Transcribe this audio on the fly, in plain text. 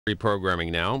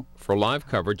Programming now for live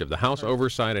coverage of the House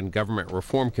Oversight and Government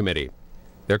Reform Committee.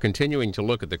 They're continuing to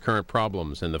look at the current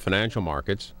problems in the financial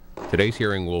markets. Today's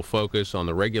hearing will focus on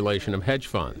the regulation of hedge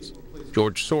funds.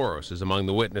 George Soros is among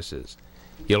the witnesses.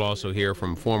 You'll also hear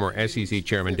from former SEC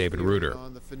Chairman David Ruder.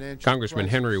 Congressman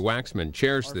Henry Waxman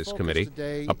chairs this committee.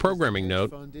 A programming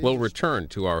note will return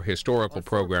to our historical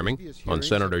programming on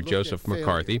Senator Joseph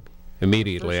McCarthy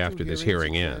immediately after this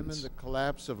hearing ends. The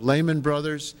collapse of Lehman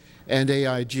Brothers and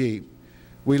AIG.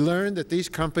 We learned that these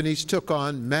companies took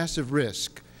on massive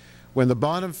risk. When the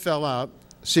bottom fell out,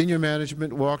 senior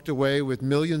management walked away with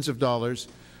millions of dollars,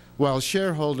 while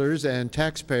shareholders and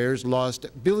taxpayers lost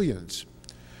billions.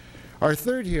 Our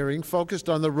third hearing focused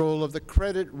on the role of the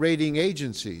credit rating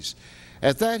agencies.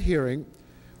 At that hearing,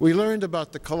 we learned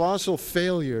about the colossal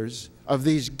failures of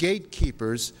these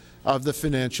gatekeepers of the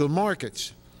financial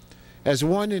markets. As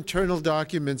one internal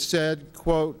document said,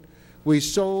 quote, "We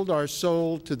sold our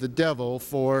soul to the devil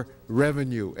for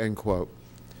revenue," end quote.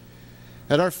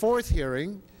 At our fourth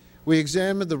hearing, we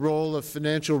examined the role of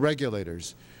financial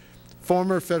regulators.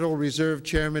 Former Federal Reserve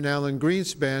Chairman Alan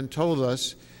Greenspan told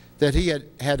us that he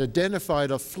had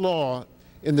identified a flaw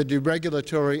in the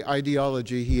deregulatory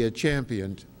ideology he had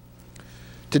championed.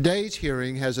 Today's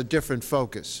hearing has a different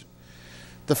focus.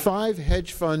 The 5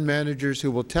 hedge fund managers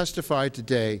who will testify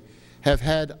today have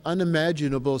had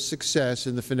unimaginable success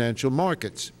in the financial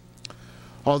markets.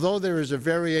 Although there is a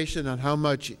variation on how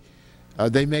much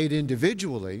they made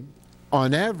individually,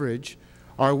 on average,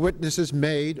 our witnesses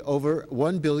made over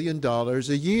 $1 billion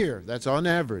a year. That's on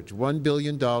average, $1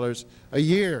 billion a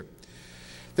year.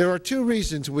 There are 2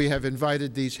 reasons we have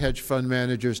invited these hedge fund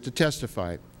managers to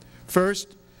testify. First,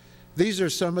 these are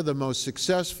some of the most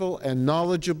successful and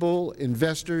knowledgeable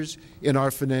investors in our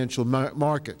financial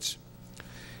markets.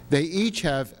 They each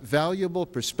have valuable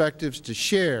perspectives to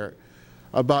share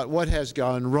about what has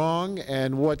gone wrong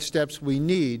and what steps we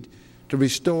need to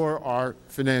restore our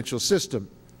financial system.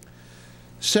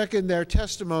 Second, their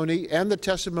testimony and the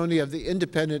testimony of the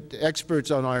independent experts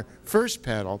on our first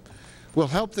panel will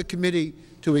help the committee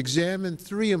to examine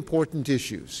 3 important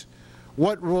issues.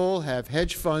 What role have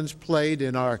hedge funds played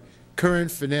in our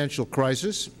current financial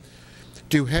crisis?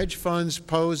 Do hedge funds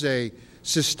pose a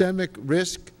systemic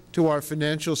risk to our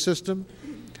financial system?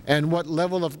 And what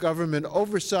level of government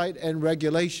oversight and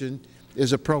regulation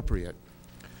is appropriate?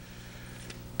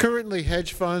 Currently,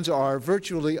 hedge funds are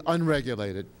virtually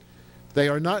unregulated. They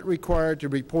are not required to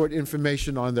report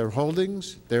information on their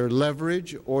holdings, their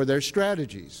leverage, or their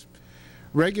strategies.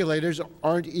 Regulators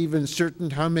aren't even certain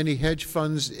how many hedge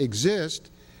funds exist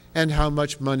and how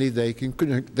much money they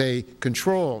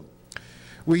control.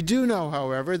 We do know,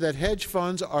 however, that hedge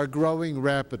funds are growing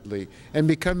rapidly and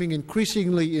becoming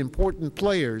increasingly important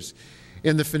players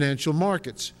in the financial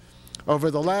markets. Over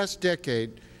the last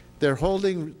decade, their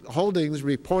holdings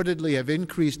reportedly have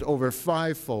increased over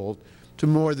 5-fold to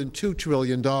more than $2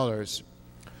 trillion.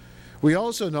 We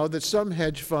also know that some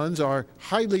hedge funds are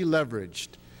highly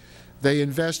leveraged. They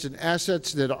invest in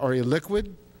assets that are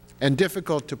illiquid and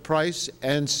difficult to price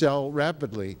and sell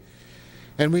rapidly.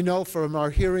 And we know from our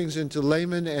hearings into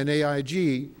Lehman and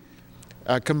AIG,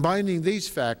 combining these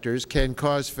factors can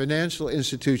cause financial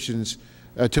institutions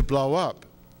to blow up.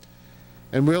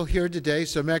 And we'll hear today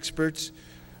some experts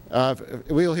worry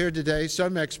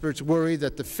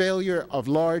that the failure of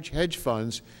large hedge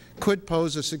funds could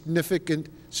pose a significant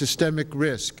systemic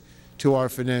risk to our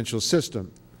financial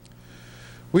system.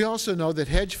 We also know that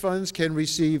hedge funds can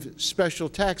receive special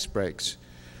tax breaks.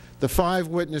 The 5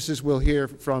 witnesses we'll hear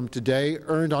from today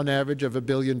earned on average of $1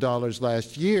 billion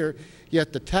last year,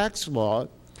 yet the tax law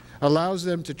allows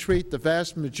them to treat the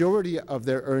vast majority of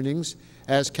their earnings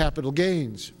as capital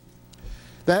gains.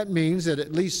 That means that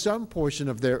at least some portion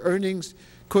of their earnings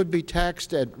could be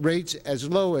taxed at rates as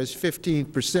low as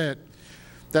 15%.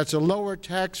 That's a lower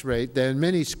tax rate than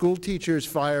many school teachers,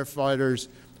 firefighters,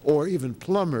 or even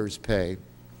plumbers pay.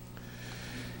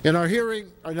 In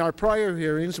our prior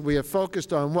hearings, we have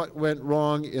focused on what went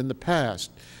wrong in the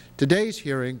past. Today's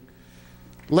hearing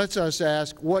lets us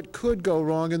ask what could go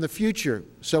wrong in the future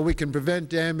so we can prevent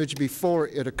damage before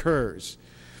it occurs.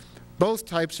 Both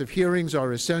types of hearings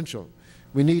are essential.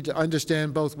 We need to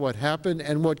understand both what happened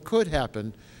and what could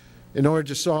happen in order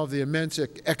to solve the immense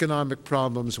economic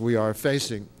problems we are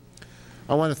facing.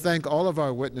 I want to thank all of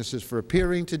our witnesses for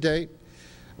appearing today.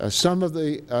 Some of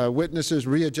the witnesses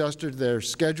readjusted their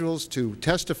schedules to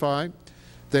testify.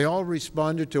 They all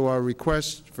responded to our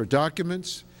requests for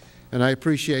documents, and I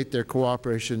appreciate their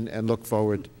cooperation and look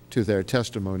forward to their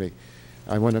testimony.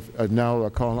 I want to now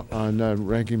call on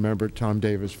Ranking Member Tom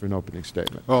Davis for an opening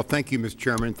statement. Well, thank you, Mr.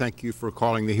 Chairman. Thank you for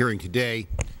calling the hearing today.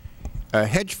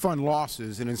 Hedge fund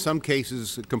losses, and in some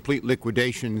cases complete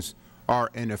liquidations, are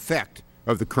an effect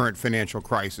of the current financial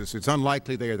crisis. It's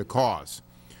unlikely they are the cause.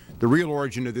 The real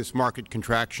origin of this market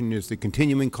contraction is the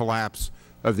continuing collapse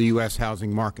of the U.S.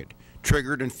 housing market,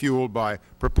 triggered and fueled by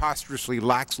preposterously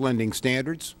lax lending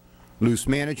standards, loose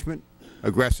management,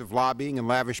 aggressive lobbying, and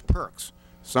lavish perks,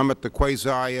 some at the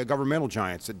quasi-governmental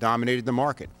giants that dominated the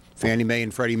market, Fannie Mae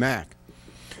and Freddie Mac.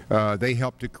 They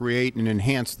helped to create and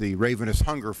enhance the ravenous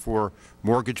hunger for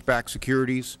mortgage-backed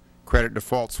securities, credit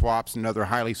default swaps, and other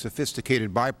highly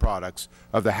sophisticated byproducts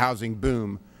of the housing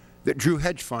boom that drew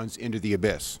hedge funds into the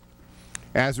abyss.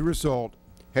 As a result,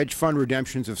 hedge fund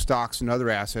redemptions of stocks and other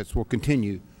assets will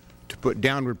continue to put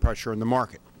downward pressure on the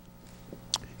market.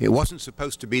 It wasn't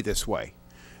supposed to be this way.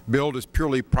 Billed as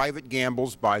purely private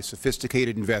gambles by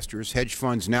sophisticated investors, hedge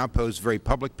funds now pose very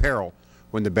public peril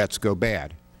when the bets go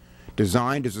bad.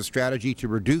 Designed as a strategy to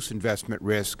reduce investment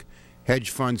risk, hedge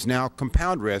funds now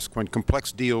compound risk when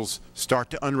complex deals start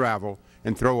to unravel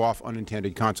and throw off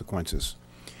unintended consequences.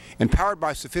 Empowered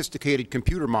by sophisticated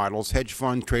computer models, hedge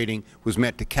fund trading was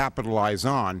meant to capitalize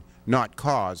on, not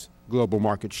cause, global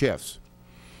market shifts.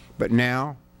 But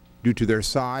now, due to their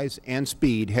size and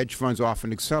speed, hedge funds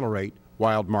often accelerate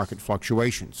wild market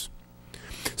fluctuations.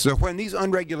 So when these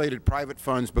unregulated private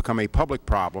funds become a public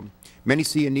problem, many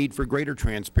see a need for greater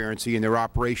transparency in their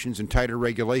operations and tighter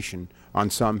regulation on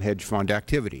some hedge fund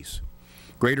activities.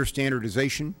 Greater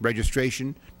standardization,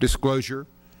 registration, disclosure,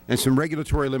 and some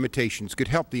regulatory limitations could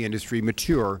help the industry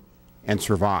mature and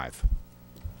survive.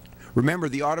 Remember,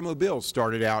 the automobile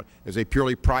started out as a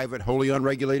purely private, wholly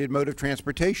unregulated mode of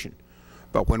transportation.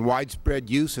 But when widespread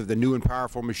use of the new and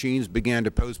powerful machines began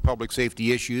to pose public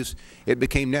safety issues, it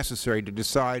became necessary to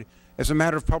decide, as a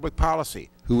matter of public policy,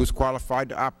 who was qualified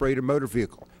to operate a motor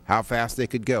vehicle, how fast they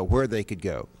could go, where they could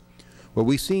go. Well,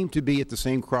 we seem to be at the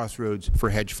same crossroads for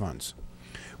hedge funds.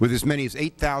 With as many as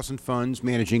 8,000 funds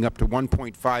managing up to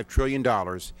 $1.5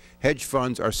 trillion, hedge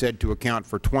funds are said to account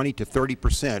for 20 to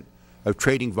 30% of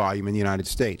trading volume in the United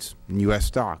States, in U.S.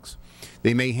 stocks.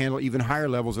 They may handle even higher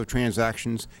levels of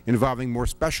transactions involving more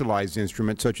specialized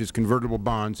instruments such as convertible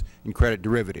bonds and credit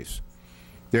derivatives.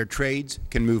 Their trades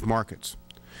can move markets.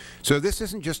 So this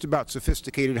isn't just about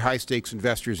sophisticated high-stakes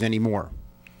investors anymore.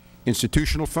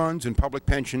 Institutional funds and public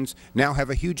pensions now have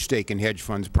a huge stake in hedge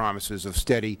funds' promises of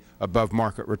steady,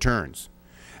 above-market returns.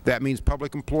 That means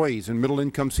public employees and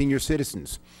middle-income senior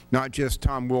citizens, not just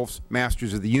Tom Wolfe's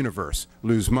masters of the universe,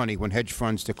 lose money when hedge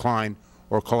funds decline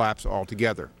or collapse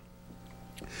altogether.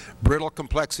 Brittle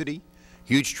complexity,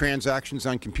 huge transactions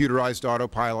on computerized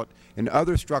autopilot, and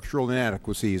other structural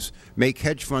inadequacies make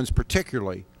hedge funds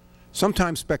particularly,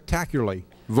 sometimes spectacularly,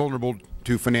 vulnerable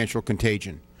to financial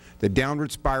contagion, the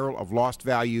downward spiral of lost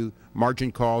value,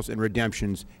 margin calls, and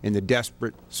redemptions in the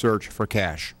desperate search for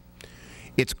cash.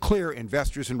 It's clear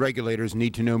investors and regulators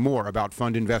need to know more about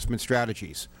fund investment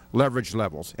strategies, leverage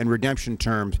levels, and redemption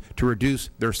terms to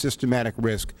reduce their systematic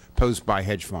risk posed by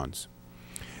hedge funds.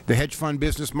 The hedge fund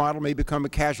business model may become a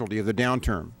casualty of the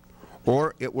downturn,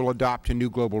 or it will adopt to new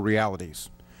global realities.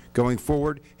 Going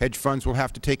forward, hedge funds will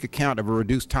have to take account of a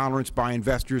reduced tolerance by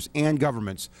investors and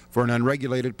governments for an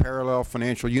unregulated parallel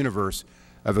financial universe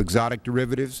of exotic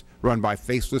derivatives run by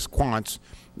faceless quants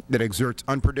that exerts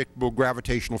unpredictable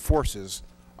gravitational forces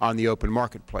on the open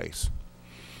marketplace.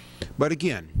 But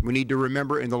again, we need to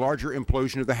remember, in the larger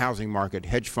implosion of the housing market,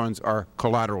 hedge funds are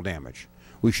collateral damage.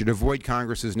 We should avoid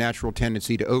Congress's natural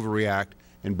tendency to overreact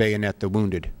and bayonet the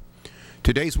wounded.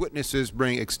 Today's witnesses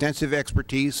bring extensive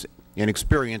expertise and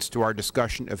experience to our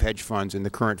discussion of hedge funds in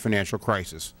the current financial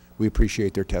crisis. We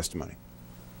appreciate their testimony.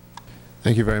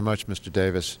 Thank you very much, Mr.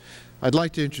 Davis. I'd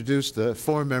like to introduce the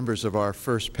four members of our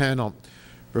first panel.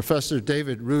 Professor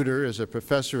David Reuter is a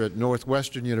professor at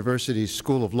Northwestern University's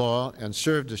School of Law and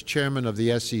served as chairman of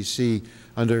the SEC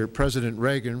under President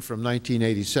Reagan from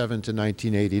 1987 to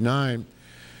 1989.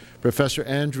 Professor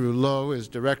Andrew Lowe is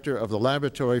director of the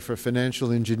Laboratory for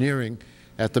Financial Engineering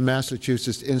at the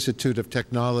Massachusetts Institute of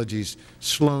Technology's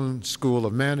Sloan School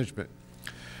of Management.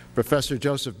 Professor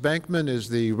Joseph Bankman is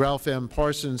the Ralph M.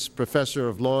 Parsons Professor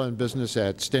of Law and Business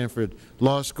at Stanford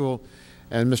Law School,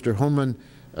 and Mr. Houman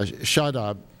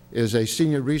Shadab is a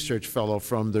senior research fellow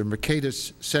from the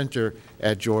Mercatus Center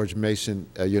at George Mason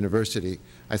University.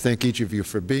 I thank each of you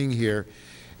for being here.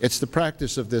 It's the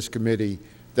practice of this committee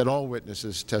that all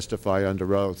witnesses testify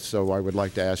under oath, so I would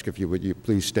like to ask if you would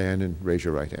please stand and raise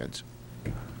your right hands.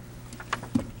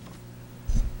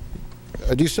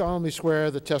 Do you solemnly swear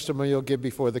the testimony you'll give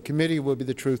before the committee will be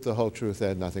the truth, the whole truth,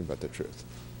 and nothing but the truth?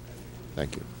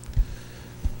 Thank you.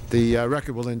 The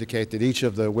record will indicate that each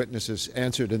of the witnesses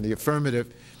answered in the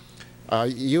affirmative.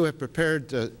 You have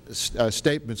prepared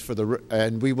statements for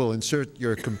and we will insert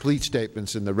your complete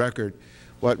statements in the record.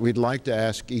 What we'd like to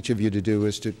ask each of you to do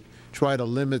is to try to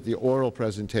limit the oral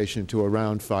presentation to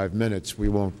around 5 minutes. We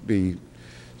won't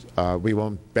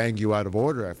bang you out of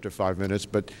order after 5 minutes,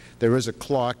 but there is a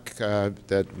clock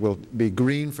that will be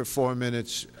green for 4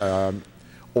 minutes,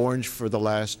 orange for the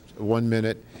last 1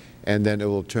 minute, and then it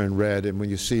will turn red. And when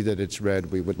you see that it's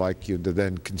red, we would like you to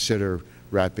then consider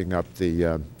wrapping up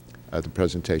the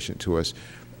presentation to us.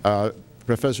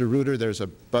 Professor Reuter, there's a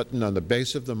button on the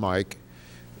base of the mic.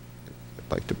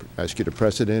 I'd like to ask you to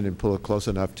press it in and pull it close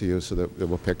enough to you so that it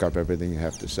will pick up everything you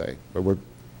have to say. But we're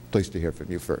pleased to hear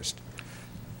from you first.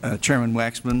 Chairman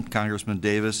Waxman, Congressman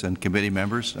Davis, and committee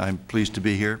members, I'm pleased to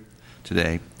be here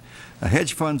today.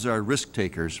 Hedge funds are risk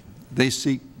takers. They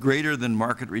seek greater than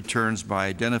market returns by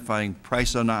identifying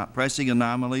pricing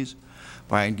anomalies,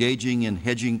 by engaging in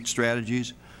hedging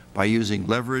strategies, by using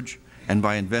leverage, and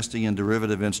by investing in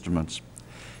derivative instruments.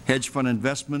 Hedge fund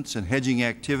investments and hedging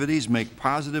activities make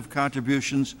positive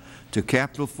contributions to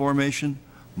capital formation,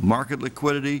 market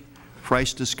liquidity,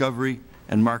 price discovery,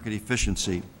 and market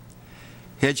efficiency.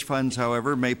 Hedge funds,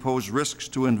 however, may pose risks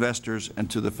to investors and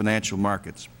to the financial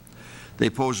markets. They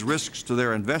pose risks to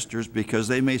their investors because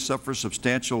they may suffer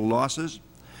substantial losses,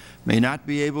 may not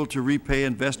be able to repay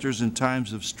investors in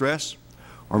times of stress,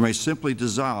 or may simply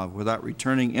dissolve without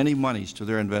returning any monies to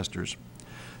their investors.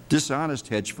 Dishonest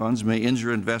hedge funds may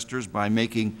injure investors by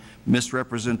making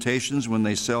misrepresentations when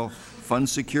they sell fund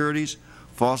securities,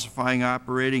 falsifying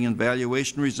operating and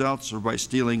valuation results, or by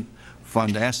stealing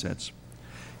fund assets.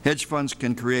 Hedge funds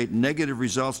can create negative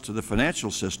results to the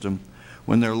financial system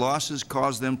when their losses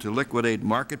cause them to liquidate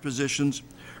market positions,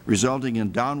 resulting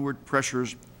in downward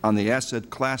pressures on the asset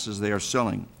classes they are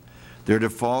selling. Their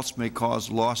defaults may cause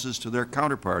losses to their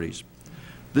counterparties.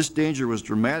 This danger was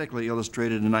dramatically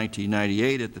illustrated in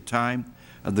 1998 at the time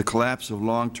of the collapse of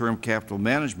long-term capital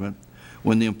management,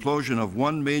 when the implosion of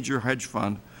one major hedge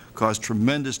fund caused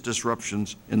tremendous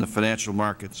disruptions in the financial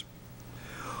markets.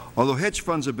 Although hedge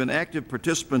funds have been active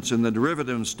participants in the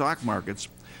derivative and stock markets,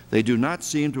 they do not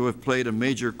seem to have played a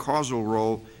major causal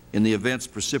role in the events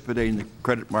precipitating the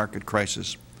credit market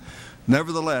crisis.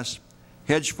 Nevertheless,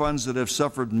 hedge funds that have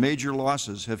suffered major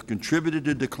losses have contributed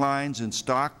to declines in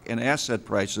stock and asset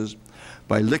prices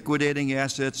by liquidating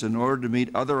assets in order to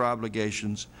meet other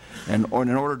obligations and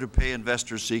in order to pay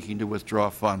investors seeking to withdraw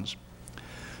funds.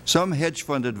 Some hedge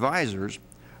fund advisors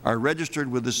are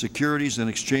registered with the Securities and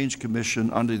Exchange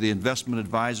Commission under the Investment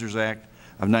Advisors Act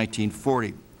of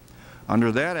 1940.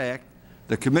 Under that Act,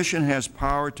 the Commission has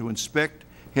power to inspect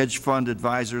hedge fund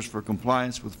advisors for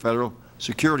compliance with Federal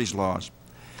securities laws.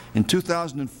 In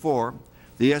 2004,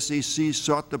 the SEC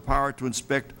sought the power to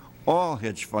inspect all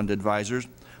hedge fund advisors,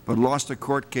 but lost a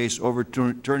court case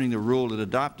overturning the rule it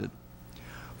adopted.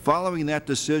 Following that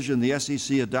decision, the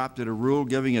SEC adopted a rule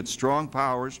giving it strong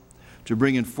powers to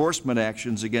bring enforcement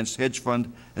actions against hedge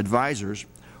fund advisors,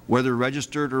 whether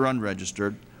registered or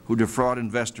unregistered, who defraud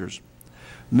investors.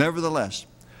 Nevertheless,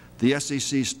 the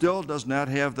SEC still does not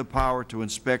have the power to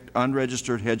inspect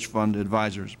unregistered hedge fund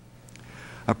advisors.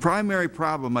 A primary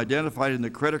problem identified in the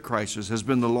credit crisis has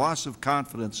been the loss of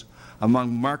confidence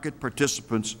among market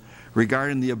participants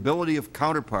regarding the ability of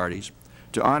counterparties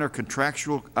to honor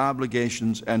contractual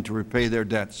obligations and to repay their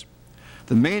debts.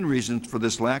 The main reason for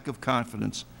this lack of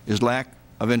confidence is lack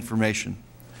of information.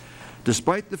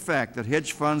 Despite the fact that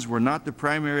hedge funds were not the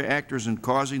primary actors in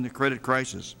causing the credit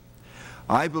crisis,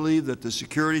 I believe that the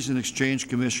Securities and Exchange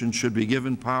Commission should be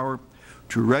given power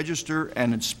to register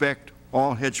and inspect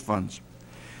all hedge funds.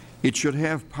 It should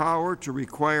have power to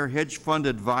require hedge fund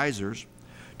advisors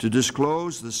to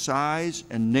disclose the size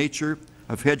and nature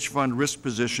of hedge fund risk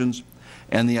positions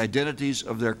and the identities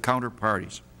of their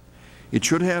counterparties. It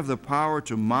should have the power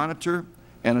to monitor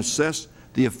and assess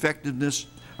the effectiveness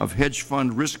of hedge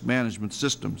fund risk management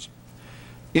systems.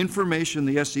 Information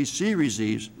the SEC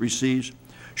receives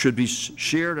should be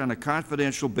shared on a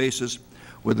confidential basis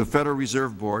with the Federal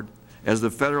Reserve Board as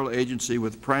the Federal agency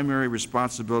with primary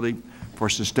responsibility for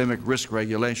systemic risk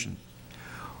regulation.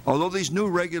 Although these new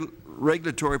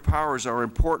regulatory powers are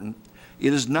important,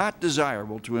 it is not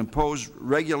desirable to impose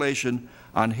regulation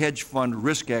on hedge fund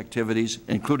risk activities,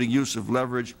 including use of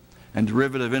leverage and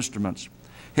derivative instruments.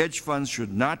 Hedge funds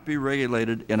should not be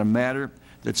regulated in a manner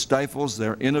that stifles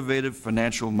their innovative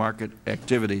financial market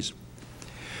activities.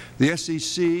 The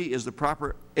SEC is the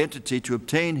proper entity to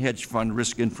obtain hedge fund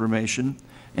risk information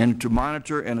and to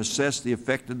monitor and assess the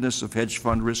effectiveness of hedge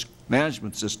fund risk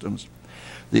management systems.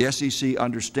 The SEC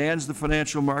understands the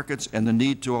financial markets and the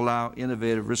need to allow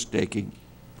innovative risk-taking.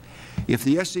 If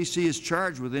the SEC is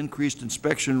charged with increased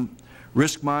inspection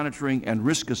risk monitoring, and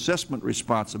risk assessment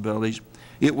responsibilities,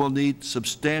 it will need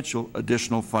substantial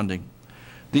additional funding.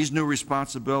 These new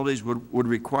responsibilities would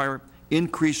require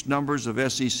increased numbers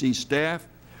of SEC staff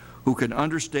who can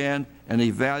understand and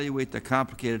evaluate the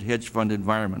complicated hedge fund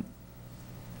environment.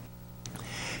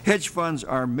 Hedge funds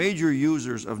are major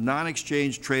users of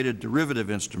non-exchange traded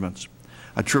derivative instruments.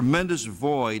 A tremendous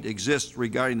void exists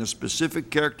regarding the specific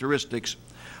characteristics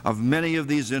of many of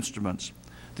these instruments,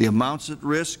 the amounts at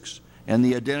risks, and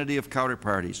the identity of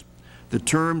counterparties. The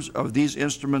terms of these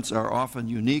instruments are often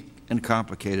unique and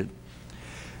complicated.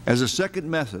 As a second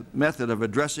method of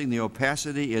addressing the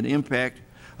opacity and impact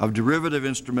of derivative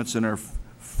instruments in our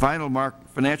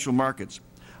financial markets,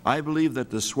 I believe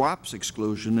that the swaps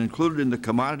exclusion included in the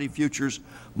Commodity Futures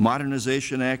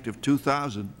Modernization Act of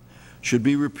 2000 should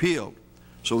be repealed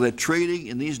so that trading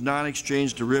in these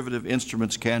non-exchange derivative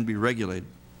instruments can be regulated.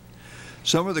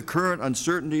 Some of the current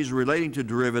uncertainties relating to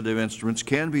derivative instruments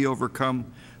can be overcome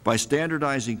by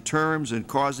standardizing terms and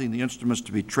causing the instruments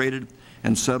to be traded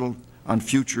and settled on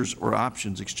futures or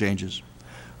options exchanges.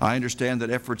 I understand that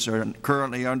efforts are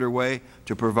currently underway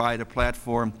to provide a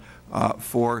platform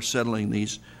for settling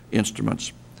these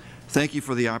instruments. Thank you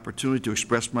for the opportunity to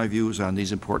express my views on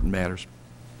these important matters.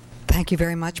 Thank you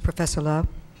very much, Professor Lowe.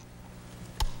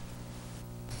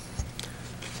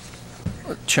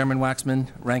 Chairman Waxman,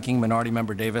 Ranking Minority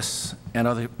Member Davis, and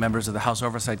other members of the House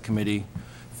Oversight Committee,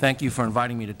 thank you for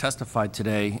inviting me to testify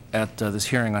today at this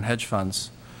hearing on hedge funds.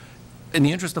 In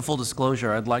the interest of full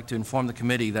disclosure, I'd like to inform the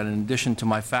committee that in addition to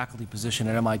my faculty position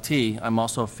at MIT, I'm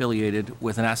also affiliated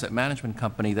with an asset management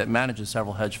company that manages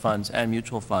several hedge funds and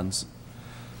mutual funds.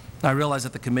 I realize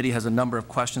that the committee has a number of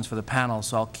questions for the panel,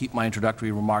 so I'll keep my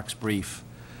introductory remarks brief.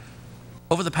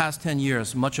 Over the past 10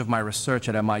 years, much of my research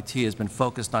at MIT has been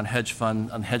focused on hedge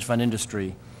fund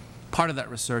industry. Part of that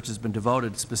research has been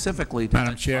devoted specifically to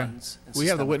Madam hedge Chair, funds. we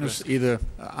have the witness either,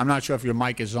 I'm not sure if your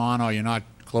mic is on or you're not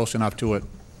close enough to it.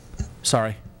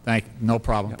 Sorry. No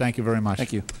problem. Yep. Thank you very much.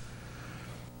 Thank you.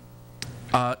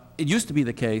 It used to be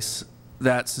the case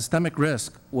that systemic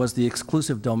risk was the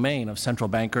exclusive domain of central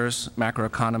bankers,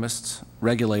 macroeconomists,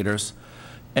 regulators,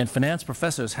 and finance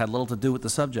professors had little to do with the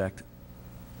subject.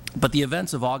 But the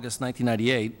events of August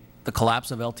 1998, the collapse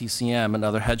of LTCM and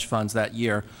other hedge funds that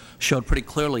year, showed pretty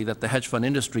clearly that the hedge fund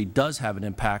industry does have an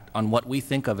impact on what we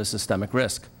think of as systemic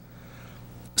risk.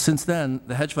 Since then,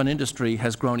 the hedge fund industry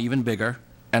has grown even bigger,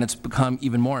 and it's become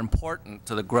even more important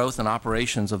to the growth and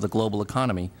operations of the global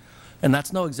economy. And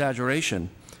that's no exaggeration.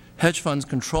 Hedge funds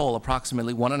control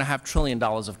approximately $1.5 trillion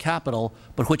of capital,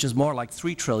 but which is more like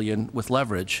 $3 trillion with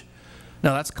leverage.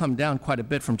 Now, that's come down quite a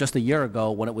bit from just a year ago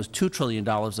when it was $2 trillion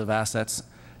of assets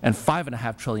and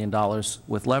 $5.5 trillion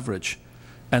with leverage.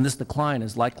 And this decline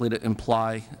is likely to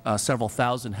imply several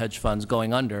thousand hedge funds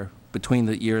going under between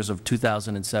the years of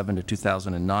 2007 to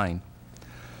 2009.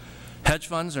 Hedge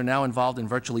funds are now involved in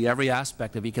virtually every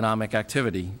aspect of economic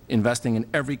activity, investing in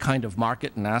every kind of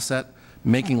market and asset,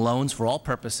 making loans for all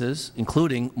purposes,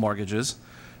 including mortgages,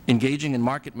 engaging in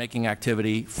market-making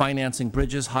activity, financing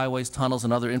bridges, highways, tunnels,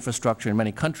 and other infrastructure in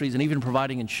many countries, and even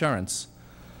providing insurance.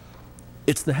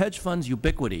 It's the hedge fund's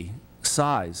ubiquity,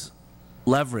 size,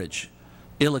 leverage,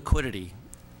 illiquidity,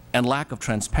 and lack of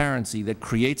transparency that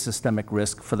creates systemic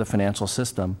risk for the financial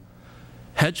system.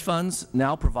 Hedge funds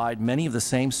now provide many of the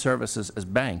same services as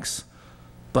banks,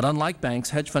 but unlike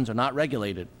banks, hedge funds are not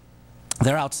regulated.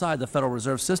 They're outside the Federal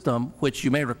Reserve System, which you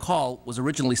may recall was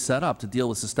originally set up to deal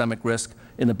with systemic risk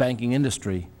in the banking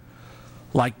industry.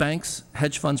 Like banks,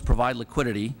 hedge funds provide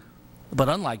liquidity, but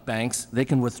unlike banks, they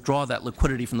can withdraw that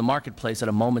liquidity from the marketplace at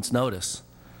a moment's notice.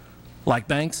 Like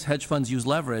banks, hedge funds use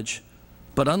leverage,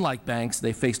 but unlike banks,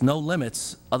 they face no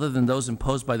limits other than those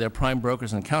imposed by their prime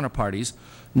brokers and counterparties,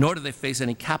 nor do they face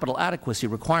any capital adequacy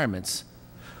requirements,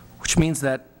 which means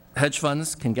that hedge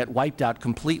funds can get wiped out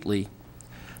completely.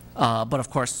 But of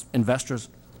course, investors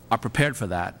are prepared for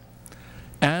that.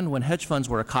 And when hedge funds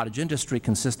were a cottage industry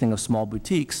consisting of small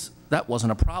boutiques, that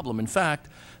wasn't a problem. In fact,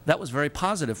 that was very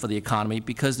positive for the economy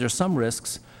because there are some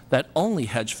risks that only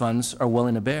hedge funds are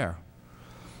willing to bear.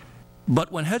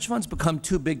 But when hedge funds become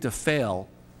too big to fail,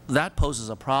 that poses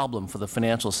a problem for the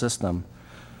financial system.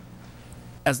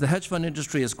 As the hedge fund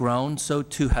industry has grown, so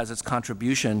too has its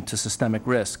contribution to systemic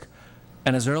risk.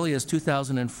 And as early as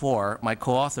 2004, my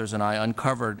co-authors and I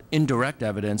uncovered indirect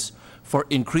evidence for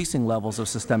increasing levels of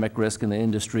systemic risk in the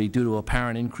industry due to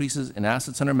apparent increases in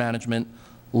assets under management,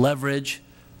 leverage,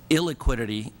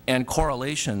 illiquidity, and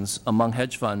correlations among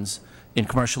hedge funds in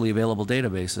commercially available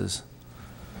databases.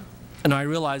 And I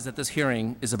realize that this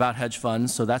hearing is about hedge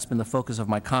funds, so that's been the focus of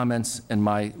my comments and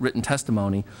my written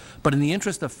testimony. But in the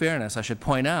interest of fairness, I should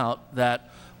point out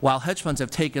that While hedge funds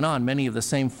have taken on many of the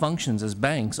same functions as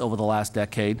banks over the last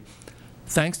decade,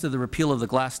 thanks to the repeal of the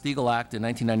Glass-Steagall Act in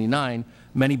 1999,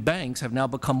 many banks have now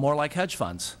become more like hedge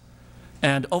funds.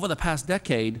 And over the past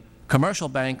decade, commercial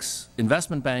banks,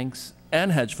 investment banks,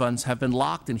 and hedge funds have been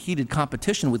locked in heated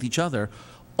competition with each other,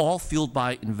 all fueled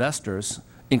by investors,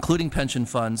 including pension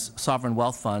funds, sovereign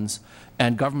wealth funds,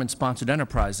 and government-sponsored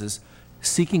enterprises,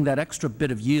 seeking that extra bit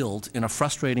of yield in a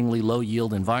frustratingly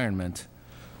low-yield environment.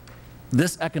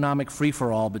 This economic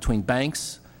free-for-all between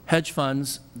banks, hedge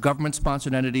funds,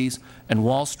 government-sponsored entities, and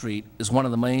Wall Street is one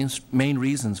of the main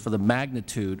reasons for the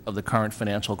magnitude of the current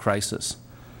financial crisis.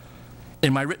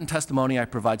 In my written testimony, I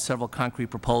provide several concrete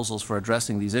proposals for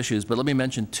addressing these issues, but let me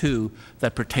mention two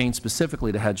that pertain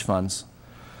specifically to hedge funds.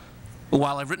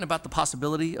 While I've written about the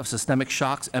possibility of systemic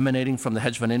shocks emanating from the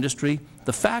hedge fund industry,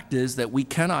 the fact is that we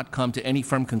cannot come to any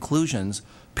firm conclusions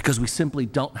because we simply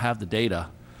don't have the data.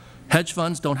 Hedge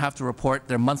funds don't have to report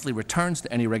their monthly returns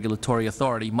to any regulatory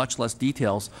authority, much less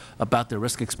details about their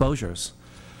risk exposures.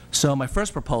 So my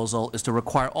first proposal is to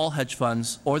require all hedge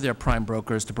funds or their prime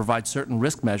brokers to provide certain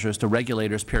risk measures to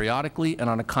regulators periodically and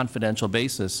on a confidential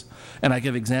basis. And I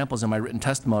give examples in my written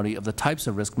testimony of the types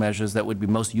of risk measures that would be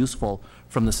most useful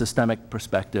from the systemic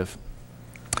perspective.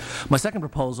 My second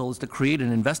proposal is to create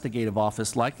an investigative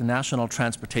office like the National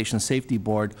Transportation Safety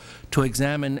Board to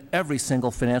examine every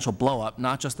single financial blow-up,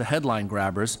 not just the headline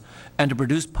grabbers, and to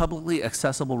produce publicly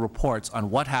accessible reports on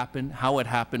what happened, how it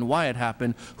happened, why it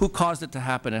happened, who caused it to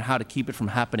happen, and how to keep it from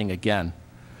happening again.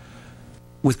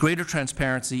 With greater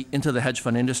transparency into the hedge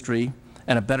fund industry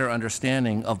and a better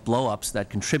understanding of blow-ups that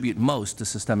contribute most to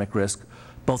systemic risk,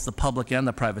 both the public and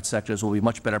the private sectors will be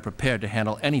much better prepared to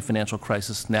handle any financial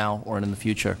crisis now or in the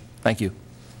future. Thank you.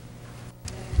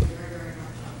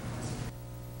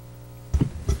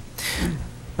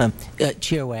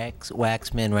 Chair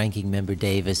Waxman, Ranking Member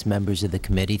Davis, members of the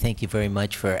committee, thank you very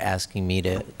much for asking me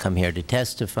to come here to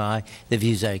testify. The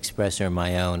views I express are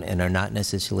my own and are not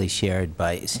necessarily shared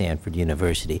by Stanford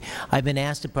University. I've been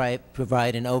asked to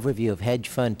provide an overview of hedge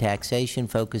fund taxation,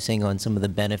 focusing on some of the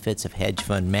benefits of hedge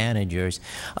fund managers.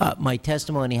 My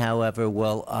testimony, however,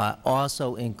 will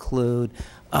also include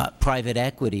private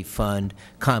equity fund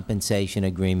compensation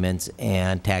agreements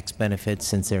and tax benefits,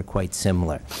 since they're quite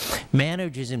similar.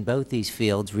 Managers in both these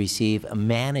fields receive a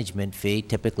management fee,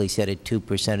 typically set at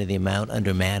 2% of the amount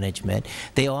under management.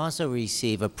 They also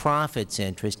receive a profits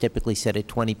interest, typically set at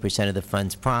 20% of the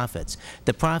fund's profits.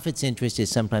 The profits interest is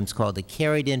sometimes called a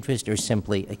carried interest or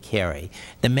simply a carry.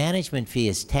 The management fee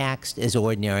is taxed as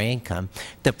ordinary income.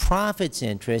 The profits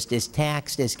interest is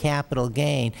taxed as capital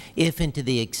gain if and to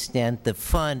the extent the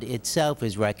fund itself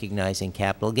is recognizing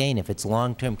capital gain. If it's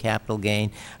long-term capital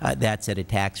gain, that's at a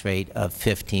tax rate of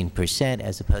 15%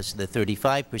 as opposed to the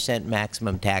 35%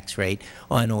 maximum tax rate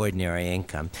on ordinary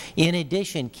income. In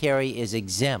addition, carry is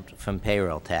exempt from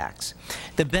payroll tax.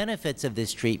 The benefits of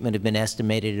this treatment have been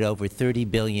estimated at over $30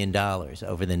 billion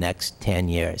over the next 10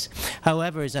 years.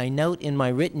 However, as I note in my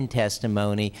written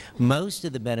testimony, most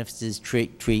of the benefits of this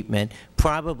treatment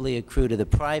probably accrue to the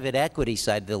private equity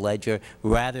side of the ledger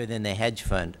rather than the hedge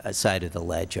fund side of the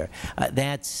ledger.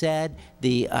 That said,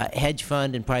 the hedge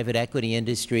fund and private equity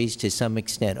industries to some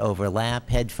extent overlap.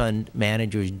 Hedge fund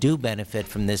managers do benefit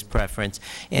from this preference,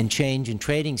 and change in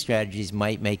trading strategies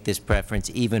might make this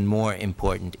preference even more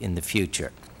important in the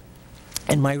future.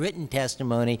 In my written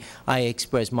testimony, I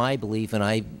express my belief, and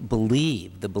I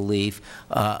believe the belief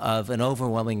of an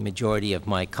overwhelming majority of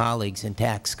my colleagues and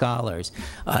tax scholars,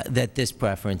 that this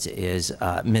preference is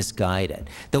misguided.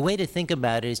 The way to think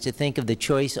about it is to think of the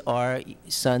choice our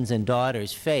sons and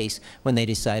daughters face when they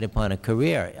decide upon a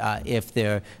career. If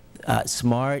they're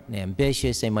smart and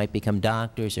ambitious, they might become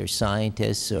doctors or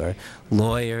scientists or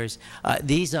lawyers.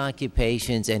 These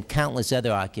occupations and countless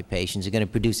other occupations are going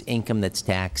to produce income that's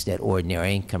taxed at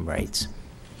ordinary income rates.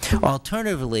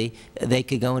 Alternatively, they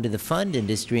could go into the fund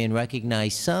industry and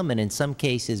recognize some, and in some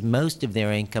cases most of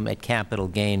their income at capital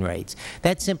gain rates.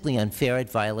 That's simply unfair.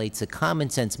 It violates a common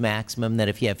sense maximum that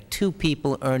if you have two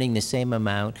people earning the same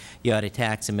amount, you ought to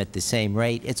tax them at the same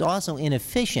rate. It's also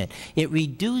inefficient. It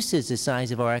reduces the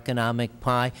size of our economic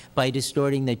pie by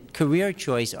distorting the career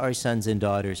choice our sons and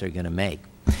daughters are going to make.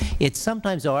 It's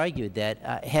sometimes argued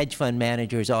that hedge fund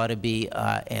managers ought to be,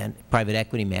 and private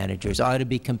equity managers ought to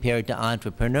be compared to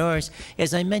entrepreneurs.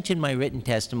 As I mentioned in my written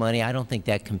testimony, I don't think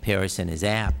that comparison is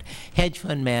apt. Hedge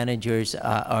fund managers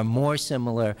are more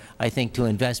similar, I think, to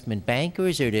investment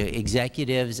bankers or to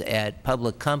executives at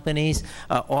public companies,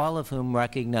 all of whom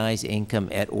recognize income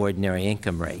at ordinary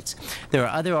income rates. There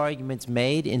are other arguments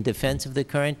made in defense of the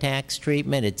current tax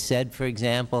treatment. It's said, for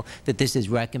example, that this is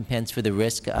recompense for the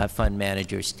risk fund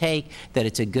managers managers take, that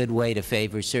it's a good way to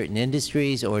favor certain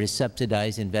industries or to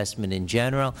subsidize investment in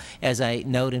general. As I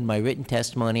note in my written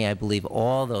testimony, I believe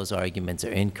all those arguments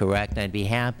are incorrect. I'd be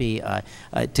happy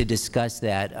to discuss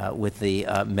that with the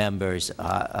members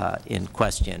in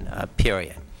question,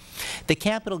 period. The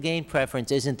capital gain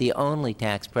preference isn't the only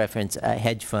tax preference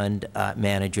hedge fund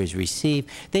managers receive.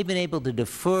 They've been able to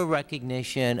defer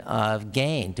recognition of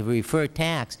gain, to refer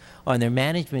tax on their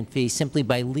management fees simply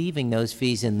by leaving those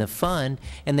fees in the fund,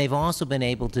 and they've also been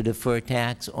able to defer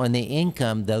tax on the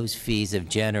income those fees have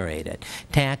generated.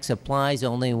 Tax applies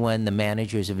only when the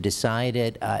managers have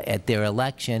decided at their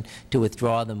election to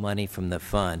withdraw the money from the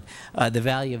fund. The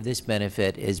value of this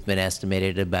benefit has been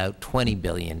estimated at about $20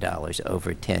 billion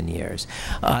over 10 years.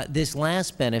 This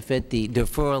last benefit, the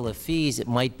deferral of fees, it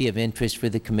might be of interest for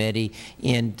the committee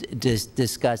in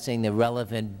discussing the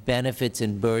relevant benefits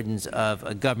and burdens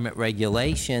of government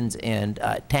regulations and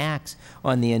tax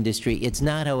on the industry. It's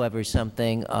not, however,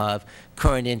 something of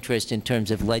current interest in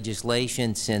terms of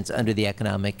legislation, since under the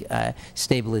Economic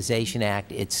Stabilization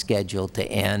Act it's scheduled to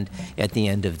end at the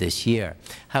end of this year.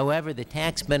 However, the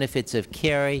tax benefits of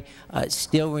carry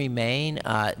still remain.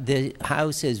 The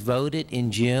House has voted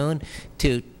in June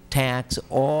to tax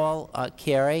all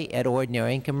carry at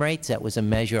ordinary income rates. That was a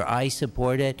measure I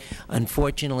supported.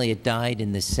 Unfortunately, it died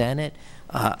in the Senate.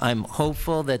 I'm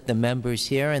hopeful that the members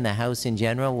here and the House in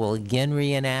general will again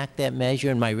reenact that measure.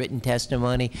 In my written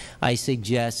testimony, I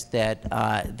suggest that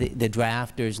the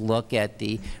drafters look at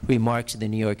the remarks of the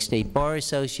New York State Bar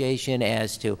Association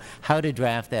as to how to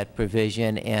draft that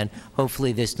provision, and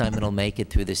hopefully this time it will make it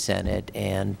through the Senate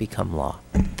and become law.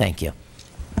 Thank you.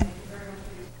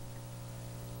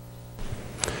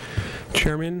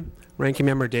 Chairman, Ranking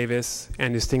Member Davis,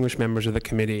 and distinguished members of the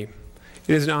committee.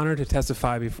 It is an honor to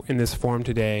testify in this forum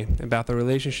today about the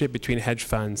relationship between hedge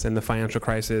funds and the financial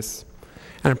crisis,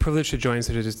 and a privilege to join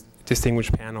such a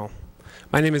distinguished panel.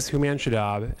 My name is Human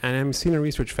Shadab, and I'm a Senior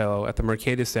Research Fellow at the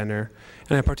Mercatus Center,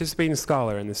 and a participating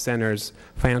scholar in the Center's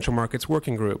Financial Markets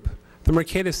Working Group. The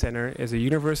Mercatus Center is a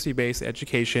university-based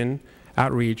education,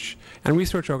 outreach, and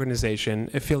research organization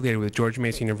affiliated with George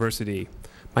Mason University.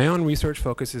 My own research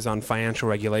focuses on financial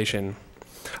regulation.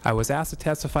 I was asked to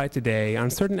testify today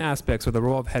on certain aspects of the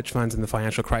role of hedge funds in the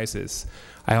financial crisis.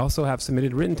 I also have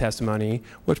submitted written testimony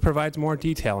which provides more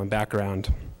detail and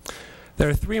background. There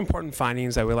are three important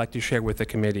findings I would like to share with the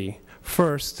committee.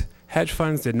 First, hedge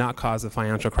funds did not cause the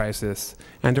financial crisis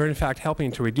and are in fact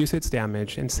helping to reduce its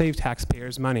damage and save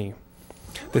taxpayers money.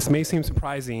 This may seem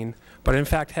surprising, but in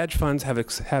fact hedge funds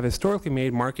have historically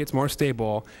made markets more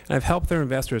stable and have helped their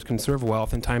investors conserve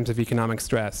wealth in times of economic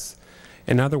stress.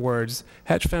 In other words,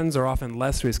 hedge funds are often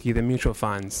less risky than mutual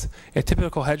funds. A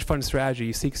typical hedge fund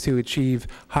strategy seeks to achieve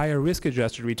higher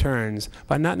risk-adjusted returns,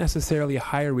 but not necessarily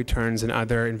higher returns than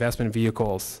other investment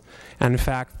vehicles. And in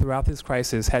fact, throughout this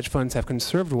crisis, hedge funds have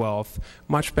conserved wealth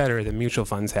much better than mutual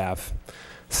funds have.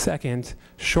 Second,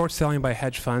 short selling by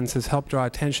hedge funds has helped draw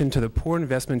attention to the poor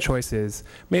investment choices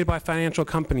made by financial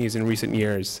companies in recent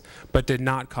years, but did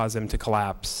not cause them to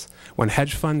collapse. When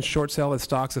hedge funds short sell the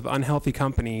stocks of unhealthy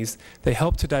companies, they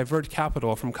help to divert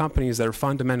capital from companies that are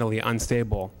fundamentally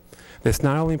unstable. This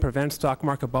not only prevents stock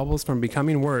market bubbles from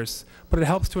becoming worse, but it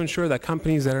helps to ensure that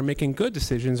companies that are making good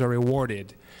decisions are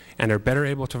rewarded and are better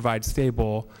able to provide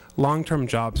stable, long-term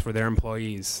jobs for their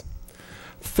employees.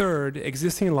 Third,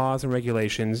 existing laws and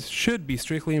regulations should be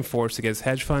strictly enforced against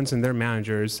hedge funds and their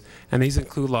managers, and these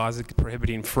include laws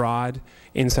prohibiting fraud,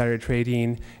 insider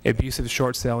trading, abusive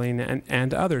short selling,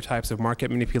 and other types of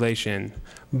market manipulation.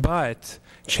 But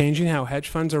changing how hedge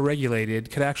funds are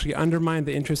regulated could actually undermine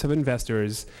the interests of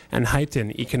investors and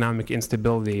heighten economic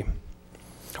instability.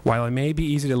 While it may be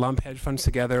easy to lump hedge funds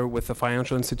together with the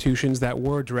financial institutions that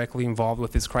were directly involved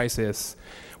with this crisis,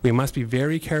 we must be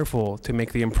very careful to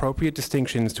make the appropriate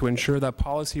distinctions to ensure that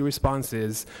policy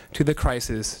responses to the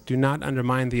crisis do not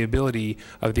undermine the ability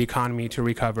of the economy to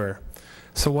recover.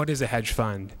 So what is a hedge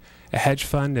fund? A hedge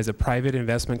fund is a private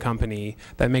investment company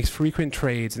that makes frequent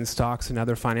trades in stocks and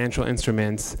other financial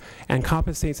instruments and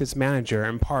compensates its manager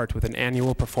in part with an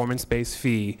annual performance-based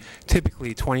fee,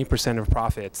 typically 20% of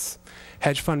profits.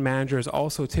 Hedge fund managers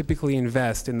also typically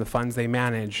invest in the funds they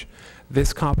manage.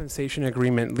 This compensation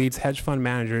agreement leads hedge fund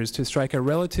managers to strike a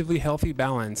relatively healthy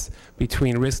balance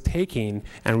between risk-taking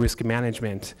and risk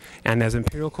management, and as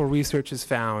empirical research has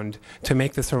found, to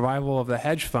make the survival of the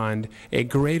hedge fund a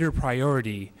greater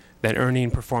priority than earning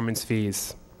performance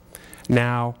fees.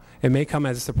 Now, it may come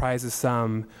as a surprise to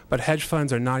some, but hedge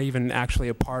funds are not even actually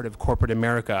a part of corporate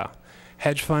America.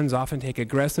 Hedge funds often take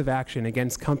aggressive action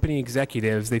against company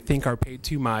executives they think are paid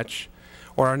too much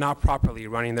or are not properly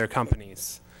running their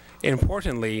companies.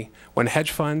 Importantly, when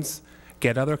hedge funds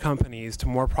get other companies to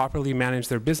more properly manage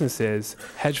their businesses,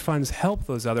 hedge funds help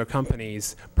those other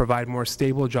companies provide more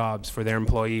stable jobs for their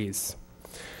employees.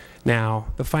 Now,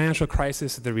 the financial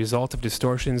crisis is the result of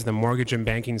distortions in the mortgage and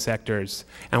banking sectors,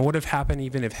 and would have happened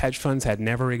even if hedge funds had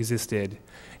never existed.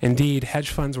 Indeed, hedge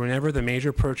funds were never the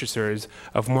major purchasers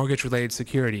of mortgage-related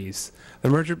securities.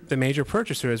 The major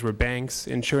purchasers were banks,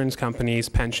 insurance companies,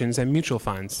 pensions, and mutual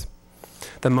funds.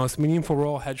 The most meaningful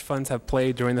role hedge funds have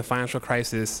played during the financial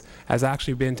crisis has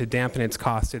actually been to dampen its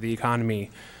cost to the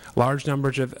economy. Large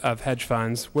numbers of hedge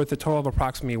funds, worth a total of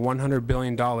approximately $100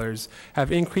 billion,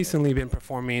 have increasingly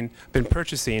been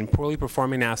purchasing poorly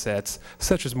performing assets,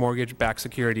 such as mortgage-backed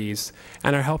securities,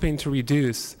 and are helping to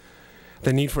reduce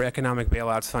the need for economic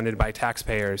bailouts funded by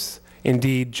taxpayers.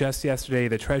 Indeed, just yesterday,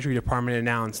 the Treasury Department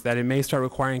announced that it may start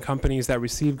requiring companies that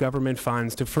receive government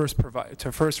funds to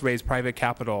first raise private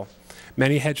capital.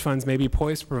 Many hedge funds may be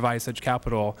poised to provide such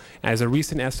capital, as a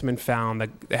recent estimate found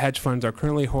that the hedge funds are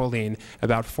currently holding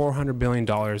about $400 billion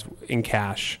in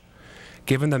cash.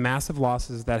 Given the massive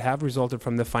losses that have resulted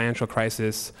from the financial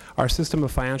crisis, our system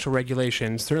of financial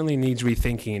regulation certainly needs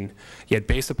rethinking. Yet,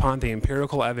 based upon the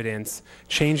empirical evidence,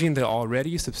 changing the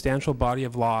already substantial body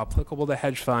of law applicable to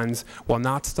hedge funds will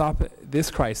not stop this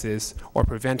crisis or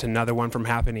prevent another one from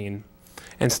happening.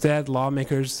 Instead,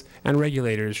 lawmakers and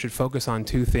regulators should focus on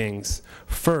two things.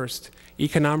 First,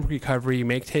 economic recovery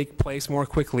may take place more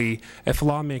quickly if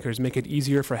lawmakers make it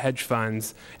easier for hedge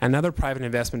funds and other private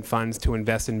investment funds to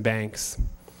invest in banks.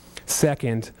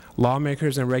 Second,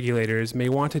 lawmakers and regulators may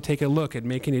want to take a look at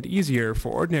making it easier for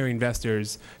ordinary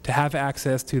investors to have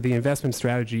access to the investment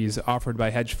strategies offered by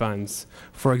hedge funds.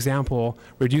 For example,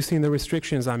 reducing the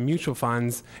restrictions on mutual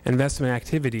funds investment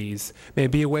activities may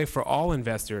be a way for all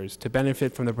investors to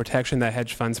benefit from the protection that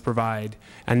hedge funds provide,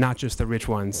 and not just the rich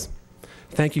ones.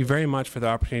 Thank you very much for the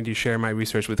opportunity to share my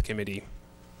research with the committee.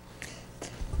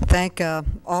 Thank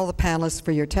all the panelists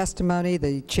for your testimony.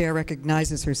 The chair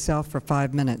recognizes herself for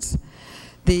 5 minutes.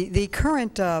 The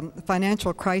current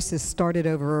financial crisis started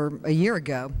over a year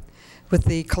ago with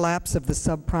the collapse of the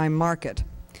subprime market.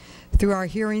 Through our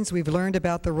hearings, we've learned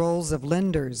about the roles of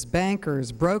lenders,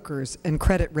 bankers, brokers, and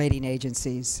credit rating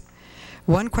agencies.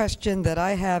 One question that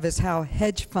I have is how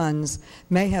hedge funds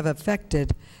may have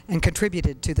affected and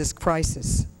contributed to this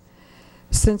crisis.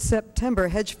 Since September,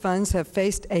 hedge funds have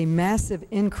faced a massive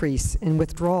increase in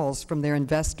withdrawals from their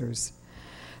investors.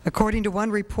 According to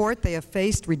one report, they have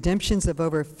faced redemptions of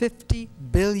over $50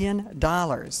 billion.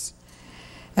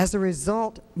 As a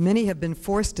result, many have been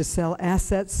forced to sell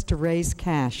assets to raise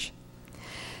cash.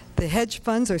 The hedge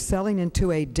funds are selling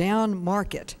into a down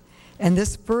market, and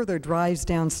this further drives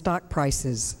down stock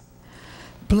prices.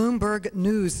 Bloomberg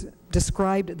News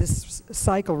described this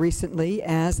cycle recently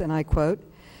as, and I quote,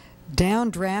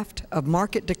 downdraft of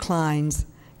market declines,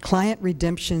 client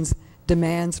redemptions,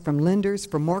 demands from lenders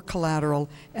for more collateral,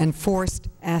 and forced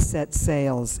asset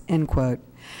sales, end quote.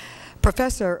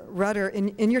 Professor Rutter,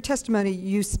 in your testimony,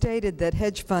 you stated that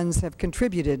hedge funds have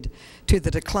contributed to the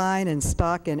decline in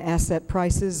stock and asset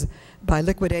prices by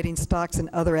liquidating stocks and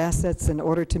other assets in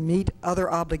order to meet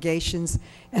other obligations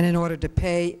and in order to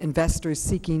pay investors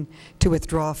seeking to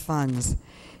withdraw funds.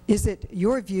 Is it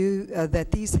your view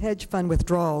that these hedge fund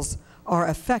withdrawals are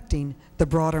affecting the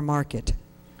broader market?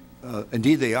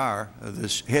 Indeed they are.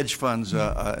 The hedge funds,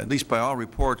 at least by all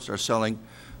reports, are selling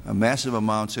massive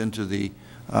amounts into the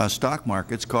stock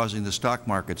markets, causing the stock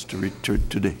markets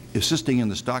assisting in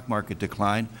the stock market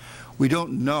decline. We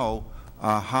don't know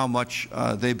how much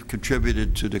they've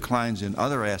contributed to declines in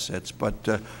other assets,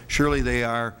 but surely they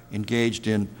are engaged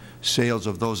in sales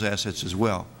of those assets as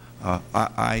well.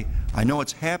 I know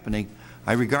it's happening.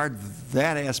 I regard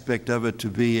that aspect of it to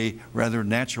be a rather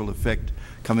natural effect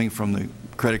coming from the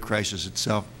credit crisis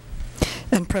itself.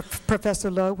 And Professor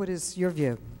Lowe, what is your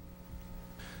view?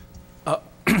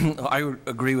 I would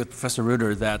agree with Professor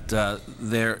Rutter that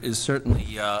there is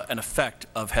certainly an effect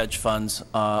of hedge funds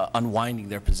unwinding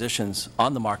their positions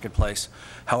on the marketplace.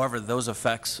 However, those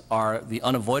effects are the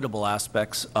unavoidable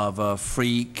aspects of a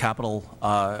free capital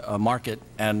market,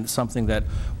 and something that,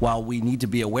 while we need to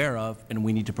be aware of and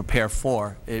we need to prepare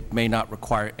for, it may not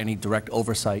require any direct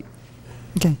oversight.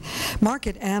 Okay.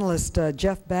 Market analyst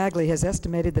Jeff Bagley has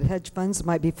estimated that hedge funds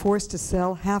might be forced to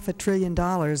sell $500 billion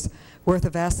worth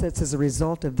of assets as a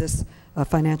result of this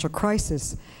financial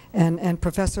crisis. And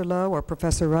Professor Lowe or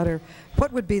Professor Rutter,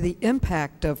 what would be the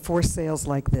impact of forced sales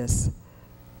like this?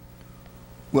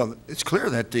 Well, it's clear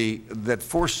that that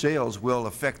forced sales will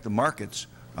affect the markets.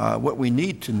 What we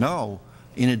need to know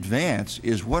in advance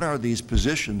is what are these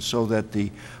positions, so that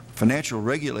the financial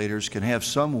regulators can have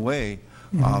some way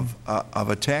of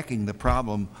attacking the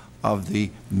problem of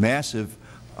the massive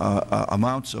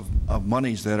amounts of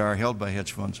monies that are held by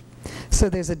hedge funds. So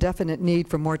there's a definite need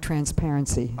for more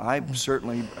transparency. I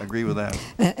certainly agree with that.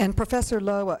 And Professor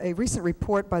Lowe, a recent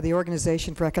report by the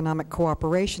Organization for Economic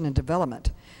Cooperation and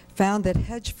Development found that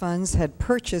hedge funds had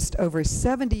purchased over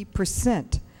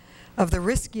 70% of the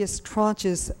riskiest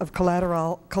tranches of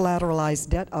collateralized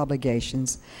debt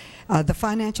obligations, the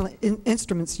financial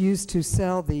instruments used to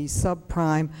sell the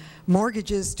subprime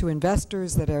mortgages to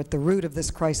investors that are at the root of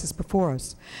this crisis before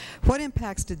us. What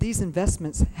impacts did these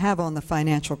investments have on the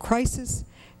financial crisis,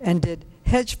 and did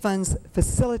hedge funds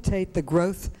facilitate the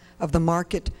growth of the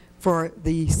market for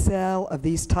the sale of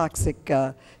these toxic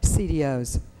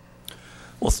CDOs?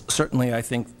 Well, certainly I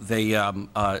think they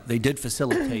did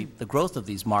facilitate the growth of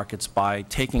these markets by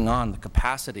taking on the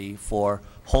capacity for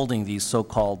holding these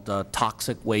so-called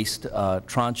toxic waste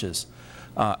tranches.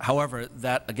 However,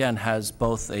 that again has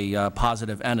both a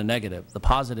positive and a negative. The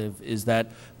positive is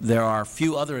that there are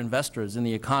few other investors in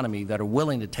the economy that are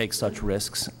willing to take such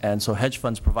risks, and so hedge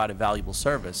funds provide a valuable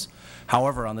service.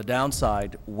 However, on the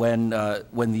downside, when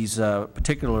these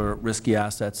particular risky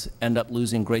assets end up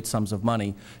losing great sums of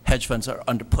money, hedge funds are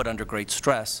put under great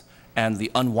stress, and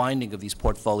the unwinding of these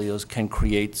portfolios can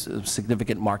create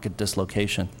significant market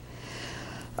dislocation.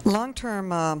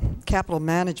 Long-term capital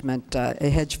management, a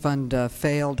hedge fund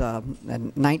failed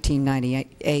in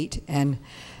 1998, and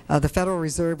the Federal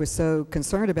Reserve was so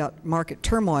concerned about market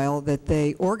turmoil that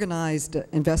they organized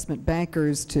investment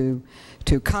bankers to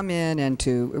come in and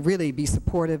to really be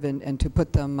supportive and to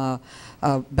put them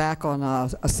back on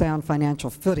a sound financial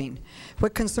footing.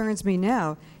 What concerns me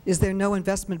now is there are no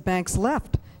investment banks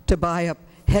left to buy up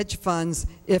hedge funds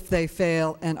if they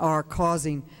fail and are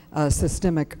causing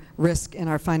systemic risk in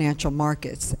our financial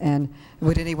markets. And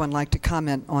would anyone like to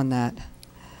comment on that?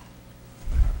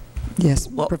 Yes,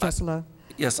 well, Professor Lowe?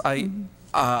 Yes, I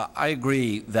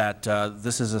agree that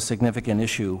this is a significant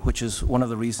issue, which is one of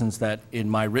the reasons that in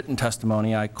my written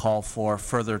testimony I call for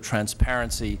further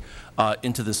transparency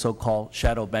into the so-called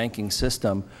shadow banking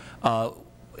system.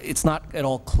 It's not at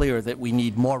all clear that we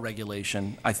need more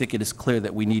regulation. I think it is clear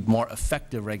that we need more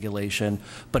effective regulation,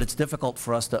 but it's difficult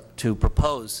for us to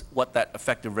propose what that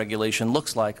effective regulation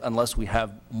looks like unless we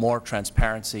have more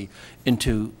transparency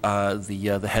into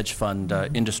the hedge fund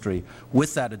industry.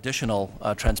 With that additional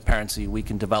transparency, we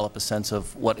can develop a sense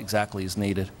of what exactly is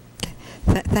needed.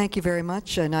 Thank you very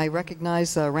much, and I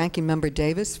recognize Ranking Member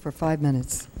Davis for 5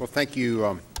 minutes. Well, thank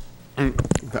you.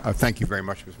 Thank you very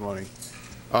much, Ms. Maloney.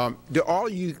 Do all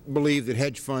of you believe that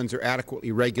hedge funds are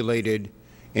adequately regulated,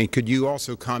 and could you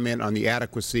also comment on the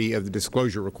adequacy of the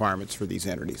disclosure requirements for these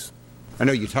entities? I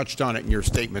know you touched on it in your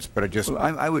statements, but well,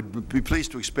 I would be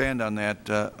pleased to expand on that,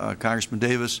 Congressman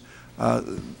Davis.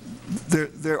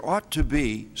 There ought to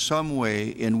be some way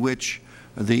in which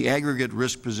the aggregate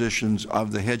risk positions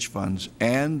of the hedge funds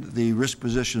and the risk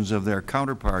positions of their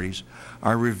counterparties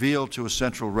are revealed to a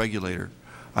central regulator.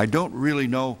 I don't really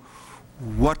know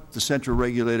what the central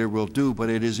regulator will do, but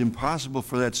it is impossible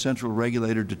for that central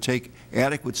regulator to take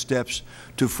adequate steps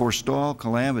to forestall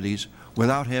calamities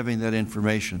without having that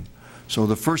information. So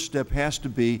the first step has to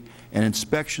be an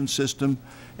inspection system,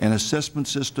 an assessment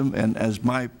system, and as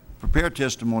my prepared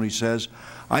testimony says,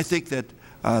 I think that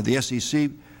the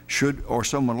SEC should, or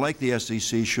someone like the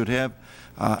SEC should have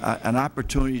an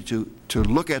opportunity to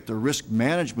look at the risk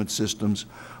management systems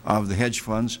of the hedge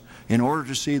funds in order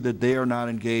to see that they are not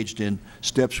engaged in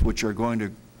steps which are going to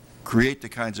create the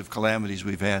kinds of calamities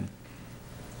we've had.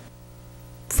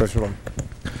 Professor Long.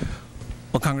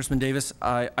 Well, Congressman Davis,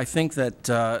 I think that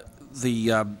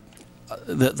the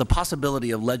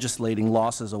possibility of legislating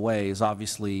losses away is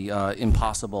obviously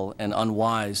impossible and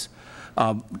unwise.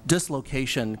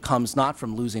 Dislocation comes not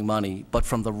from losing money, but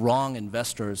from the wrong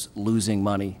investors losing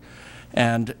money.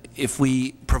 And if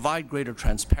we provide greater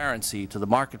transparency to the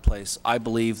marketplace, I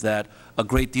believe that a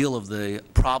great deal of the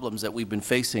problems that we've been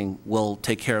facing will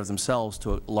take care of themselves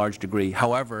to a large degree.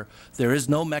 However, there is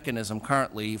no mechanism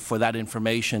currently for that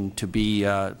information to be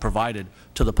provided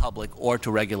to the public or to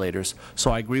regulators.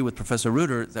 So I agree with Professor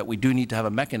Reuter that we do need to have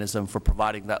a mechanism for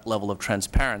providing that level of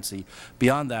transparency.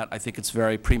 Beyond that, I think it's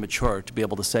very premature to be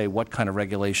able to say what kind of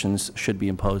regulations should be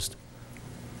imposed.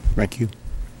 Thank you.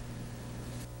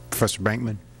 Professor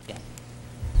Bankman? Yeah.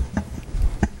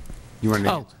 You want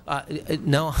to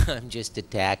no, I'm just a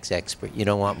tax expert. You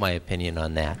don't want my opinion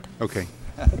on that. Okay.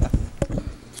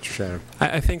 Mr. Shadow.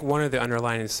 I think one of the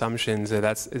underlying assumptions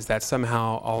is that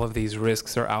somehow all of these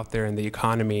risks are out there in the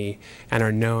economy and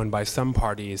are known by some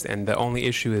parties, and the only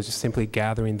issue is just simply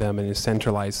gathering them in a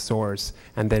centralized source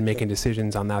and then making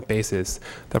decisions on that basis.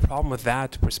 The problem with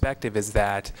that perspective is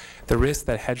that the risks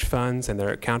that hedge funds and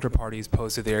their counterparties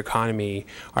pose to their economy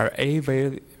are A,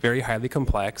 very highly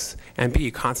complex, and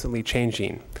B, constantly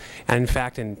changing. And in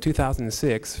fact, in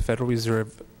 2006, Federal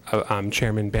Reserve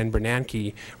Chairman Ben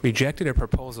Bernanke rejected a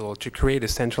proposal to create a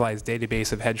centralized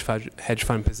database of hedge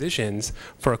fund positions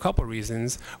for a couple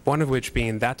reasons, one of which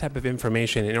being that type of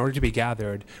information, in order to be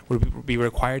gathered, would be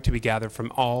required to be gathered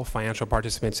from all financial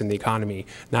participants in the economy,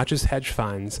 not just hedge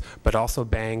funds, but also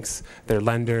banks, their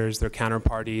lenders, their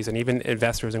counterparties, and even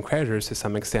investors and creditors to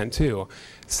some extent too.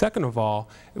 Second of all,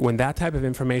 when that type of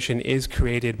information is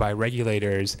created by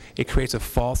regulators, it creates a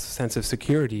false sense of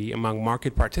security among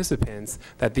market participants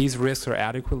that these risks are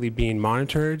adequately being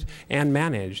monitored and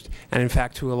managed. And in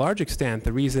fact, to a large extent,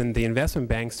 the reason the investment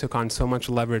banks took on so much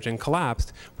leverage and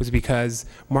collapsed was because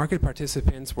market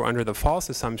participants were under the false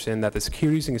assumption that the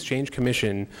Securities and Exchange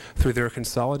Commission, through their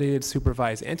Consolidated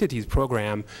Supervised Entities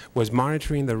program, was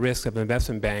monitoring the risks of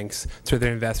investment banks to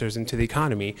their investors into the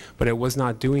economy, but it was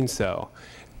not doing so.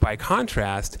 By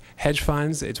contrast, hedge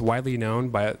funds, it's widely known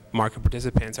by market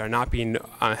participants, are not being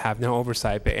have no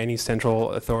oversight by any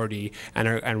central authority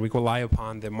and rely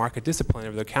upon the market discipline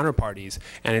of their counterparties.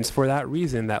 And it's for that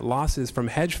reason that losses from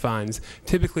hedge funds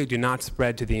typically do not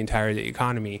spread to the entire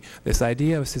economy. This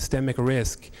idea of systemic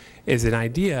risk is an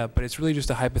idea, but it's really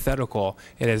just a hypothetical.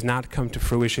 It has not come to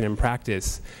fruition in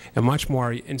practice. A much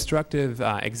more instructive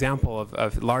example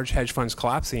of large hedge funds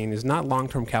collapsing is not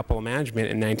long-term capital management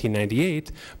in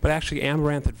 1998, but actually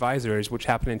Amaranth Advisors, which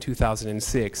happened in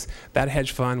 2006. That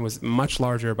hedge fund was much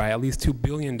larger by at least $2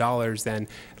 billion than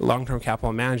long-term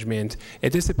capital management.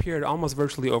 It disappeared almost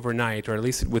virtually overnight, or at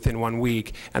least within 1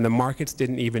 week, and the markets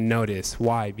didn't even notice.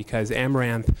 Why? Because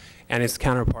Amaranth and its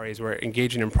counterparties were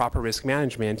engaging in proper risk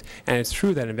management, and it's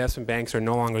true that investment banks are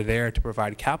no longer there to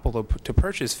provide capital to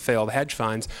purchase failed hedge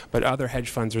funds, but other hedge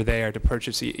funds are there to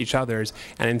purchase each other's.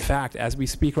 And in fact, as we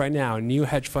speak right now, new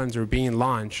hedge funds are being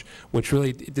launched, which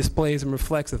really displays and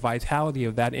reflects the vitality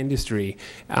of that industry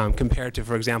compared to,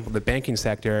 for example, the banking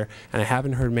sector, and I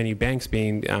haven't heard many banks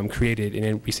being created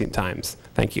in recent times.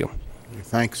 Thank you.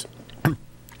 Thanks.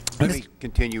 Let me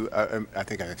continue. I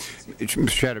think Mr.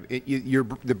 Shadow,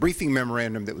 the briefing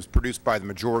memorandum that was produced by the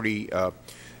majority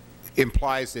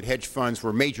implies that hedge funds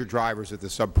were major drivers of the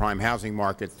subprime housing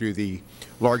market through the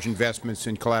large investments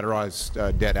in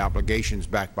collateralized debt obligations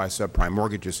backed by subprime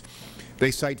mortgages. They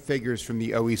cite figures from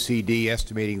the OECD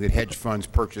estimating that hedge funds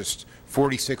purchased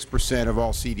 46% of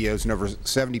all CDOs and over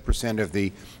 70% of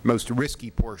the most risky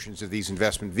portions of these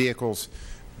investment vehicles.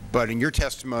 But in your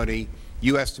testimony,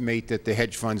 you estimate that the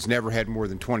hedge funds never had more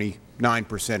than 29%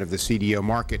 of the CDO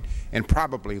market, and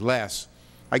probably less.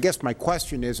 I guess my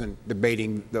question isn't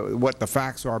debating what the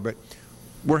facts are, but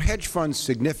were hedge funds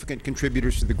significant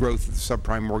contributors to the growth of the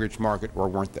subprime mortgage market, or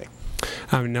weren't they?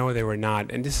 No, they were not.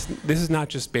 And this is not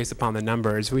just based upon the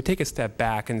numbers. We take a step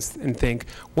back and think,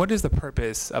 what is the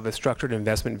purpose of a structured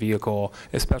investment vehicle,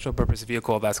 a special purpose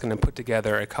vehicle that's going to put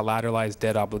together a collateralized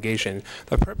debt obligation?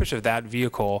 The purpose of that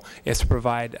vehicle is to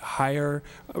provide higher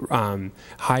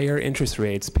interest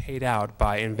rates paid out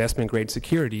by investment-grade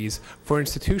securities for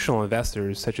institutional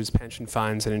investors, such as pension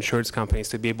funds and insurance companies,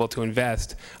 to be able to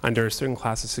invest under a certain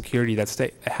class of security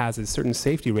that has a certain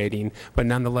safety rating, but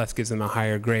nonetheless gives them a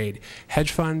higher grade.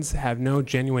 Hedge funds have no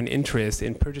genuine interest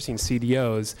in purchasing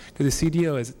CDOs, because the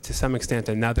CDO is to some extent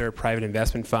another private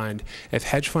investment fund. If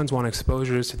hedge funds want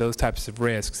exposures to those types of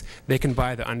risks, they can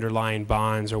buy the underlying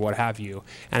bonds or what have you.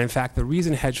 And in fact, the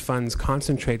reason hedge funds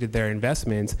concentrated their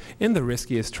investments in the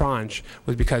riskiest tranche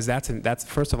was because that's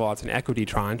first of all, it's an equity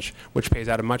tranche, which pays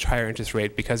out a much higher interest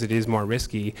rate because it is more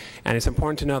risky. And it's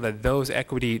important to know that those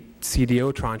equity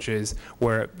CDO tranches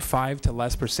were 5 to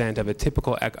less % of a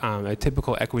typical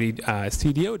equity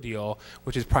CDO deal,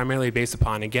 which is primarily based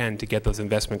upon, again, to get those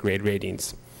investment grade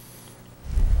ratings.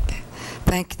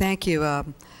 Thank you.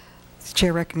 The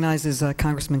Chair recognizes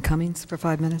Congressman Cummings for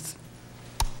 5 minutes.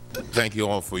 Thank you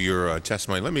all for your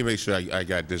testimony. Let me make sure I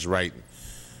got this right,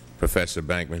 Professor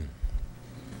Bankman.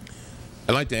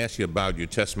 I'd like to ask you about your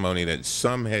testimony that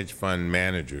some hedge fund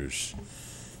managers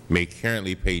may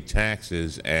currently pay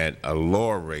taxes at a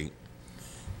lower rate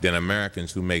than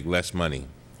Americans who make less money.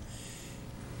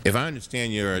 If I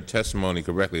understand your testimony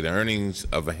correctly, the earnings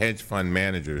of hedge fund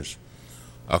managers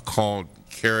are called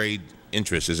carried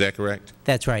interest. Is that correct?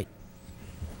 That's right.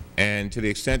 And to the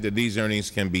extent that these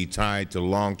earnings can be tied to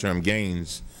long-term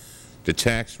gains, the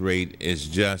tax rate is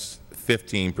just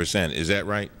 15%. Is that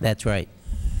right? That's right.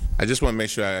 I just want to make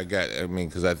sure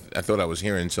because I thought I was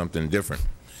hearing something different.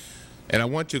 And I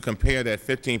want to compare that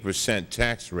 15%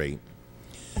 tax rate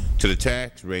to the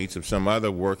tax rates of some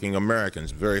other working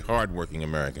Americans, very hard-working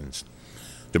Americans.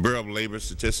 The Bureau of Labor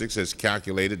Statistics has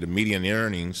calculated the median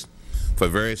earnings for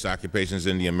various occupations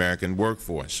in the American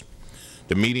workforce.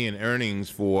 The median earnings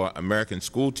for American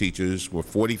school teachers were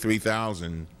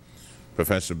 $43,000,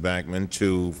 Professor Bankman,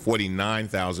 to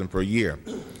 $49,000 per year.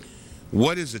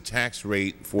 What is the tax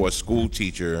rate for a school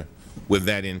teacher with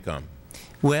that income?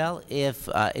 Well, if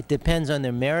it depends on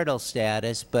their marital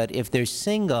status, but if they're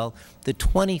single, the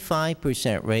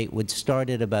 25% rate would start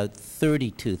at about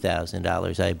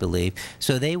 $32,000, I believe.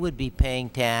 So they would be paying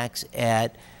tax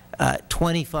at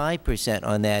 25%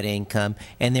 on that income,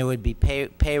 and there would be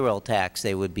payroll tax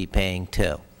they would be paying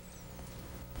too.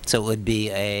 So it would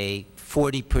be a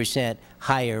 40%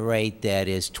 higher rate that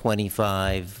is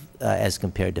 25 as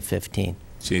compared to 15.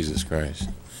 Jesus Christ.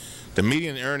 The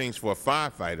median earnings for a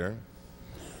firefighter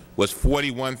was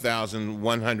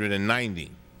 $41,190.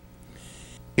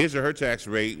 His or her tax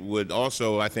rate would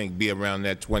also, I think, be around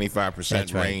that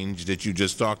 25% range that you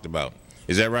just talked about.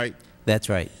 Is that right? That's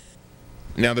right.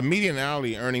 Now, the median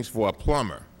hourly earnings for a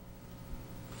plumber,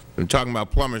 I'm talking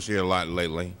about plumbers here a lot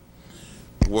lately,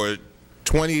 were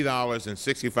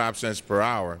 $20.65 per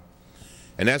hour,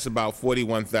 and that's about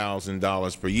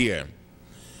 $41,000 per year.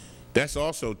 That's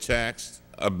also taxed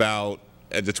about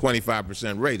at the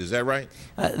 25% rate. Is that right?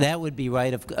 That would be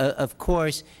right. Of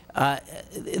course,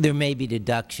 there may be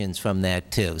deductions from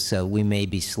that too, so we may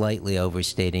be slightly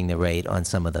overstating the rate on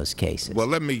some of those cases. Well,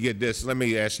 let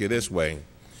me ask you this way.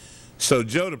 So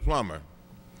Joe the plumber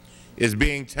is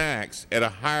being taxed at a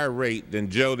higher rate than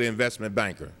Joe the investment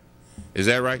banker. Is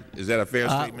that right? Is that a fair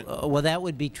statement? Well, that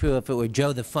would be true if it were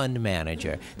Joe the fund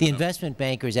manager. The investment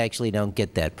bankers actually don't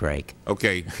get that break.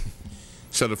 Okay.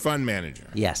 So the fund manager?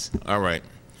 Yes. All right.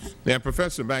 Now,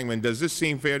 Professor Bankman, does this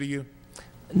seem fair to you?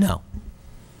 No.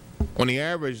 On the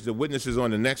average, the witnesses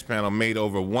on the next panel made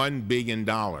over $1 billion.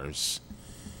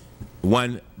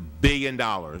 $1 billion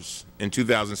in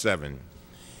 2007.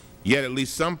 Yet at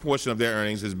least some portion of their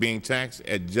earnings is being taxed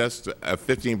at just a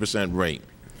 15% rate.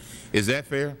 Is that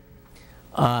fair?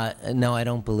 No, I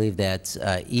don't believe that's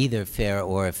either fair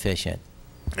or efficient.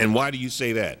 And why do you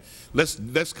say that?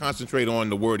 Let's concentrate on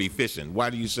the word efficient. Why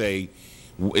do you say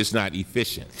it's not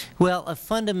efficient? Well, a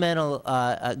fundamental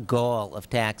goal of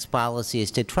tax policy is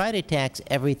to try to tax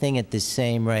everything at the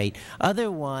same rate.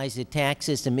 Otherwise, the tax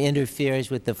system interferes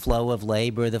with the flow of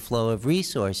labor, the flow of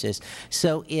resources.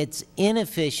 So it's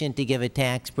inefficient to give a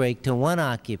tax break to one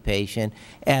occupation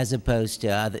as opposed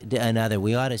to another.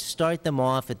 We ought to start them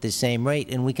off at the same rate,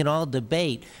 and we can all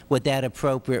debate what that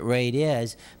appropriate rate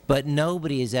is, but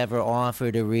nobody has ever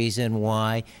offered a reason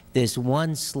why this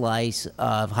one slice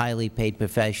of highly paid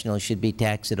professionals should be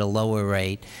taxed at a lower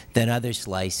rate than other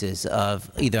slices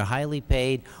of either highly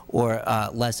paid or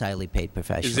less highly paid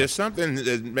professionals. Is there something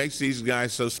that makes these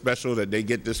guys so special that they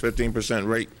get this 15%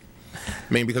 rate?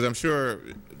 I mean, because I'm sure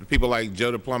people like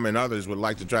Joe the plumber and others would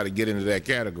like to try to get into that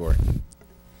category.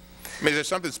 I mean, is there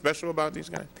something special about these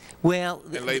guys? Well,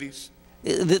 and ladies?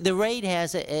 The rate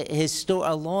has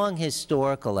a long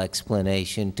historical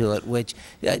explanation to it, which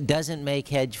doesn't make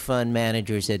hedge fund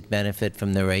managers that benefit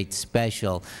from the rate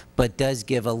special, but does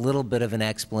give a little bit of an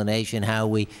explanation how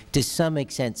we, to some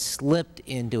extent, slipped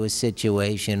into a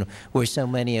situation where so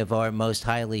many of our most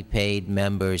highly paid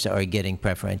members are getting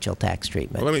preferential tax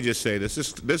treatment. Well, let me just say this.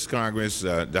 This Congress,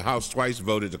 the House twice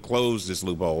voted to close this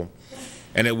loophole,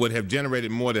 and it would have generated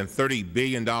more than $30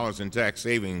 billion in tax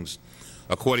savings,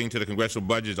 according to the Congressional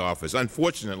Budget Office.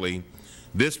 Unfortunately,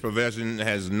 this provision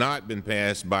has not been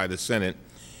passed by the Senate,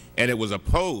 and it was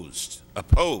opposed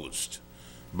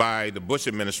by the Bush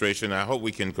administration. I hope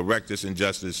we can correct this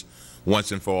injustice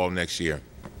once and for all next year.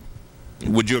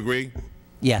 Would you agree?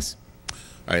 Yes.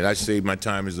 All right, I see my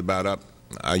time is about up.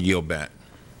 I yield back.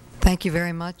 Thank you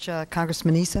very much.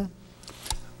 Congressman Issa.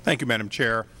 Thank you, Madam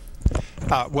Chair.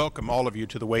 Welcome all of you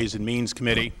to the Ways and Means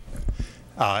Committee.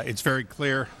 It's very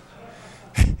clear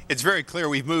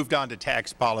we've moved on to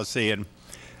tax policy, and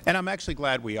I'm actually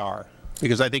glad we are,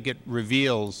 because I think it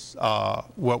reveals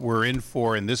what we're in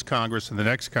for in this Congress and the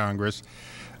next Congress.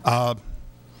 I'm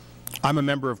a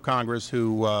member of Congress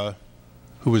who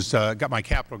got my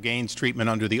capital gains treatment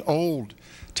under the old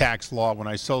tax law when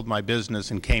I sold my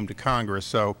business and came to Congress.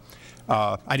 So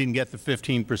I didn't get the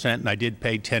 15%, and I did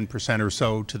pay 10% or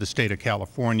so to the State of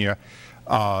California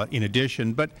in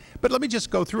addition. But let me just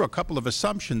go through a couple of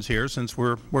assumptions here, since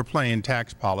we're playing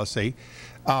tax policy.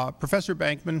 Professor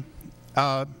Bankman,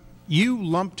 you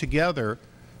lumped together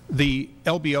the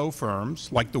LBO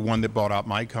firms, like the one that bought out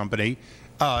my company,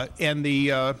 and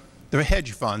the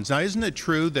hedge funds. Now, isn't it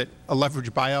true that a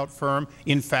leveraged buyout firm,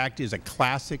 in fact, is a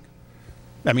classic?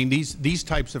 I mean, these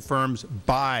types of firms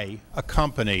buy a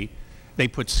company, they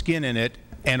put skin in it,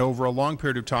 and over a long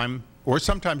period of time, or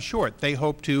sometimes short, they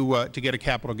hope to get a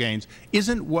capital gains.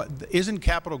 Isn't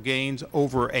capital gains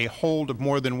over a hold of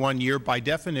more than 1 year, by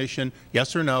definition,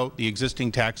 yes or no, the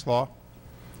existing tax law?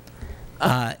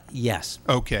 Yes.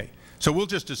 Okay. So we'll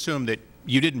just assume that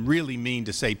you didn't really mean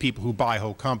to say people who buy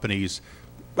whole companies,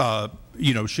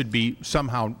 you know, should be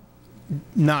somehow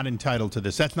not entitled to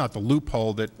this. That's not the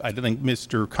loophole that I think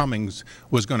Mr. Cummings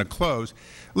was going to close.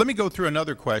 Let me go through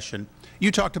another question.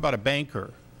 You talked about a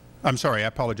banker. I'm sorry, I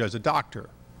apologize, a doctor.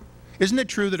 Isn't it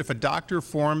true that if a doctor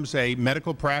forms a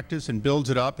medical practice and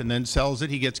builds it up and then sells it,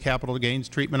 he gets capital gains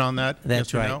treatment on that?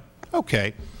 That's yes or right. No?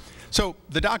 Okay. So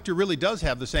the doctor really does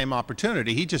have the same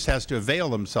opportunity. He just has to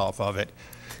avail himself of it.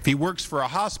 If he works for a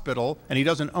hospital and he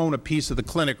doesn't own a piece of the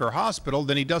clinic or hospital,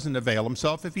 then he doesn't avail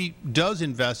himself. If he does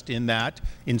invest in that,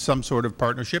 in some sort of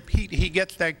partnership, he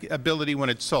gets that ability when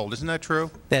it's sold. Isn't that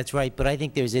true? That's right, but I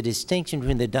think there's a distinction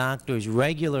between the doctor's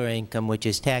regular income, which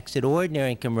is taxed at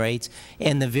ordinary income rates,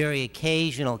 and the very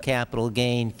occasional capital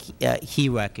gain he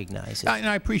recognizes. And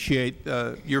I appreciate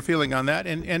your feeling on that.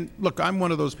 And look, I'm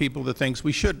one of those people that thinks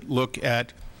we should look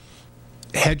at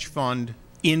hedge fund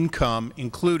income,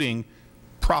 including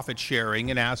profit sharing,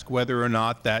 and ask whether or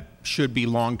not that should be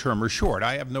long-term or short.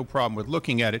 I have no problem with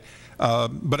looking at it,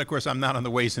 but of course I'm not on the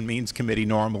Ways and Means Committee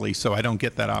normally, so I don't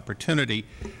get that opportunity.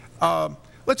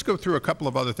 Let's go through a couple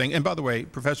of other things. And by the way,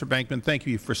 Professor Bankman, thank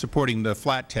you for supporting the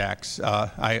flat tax.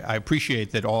 I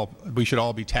appreciate that we should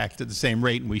all be taxed at the same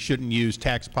rate, and we shouldn't use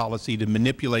tax policy to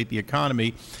manipulate the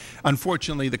economy.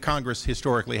 Unfortunately, the Congress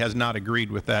historically has not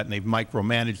agreed with that, and they've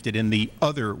micromanaged it in the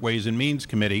other Ways and Means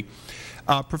Committee.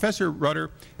 Professor Reuter,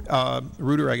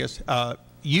 I guess,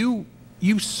 you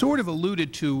sort of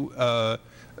alluded to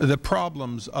the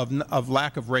problems of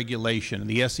lack of regulation,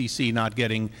 the SEC not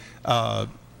getting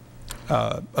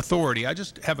authority. I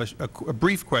just have a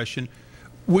brief question.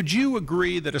 Would you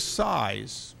agree that a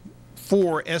size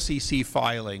for SEC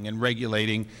filing and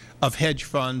regulating of hedge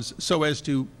funds so as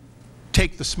to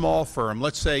take the small firm,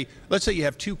 let's say you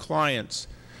have 2 clients,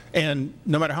 and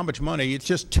no matter how much money, it's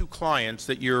just 2 clients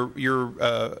that you're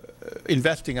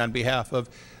investing on behalf of,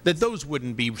 that those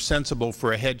wouldn't be sensible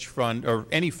for a hedge fund or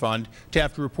any fund to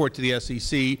have to report to the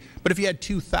SEC. But if you had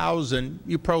 2,000,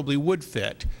 you probably would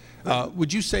fit.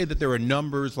 Would you say that there are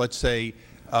numbers, let's say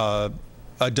a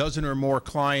dozen or more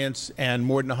clients and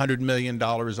more than $100 million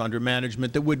under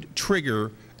management, that would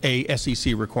trigger a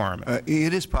SEC requirement?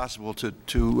 It is possible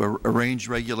to arrange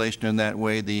regulation in that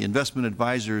way. The Investment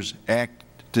Advisors Act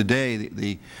today,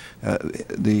 the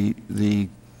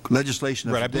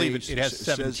legislation of right, today, I believe it has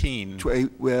 17.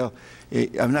 Well,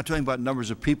 I'm not talking about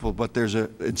numbers of people, but there's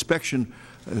an inspection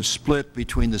split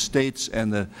between the states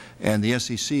and the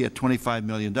SEC at $25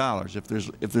 million.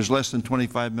 If there's less than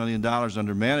 $25 million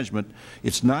under management,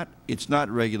 it's not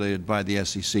regulated by the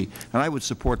SEC. And I would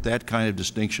support that kind of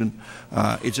distinction.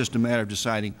 It's just a matter of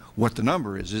deciding what the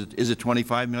number is. Is it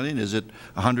 25 million? Is it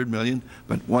 100 million?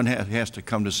 But one has to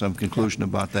come to some conclusion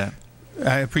about that.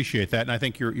 I appreciate that, and I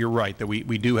think you're right that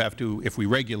we do have to, if we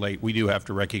regulate, we do have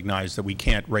to recognize that we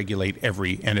can't regulate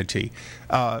every entity.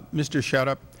 Mr.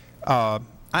 Shaddup,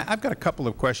 I've got a couple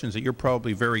of questions that you're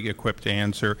probably very equipped to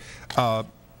answer.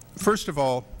 First of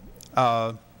all,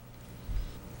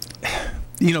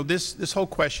 you know, this whole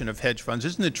question of hedge funds,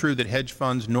 isn't it true that hedge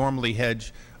funds normally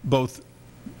hedge both,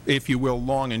 if you will,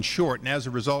 long and short, and as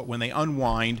a result, when they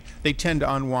unwind, they tend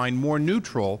to unwind more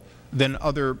neutral than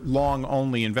other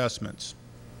long-only investments?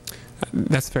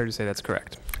 That's fair to say. That's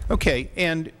correct. Okay.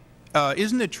 And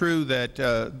isn't it true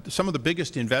that some of the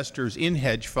biggest investors in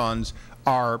hedge funds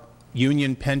are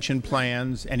union pension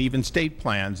plans and even state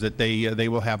plans, that they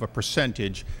will have a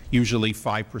percentage, usually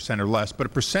 5% or less, but a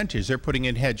percentage they're putting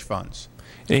in hedge funds?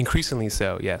 Increasingly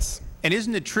so, yes. And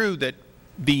isn't it true that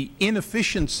the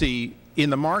inefficiency in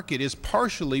the market is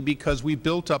partially because we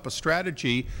built up a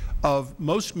strategy of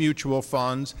most mutual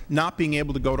funds not being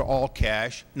able to go to all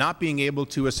cash, not being able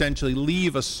to essentially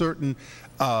leave a certain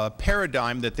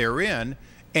paradigm that they're in,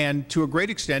 and to a great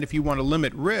extent, if you want to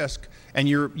limit risk and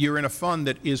you're in a fund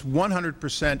that is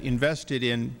 100% invested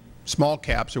in small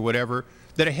caps or whatever,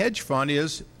 that a hedge fund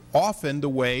is often the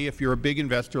way, if you're a big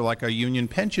investor like a union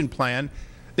pension plan,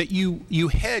 that you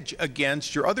hedge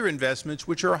against your other investments,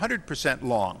 which are 100%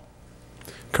 long.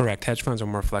 Correct. Hedge funds are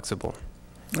more flexible.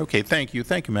 Okay. Thank you.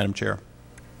 Thank you, Madam Chair.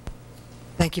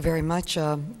 Thank you very much.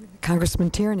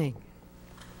 Congressman Tierney.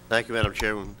 Thank you, Madam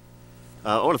Chairman.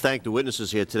 I want to thank the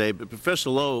witnesses here today. But Professor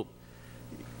Lowe,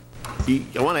 I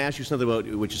want to ask you something about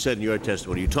what you said in your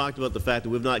testimony. You talked about the fact that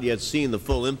we've not yet seen the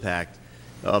full impact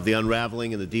of the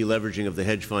unraveling and the deleveraging of the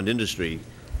hedge fund industry.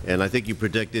 And I think you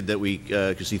predicted that we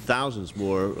could see thousands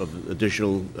more of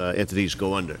additional entities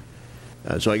go under.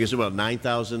 So I guess about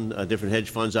 9,000 different hedge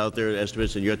funds out there,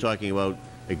 estimates, and you're talking about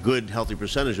a good, healthy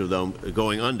percentage of them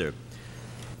going under.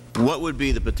 What would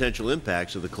be the potential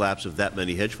impacts of the collapse of that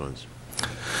many hedge funds?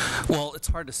 Well, it's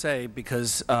hard to say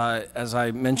because, as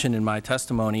I mentioned in my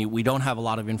testimony, we don't have a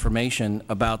lot of information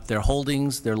about their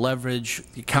holdings, their leverage,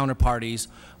 the counterparties,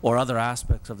 or other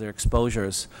aspects of their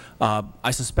exposures.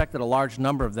 I suspect that a large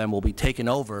number of them will be taken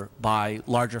over by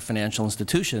larger financial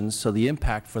institutions, so the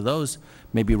impact for those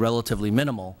may be relatively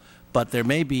minimal. But there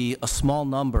may be a small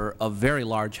number of very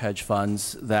large hedge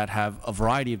funds that have a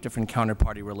variety of different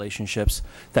counterparty relationships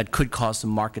that could cause some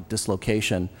market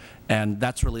dislocation. And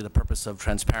that's really the purpose of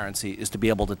transparency, is to be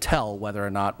able to tell whether or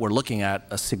not we're looking at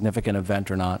a significant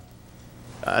event or not.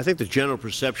 I think the general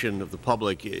perception of the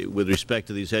public with respect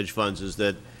to these hedge funds is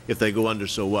that if they go under,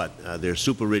 so what? They're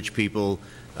super rich people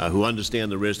who understand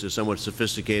the risk, they're somewhat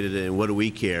sophisticated, and what do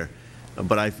we care?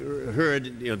 But I've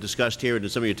heard, discussed here in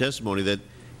some of your testimony that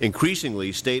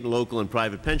increasingly state and local and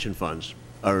private pension funds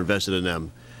are invested in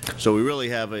them. So we really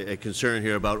have a concern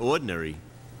here about ordinary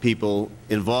people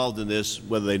involved in this,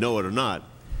 whether they know it or not.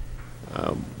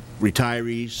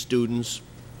 Retirees, students,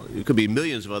 it could be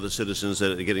millions of other citizens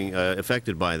that are getting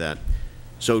affected by that.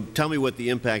 So tell me what the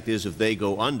impact is if they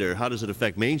go under. How does it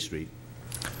affect Main Street?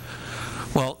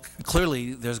 Well,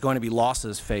 clearly there's going to be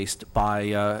losses faced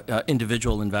by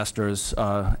individual investors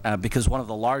because one of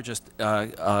the largest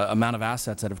amount of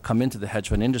assets that have come into the hedge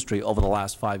fund industry over the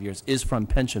last 5 years is from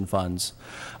pension funds.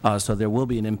 So there will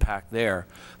be an impact there.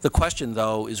 The question,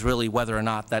 though, is really whether or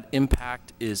not that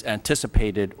impact is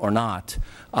anticipated or not.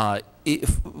 I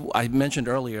mentioned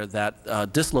earlier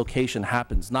that dislocation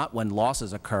happens not when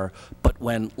losses occur, but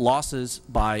when losses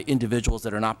by individuals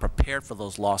that are not prepared for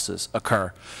those losses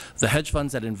occur. The hedge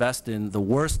funds that invest in the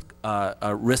worst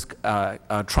risk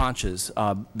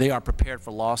tranches, they are prepared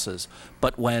for losses.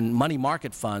 But when money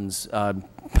market funds,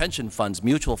 pension funds,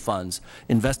 mutual funds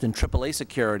invest in AAA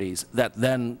securities that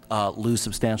then lose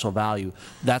substantial value,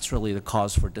 that's really the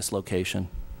cause for dislocation.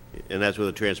 And that's where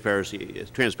the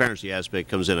transparency aspect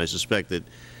comes in, I suspect that.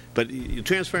 But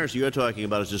transparency you're talking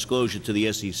about is disclosure to the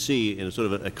SEC in a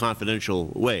sort of a confidential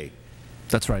way.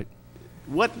 That's right.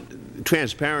 What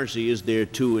transparency is there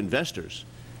to investors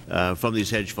from these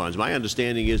hedge funds? My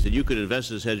understanding is that you could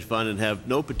invest in this hedge fund and have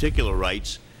no particular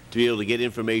rights to be able to get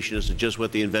information as to just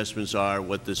what the investments are,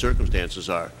 what the circumstances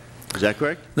are. Is that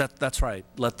correct? That's right.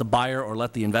 Let the buyer or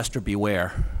let the investor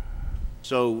beware.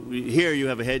 So here you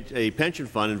have a pension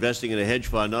fund investing in a hedge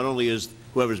fund. Not only is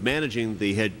whoever's managing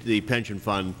the pension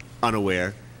fund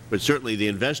unaware, but certainly the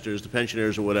investors, the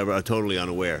pensioners or whatever, are totally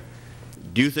unaware.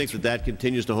 Do you think that that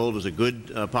continues to hold as a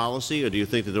good policy, or do you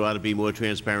think that there ought to be more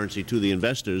transparency to the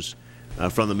investors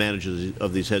from the managers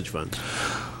of these hedge funds?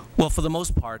 Well, for the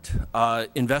most part,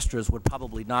 investors would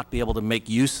probably not be able to make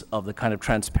use of the kind of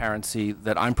transparency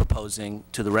that I'm proposing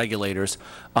to the regulators.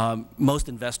 Most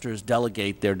investors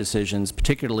delegate their decisions,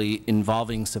 particularly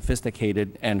involving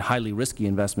sophisticated and highly risky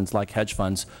investments like hedge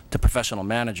funds, to professional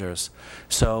managers.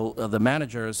 So the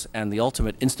managers and the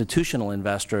ultimate institutional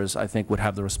investors, I think, would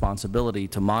have the responsibility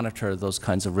to monitor those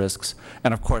kinds of risks.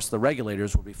 And of course, the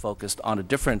regulators will be focused on a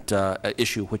different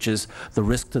issue, which is the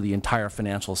risk to the entire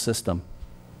financial system.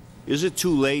 Is it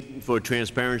too late for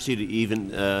transparency to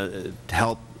even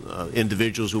help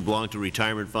individuals who belong to a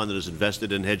retirement fund that is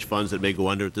invested in hedge funds that may go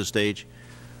under at this stage?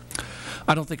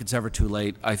 I don't think it's ever too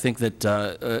late. I think that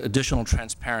additional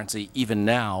transparency, even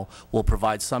now, will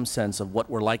provide some sense of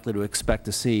what we're likely to expect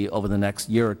to see over the next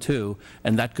year or two,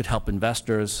 and that could help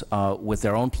investors with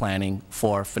their own planning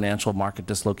for financial market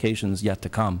dislocations yet to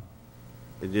come.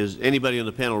 Does anybody on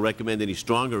the panel recommend any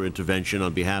stronger intervention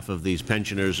on behalf of these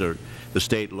pensioners or the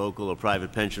state, local, or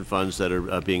private pension funds that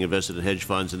are being invested in hedge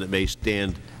funds and that may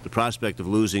stand the prospect of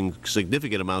losing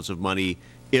significant amounts of money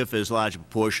if as large a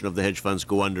proportion of the hedge funds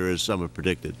go under as some have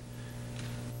predicted?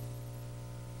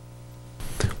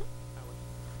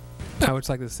 I would just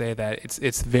like to say that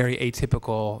it's very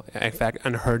atypical, in fact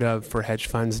unheard of, for hedge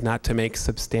funds not to make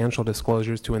substantial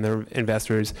disclosures to their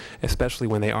investors, especially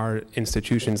when they are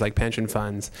institutions like pension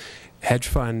funds. Hedge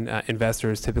fund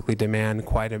investors typically demand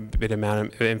quite a bit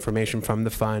amount of information from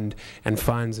the fund, and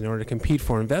funds, in order to compete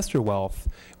for investor wealth,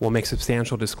 will make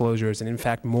substantial disclosures, and in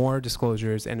fact more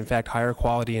disclosures, and in fact higher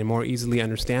quality and more easily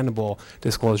understandable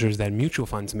disclosures than mutual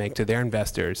funds make to their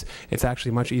investors. It's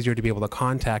actually much easier to be able to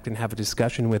contact and have a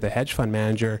discussion with a hedge hedge fund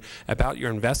manager about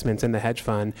your investments in the hedge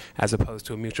fund as opposed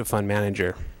to a mutual fund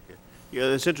manager. Yeah,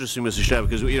 that's interesting, Mr. Shab,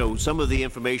 because some of the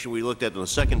information we looked at in the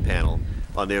second panel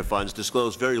on their funds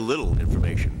disclosed very little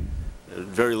information.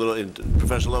 Very little.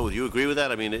 Professor Lowe, would you agree with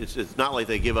that? I mean, it's not like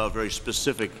they give out very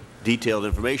specific, detailed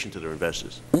information to their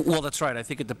investors. Well, that's right. I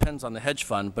think it depends on the hedge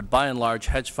fund, but by and large,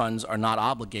 hedge funds are not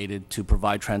obligated to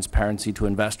provide transparency to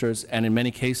investors, and in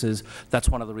many cases, that's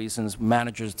one of the reasons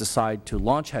managers decide to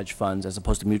launch hedge funds as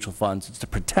opposed to mutual funds. It's to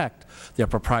protect their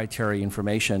proprietary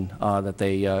information that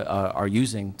they are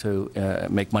using to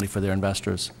make money for their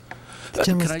investors. The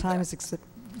gentleman's time is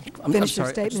finish your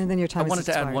statement, and then your time is expired. I wanted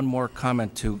to add one more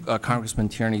comment to Congressman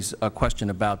Tierney's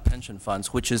question about pension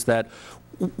funds, which is that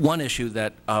one issue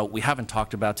that we haven't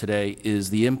talked about today is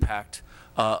the impact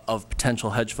of potential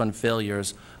hedge fund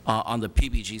failures on the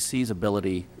PBGC's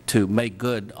ability to make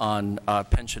good on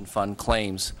pension fund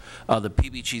claims. The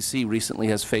PBGC recently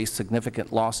has faced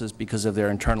significant losses because of their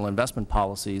internal investment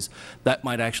policies that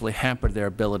might actually hamper their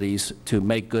abilities to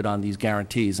make good on these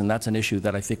guarantees, and that's an issue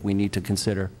that I think we need to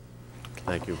consider.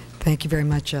 Thank you. Thank you very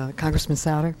much. Congressman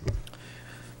Souder.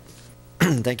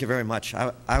 Thank you very much.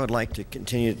 I would like to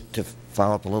continue to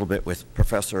follow up a little bit with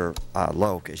Professor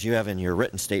Lowe, because you have in your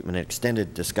written statement an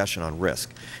extended discussion on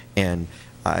risk. And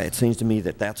it seems to me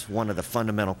that that's one of the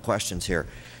fundamental questions here.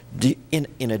 In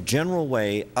a general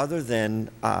way, other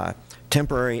than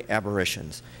temporary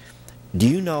aberrations, do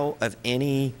you know of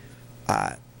any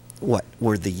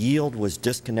where the yield was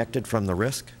disconnected from the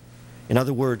risk? In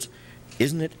other words,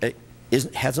 hasn't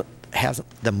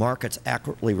the markets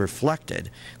accurately reflected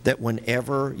that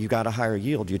whenever you got a higher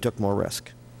yield, you took more risk?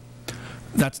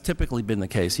 That's typically been the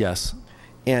case, yes.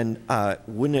 And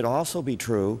wouldn't it also be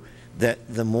true that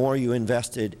the more you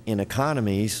invested in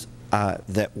economies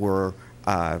that were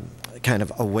kind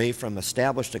of away from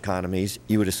established economies,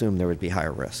 you would assume there would be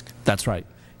higher risk? That's right.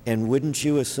 And wouldn't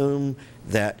you assume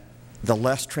that the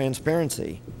less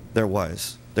transparency there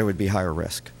would be higher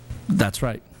risk? That's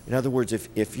right. In other words,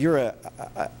 if you're a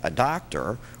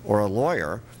doctor or a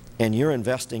lawyer and you're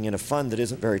investing in a fund that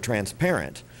isn't very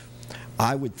transparent,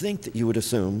 I would think that you would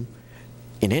assume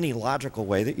in any logical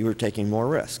way that you were taking more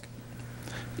risk.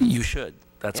 You should.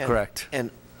 That's correct. And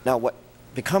now what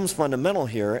becomes fundamental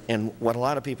here, and what a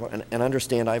lot of people, and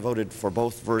understand I voted for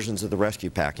both versions of the rescue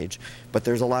package, but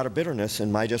there's a lot of bitterness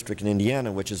in my district in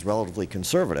Indiana, which is relatively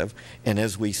conservative, and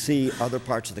as we see other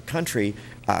parts of the country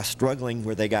struggling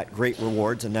where they got great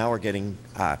rewards and now are getting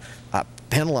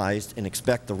penalized, and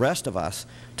expect the rest of us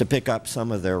to pick up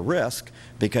some of their risk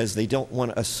because they don't want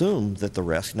to assume that the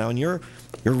risk. Now in your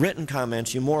written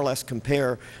comments, you more or less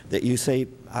compare that you say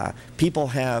people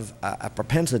have a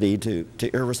propensity to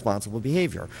irresponsible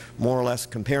behavior, more or less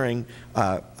comparing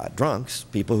drunks,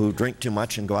 people who drink too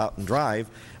much and go out and drive,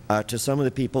 to some of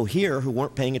the people here who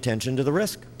weren't paying attention to the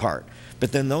risk part.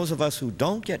 But then those of us who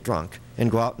don't get drunk and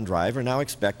go out and drive are now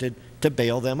expected to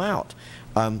bail them out.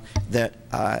 And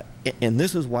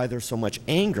this is why there's so much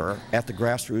anger at the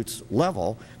grassroots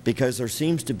level, because there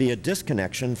seems to be a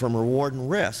disconnection from reward and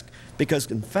risk,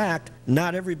 because in fact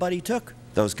not everybody took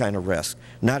those kind of risks.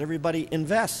 Not everybody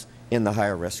invests in the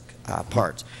higher risk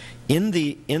parts. In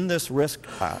this risk,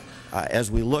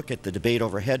 as we look at the debate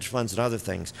over hedge funds and other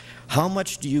things, how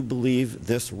much do you believe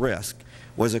this risk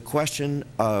was a question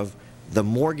of the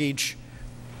mortgage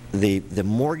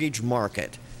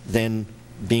market then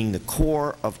being the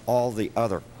core of all the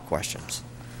other questions?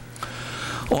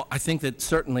 Well, I think that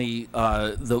certainly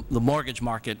the mortgage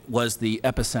market was the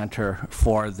epicenter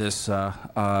for this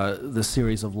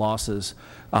series of losses,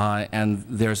 and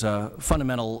there's a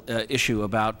fundamental issue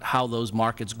about how those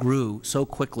markets grew so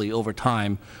quickly over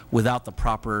time without the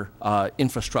proper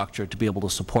infrastructure to be able to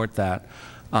support that.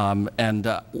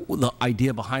 The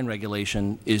idea behind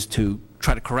regulation is to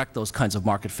try to correct those kinds of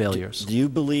market failures. Do you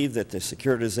believe that the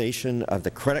securitization of the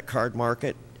credit card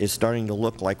market is starting to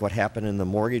look like what happened in the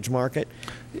mortgage market?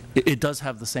 It does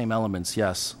have the same elements,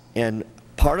 yes. And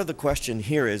part of the question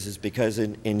here is because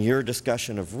in your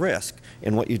discussion of risk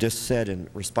and what you just said in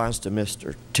response to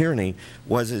Mr. Tierney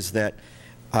is that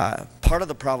part of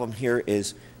the problem here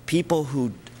is people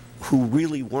who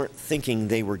really weren't thinking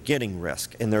they were getting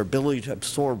risk, and their ability to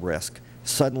absorb risk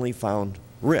suddenly found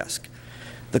risk.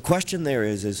 The question there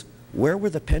is where were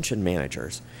the pension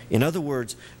managers? In other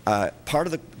words, part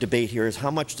of the debate here is how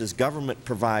much does government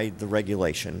provide the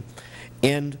regulation?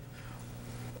 And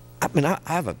I mean, I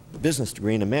have a business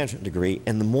degree and a management degree,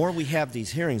 and the more we have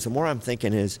these hearings, the more I'm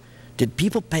thinking is, did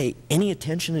people pay any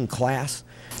attention in class?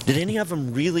 Did any of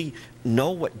them really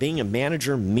know what being a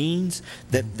manager means?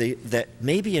 That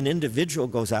maybe an individual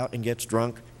goes out and gets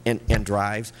drunk and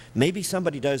drives. Maybe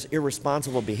somebody does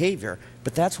irresponsible behavior,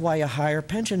 but that's why you hire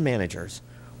pension managers.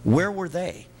 Where were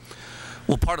they?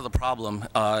 Well, part of the problem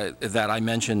that I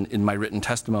mentioned in my written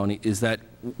testimony is that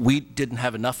we didn't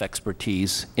have enough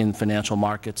expertise in financial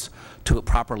markets to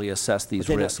properly assess these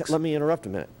risks. Let me interrupt a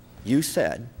minute. You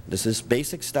said, this is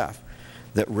basic stuff,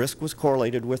 that risk was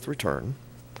correlated with return,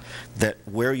 that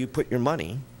where you put your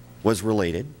money was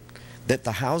related, that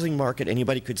the housing market,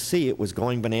 anybody could see it was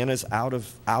going bananas out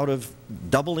of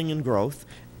doubling in growth,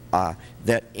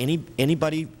 that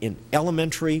anybody in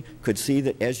elementary could see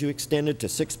that as you extended to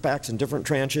six-packs and different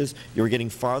tranches, you were getting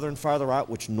farther and farther out,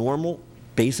 which normal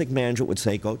basic management would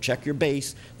say, go check your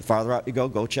base. The farther out you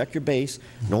go check your base.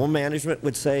 Normal management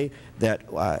would say that,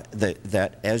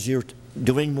 that as you're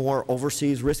doing more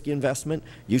overseas risky investment,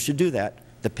 you should do that.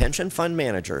 The pension fund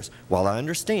managers, while I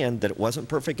understand that it wasn't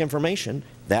perfect information,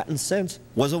 that in a sense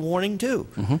was a warning too,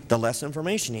 the less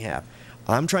information you have.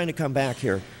 I'm trying to come back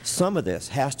here. Some of this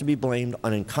has to be blamed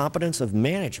on incompetence of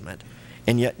management,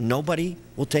 and yet nobody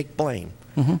will take blame.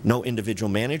 No individual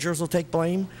managers will take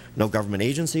blame. No government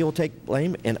agency will take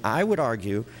blame. And I would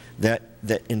argue that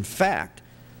in fact,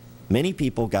 many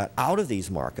people got out of these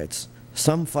markets.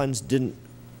 Some funds didn't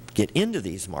get into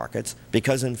these markets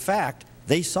because, in fact,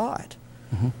 they saw it.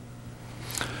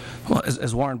 Well,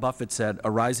 as Warren Buffett said,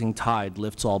 a rising tide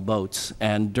lifts all boats,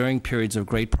 and during periods of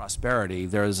great prosperity,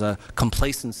 there is a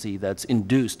complacency that's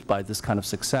induced by this kind of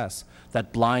success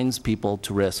that blinds people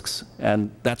to risks,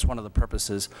 and that's one of the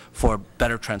purposes for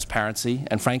better transparency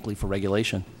and, frankly, for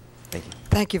regulation. Thank you.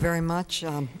 Thank you very much.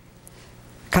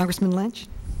 Congressman Lynch.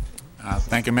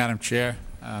 Thank you, Madam Chair.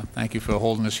 Thank you for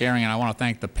holding this hearing, and I want to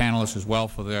thank the panelists as well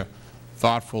for their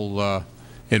thoughtful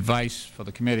advice for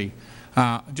the committee.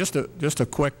 Just a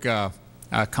quick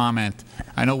comment.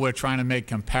 I know we're trying to make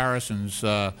comparisons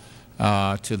to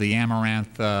the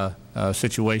Amaranth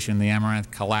situation, the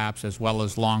Amaranth collapse, as well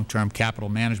as long-term capital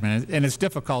management. And it's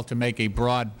difficult to make a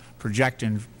broad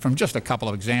projection from just a couple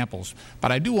of examples.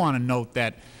 But I do want to note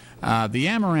that the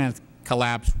Amaranth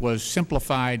collapse was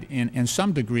simplified in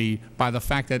some degree by the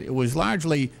fact that it was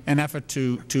largely an effort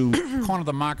to corner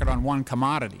the market on one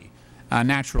commodity,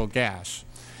 natural gas.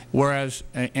 Whereas,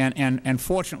 and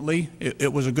fortunately,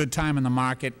 it was a good time in the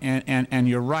market, and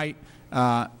you're right,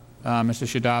 Mr.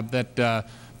 Shadab, that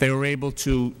they were able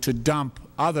to dump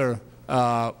other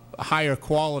higher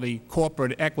quality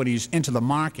corporate equities into the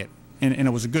market, and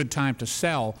it was a good time to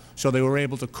sell, so they were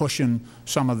able to cushion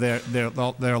some of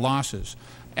their losses.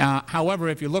 However,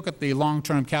 if you look at the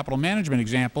long-term capital management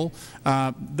example,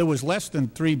 there was less than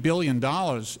 $3 billion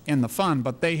in the fund,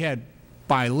 but they had,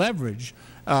 by leverage,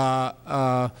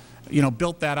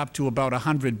 built that up to about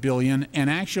 $100 billion, and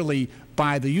actually,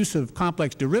 by the use of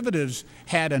complex derivatives,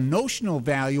 had a notional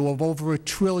value of over $1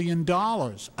 trillion.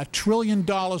 $1 trillion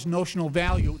notional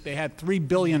value. They had $3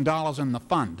 billion in the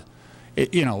fund.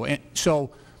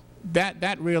 So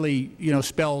that really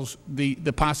spells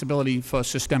the possibility for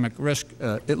systemic risk,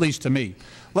 at least to me.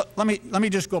 Let me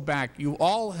just go back. You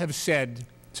all have said,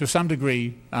 to some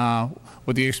degree,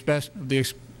 with the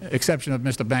exception of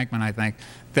Mr. Bankman, I think,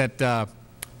 that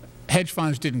hedge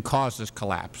funds didn't cause this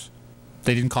collapse.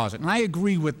 They didn't cause it. And I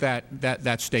agree with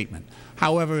that statement.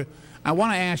 However, I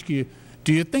want to ask you,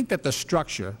 do you think that the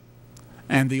structure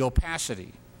and the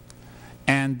opacity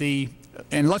and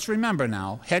let's remember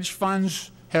now, hedge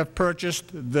funds have purchased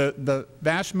the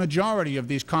vast majority of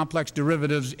these complex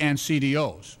derivatives and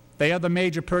CDOs. They are the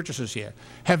major purchasers here.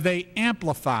 Have they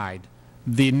amplified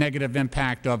the negative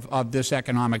impact of this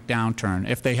economic downturn?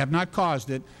 If they have not caused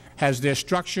it, has their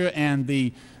structure and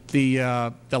the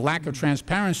lack of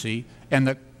transparency and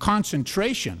the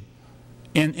concentration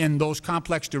in those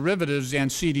complex derivatives and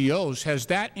CDOs, has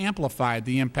that amplified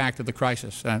the impact of the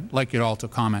crisis? I'd like you all to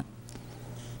comment.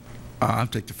 I'll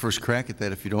take the first crack at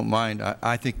that, if you don't mind.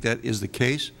 I think that is the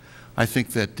case. I think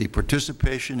that the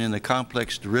participation in the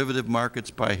complex derivative markets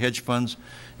by hedge funds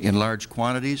in large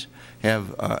quantities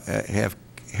have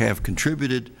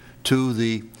contributed to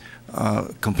the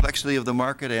complexity of the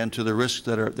market and to the risks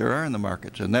that there are in the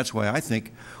markets. And that's why I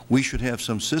think we should have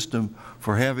some system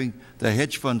for having the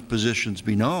hedge fund positions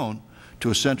be known to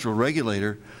a central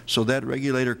regulator, so that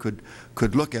regulator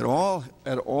could look at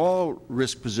all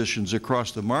risk positions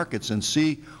across the markets and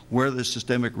see where the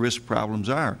systemic risk problems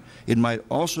are. It might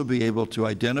also be able to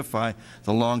identify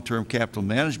the long-term capital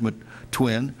management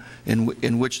twin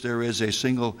in which there is a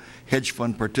single hedge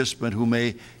fund participant who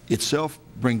may itself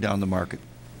bring down the market.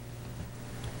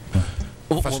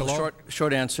 Well, the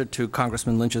short answer to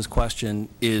Congressman Lynch's question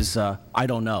is I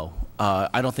don't know.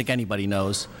 I don't think anybody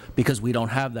knows, because we don't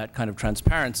have that kind of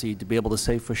transparency to be able to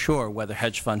say for sure whether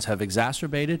hedge funds have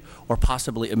exacerbated or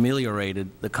possibly ameliorated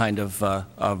the kind of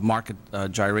market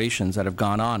gyrations that have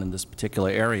gone on in this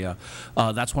particular area.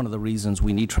 That's one of the reasons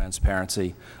we need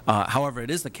transparency. However,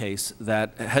 it is the case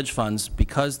that hedge funds,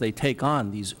 because they take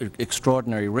on these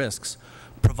extraordinary risks,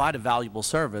 provide a valuable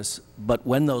service, but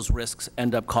when those risks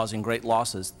end up causing great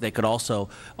losses, they could also,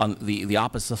 on the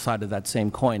opposite side of that same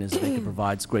coin, is they could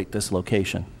provide great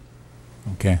dislocation.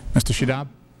 Okay. Mr. Shadab?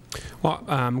 Well,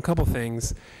 a couple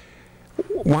things.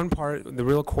 One part, the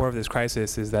real core of this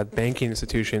crisis is that banking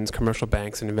institutions, commercial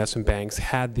banks and investment banks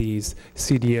had these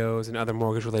CDOs and other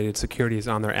mortgage-related securities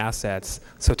on their assets.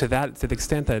 So to the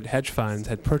extent that hedge funds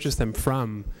had purchased them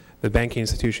from the banking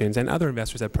institutions and other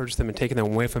investors have purchased them and taken them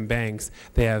away from banks,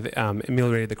 they have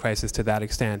ameliorated the crisis to that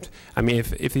extent. I mean,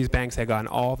 if these banks had gotten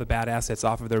all the bad assets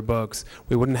off of their books,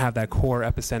 we wouldn't have that core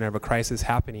epicenter of a crisis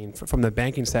happening from the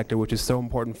banking sector, which is so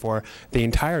important for the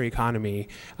entire economy,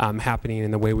 happening in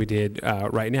the way we did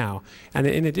right now. And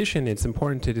in addition, it's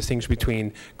important to distinguish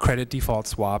between credit default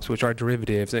swaps, which are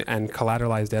derivatives, and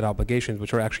collateralized debt obligations,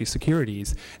 which are actually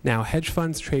securities. Now, hedge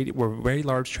funds were very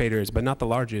large traders, but not the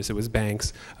largest. It was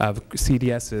banks of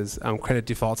CDS's credit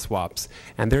default swaps,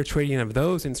 and their trading of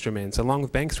those instruments, along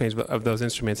with banks' trading of those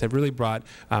instruments, have really brought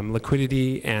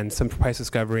liquidity and some price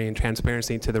discovery and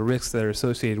transparency to the risks that are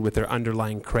associated with their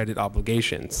underlying credit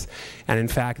obligations. And in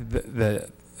fact, the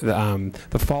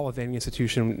fall of any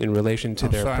institution in relation to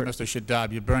their... Sorry, Mr.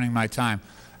 Shadab, you're burning my time.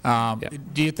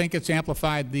 Do you think it's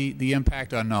amplified the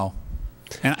impact or no?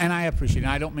 And I appreciate it.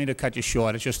 I don't mean to cut you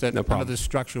short. It's just that under this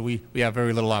structure we have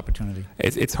very little opportunity.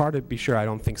 It's hard to be sure. I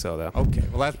don't think so, though. Okay.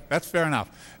 Well, that's fair enough.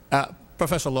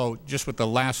 Professor Lowe, just with the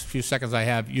last few seconds I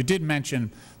have, you did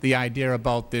mention the idea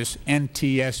about this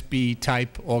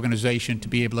NTSB-type organization to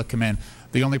be able to come in.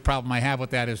 The only problem I have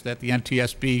with that is that the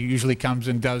NTSB usually comes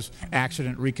and does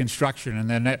accident reconstruction,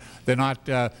 and they're not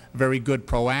very good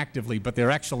proactively, but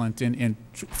they're excellent in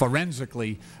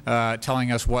forensically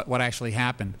telling us what actually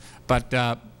happened. But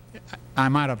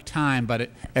I'm out of time, but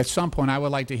at some point I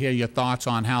would like to hear your thoughts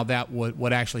on how that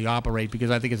would actually operate,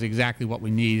 because I think it's exactly what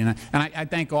we need. And I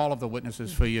thank all of the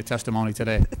witnesses for your testimony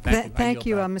today. Thank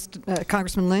you,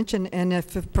 Congressman Lynch. And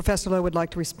if Professor Lowe would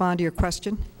like to respond to your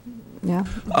question. Yeah.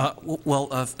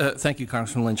 Thank you,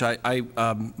 Congressman Lynch. I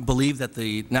believe that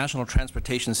the National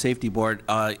Transportation Safety Board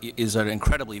is an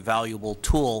incredibly valuable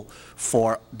tool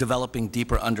for developing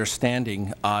deeper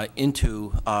understanding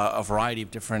into a variety of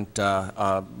different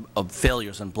of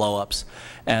failures and blow-ups.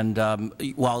 And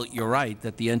while you're right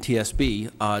that the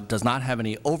NTSB does not have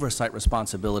any oversight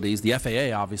responsibilities, the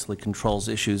FAA obviously controls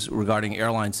issues regarding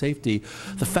airline safety.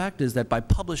 The fact is that by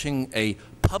publishing a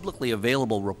publicly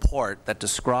available report that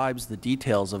describes the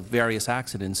details of various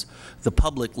accidents, the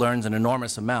public learns an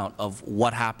enormous amount of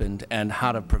what happened and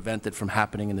how to prevent it from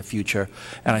happening in the future.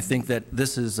 And I think that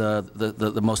this is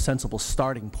the most sensible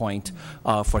starting point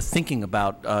for thinking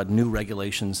about new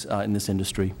regulations in this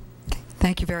industry.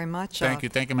 Thank you very much. Thank you.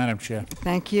 Thank you, Madam Chair.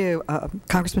 Thank you.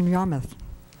 Congressman Yarmouth.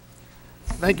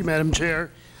 Thank you, Madam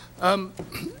Chair. Mr.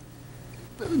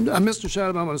 Shadab,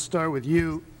 I'm going to start with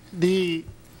you.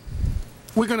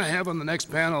 We're going to have on the next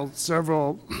panel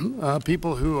several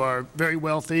people who are very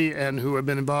wealthy and who have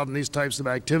been involved in these types of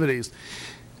activities.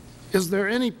 Is there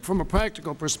any, from a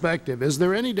practical perspective, is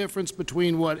there any difference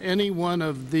between what any one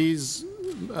of these,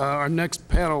 our next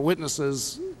panel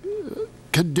witnesses,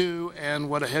 could do and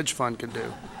what a hedge fund could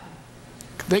do?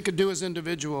 They could do as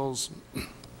individuals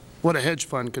what a hedge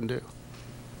fund can do.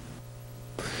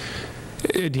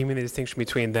 Do you mean the distinction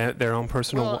between their own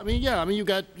personal? Well, I mean, yeah. I mean, you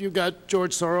got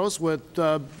George Soros with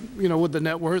with the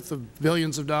net worth of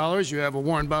billions of dollars. You have a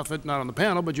Warren Buffett, not on the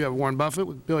panel, but you have a Warren Buffett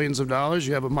with billions of dollars.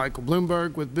 You have a Michael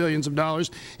Bloomberg with billions of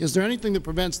dollars. Is there anything that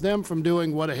prevents them from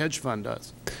doing what a hedge fund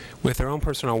does? With their own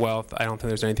personal wealth, I don't think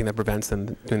there's anything that prevents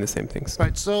them doing the same things.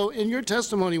 Right. So, in your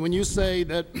testimony, when you say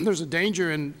that there's a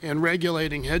danger in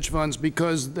regulating hedge funds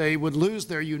because they would lose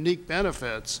their unique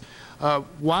benefits,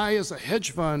 why is a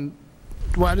hedge fund?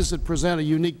 Why does it present a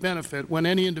unique benefit when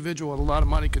any individual with a lot of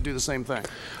money could do the same thing?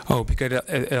 Oh, because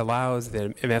it allows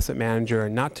the investment manager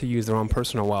not to use their own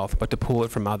personal wealth, but to pool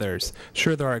it from others.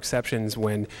 Sure, there are exceptions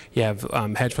when you have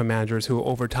hedge fund managers who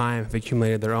over time have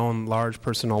accumulated their own large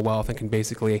personal wealth and can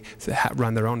basically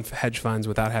run their own hedge funds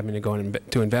without having to go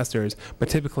to investors. But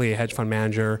typically a hedge fund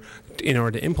manager, in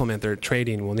order to implement their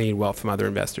trading, will need wealth from other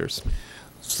investors.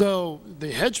 So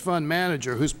the hedge fund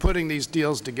manager who's putting these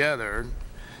deals together,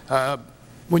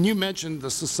 when you mentioned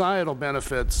the societal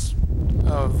benefits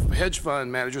of hedge fund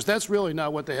managers. That's really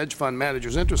not what the hedge fund manager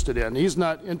is interested in. He's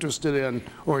not interested in,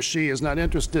 or she is not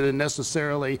interested in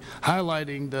necessarily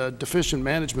highlighting the deficient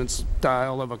management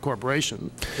style of a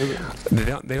corporation.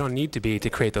 They don't need to be to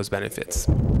create those benefits.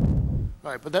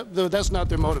 Right, but that's not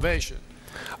their motivation.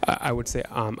 I would say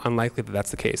unlikely that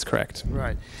that's the case, correct.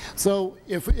 Right. So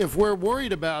if we're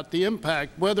worried about the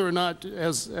impact, whether or not,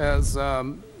 as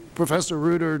Professor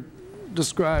Reuter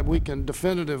described, we can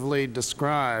definitively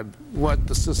describe what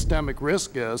the systemic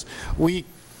risk is, we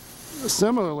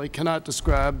similarly cannot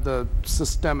describe the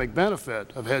systemic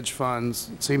benefit of hedge funds,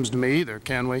 it seems to me, either,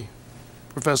 can we,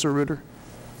 Professor Reuter?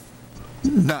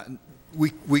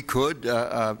 We could,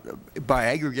 by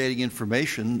aggregating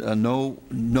information,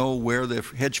 know where the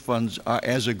hedge funds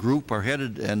as a group are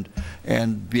headed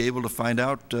and be able to find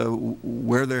out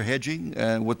where they're hedging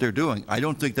and what they're doing. I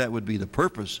don't think that would be the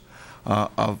purpose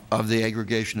of the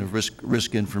aggregation of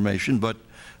risk information, but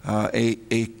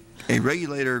a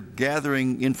regulator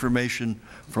gathering information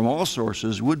from all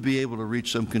sources would be able to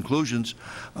reach some conclusions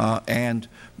and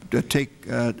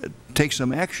take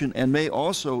some action, and may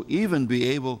also even be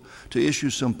able to issue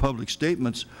some public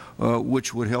statements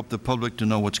which would help the public to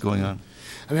know what's going on.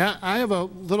 I mean, I have a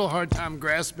little hard time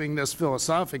grasping this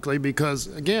philosophically because,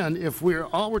 again, if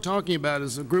all we're talking about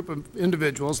is a group of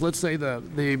individuals, let's say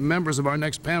the members of our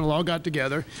next panel all got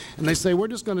together and they say, we're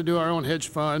just going to do our own hedge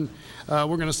fund,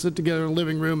 we're going to sit together in a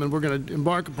living room and we're going to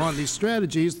embark upon these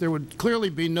strategies, there would clearly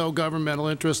be no governmental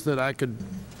interest that I could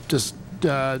just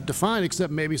define,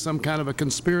 except maybe some kind of a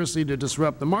conspiracy to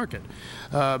disrupt the market.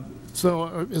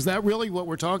 So is that really what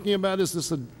we're talking about? Is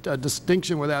this a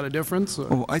distinction without a difference?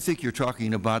 Oh, I think you're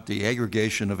talking about the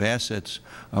aggregation of assets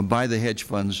by the hedge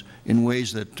funds in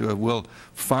ways that will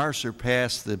far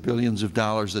surpass the billions of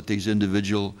dollars that these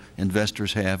individual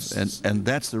investors have, and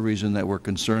that's the reason that we're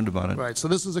concerned about it. Right. So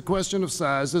this is a question of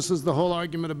size. This is the whole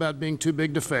argument about being too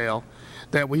big to fail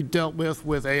that we dealt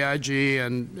with AIG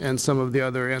and some of the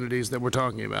other entities that we're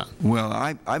talking about. Well,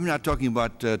 I'm not talking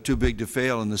about too big to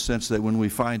fail in the sense that when we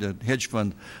find a hedge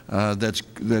fund that's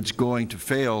going to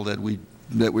fail, that we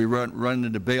run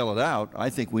in to bail it out. I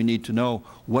think we need to know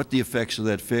what the effects of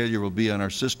that failure will be on our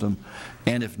system,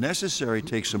 and if necessary,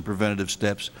 take some preventative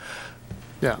steps.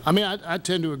 Yeah, I mean, I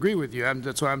tend to agree with you.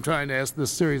 That's why I'm trying to ask this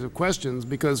series of questions,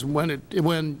 because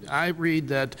when I read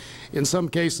that in some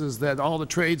cases that all the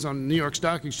trades on the New York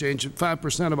Stock Exchange,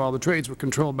 5% of all the trades were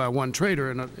controlled by one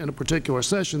trader in a particular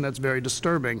session, that's very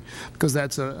disturbing, because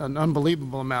that's an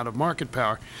unbelievable amount of market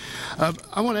power.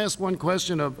 I want to ask one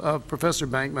question of Professor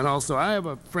Bankman also. I have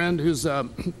a friend who's a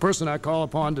person I call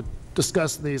upon to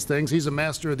discuss these things. He's a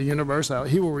master of the universe.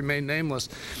 He will remain nameless.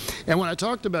 And when I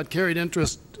talked about carried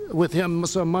interest with him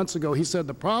some months ago, he said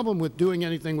the problem with doing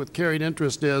anything with carried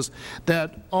interest is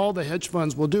that all the hedge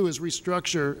funds will do is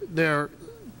restructure their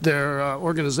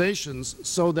organizations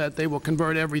so that they will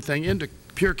convert everything into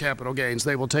pure capital gains.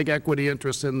 They will take equity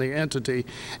interest in the entity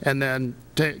and then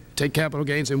take capital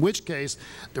gains, in which case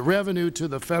the revenue to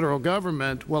the Federal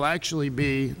Government will actually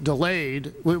be delayed.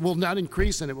 It will not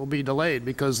increase and it will be delayed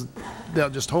because they'll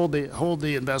just hold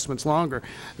the investments longer.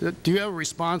 Do you have a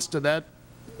response to that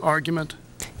argument?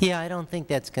 Yeah, I don't think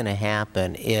that's going to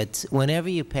happen. It's whenever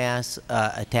you pass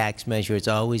a tax measure, it's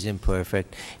always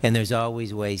imperfect, and there's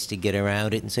always ways to get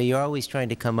around it. And so you're always trying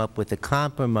to come up with a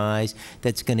compromise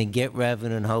that's going to get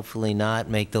revenue and hopefully not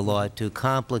make the law too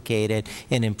complicated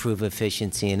and improve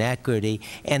efficiency and equity.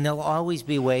 And there'll always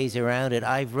be ways around it.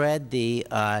 I've read the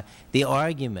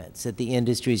arguments that the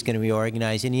industry is going to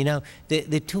reorganize. And you know,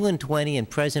 the 2 and 20 and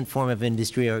present form of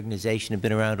industry organization have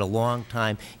been around a long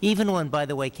time, even when, by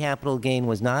the way, capital gain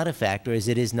was not a factor, as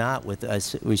it is not with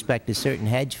respect to certain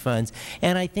hedge funds.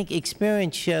 And I think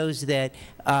experience shows that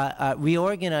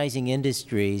reorganizing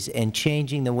industries and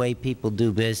changing the way people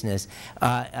do business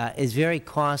is very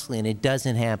costly, and it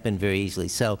doesn't happen very easily.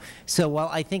 So while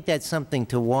I think that's something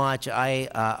to watch,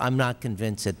 I'm not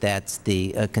convinced that that's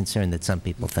the concern that some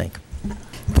people think.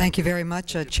 Thank you very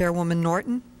much. Chairwoman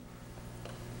Norton.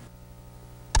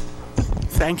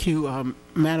 Thank you,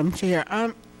 Madam Chair.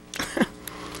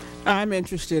 I'm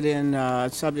interested in a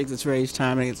subject that's raised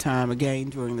time and time again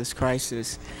during this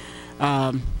crisis,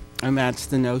 and that's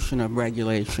the notion of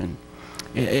regulation.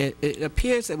 It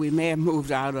appears that we may have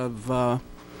moved out of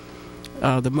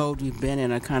the mode we've been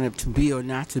in, a kind of to be or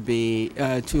not to be,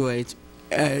 to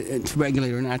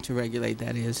regulate or not to regulate,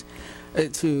 that is,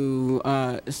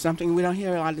 to something we don't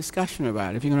hear a lot of discussion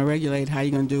about. If you're going to regulate, how are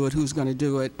you going to do it, who's going to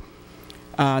do it,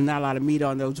 not a lot of meat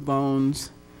on those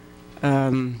bones.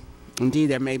 Indeed,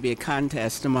 there may be a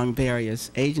contest among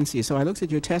various agencies. So I looked at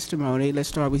your testimony. Let's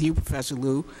start with you, Professor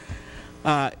Liu.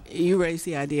 You raised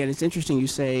the idea, and it's interesting, you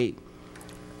say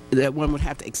that one would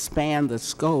have to expand the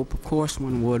scope. Of course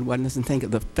one would. One doesn't think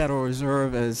of the Federal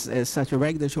Reserve as such a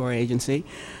regulatory agency.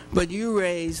 But you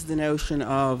raised the notion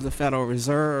of the Federal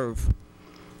Reserve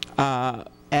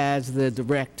as the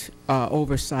direct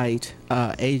oversight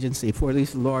agency for at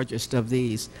least the largest of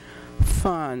these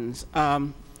funds.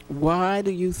 Why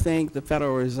do you think the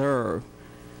Federal Reserve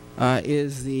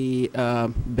is the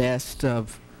best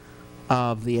of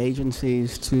the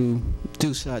agencies to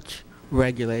do such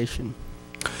regulation?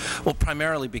 Well,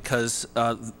 primarily because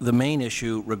the main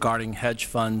issue regarding hedge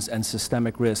funds and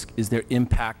systemic risk is their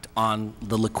impact on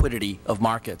the liquidity of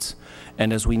markets.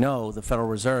 And as we know, the Federal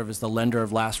Reserve is the lender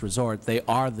of last resort. They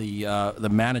are the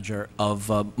manager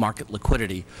of market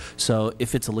liquidity. So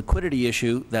if it's a liquidity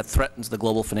issue that threatens the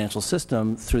global financial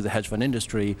system through the hedge fund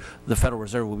industry, the Federal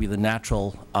Reserve will be the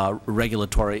natural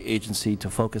regulatory agency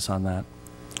to focus on that.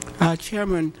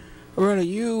 Chairman Arota,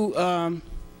 you,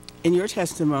 in your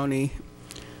testimony,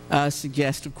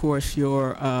 suggest, of course,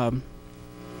 the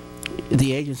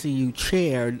agency you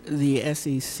chaired, the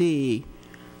SEC,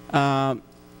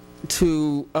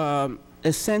 to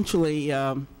essentially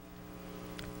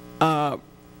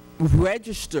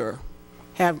register,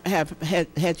 have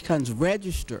hedge funds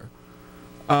register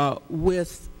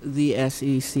with the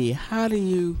SEC. How do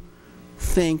you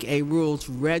think a rule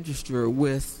to register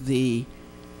with the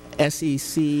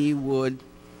SEC would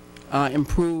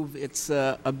improve its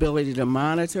ability to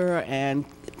monitor and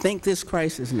think this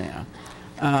crisis now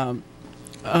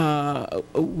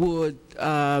would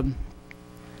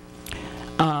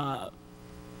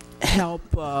help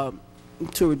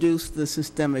to reduce the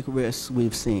systemic risks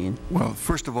we've seen? Well,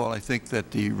 first of all, I think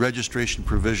that the registration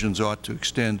provisions ought to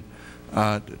extend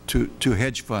to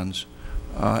hedge funds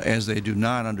as they do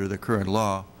not under the current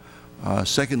law.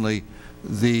 Secondly,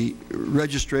 the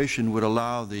registration would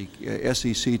allow the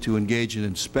SEC to engage in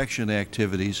inspection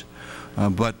activities,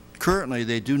 but currently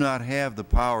they do not have the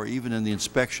power, even in the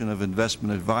inspection of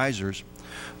investment advisors,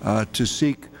 to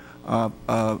seek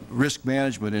risk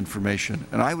management information.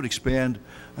 And I would expand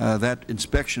that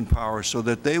inspection power so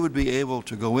that they would be able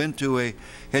to go into a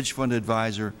hedge fund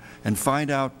advisor and find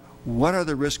out what are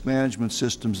the risk management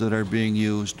systems that are being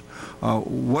used,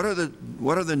 what are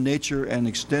the nature and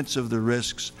extents of the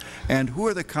risks, and who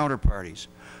are the counterparties.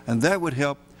 And that would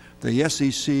help the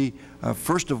SEC,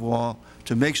 first of all,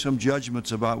 to make some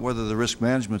judgments about whether the risk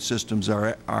management systems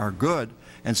are good,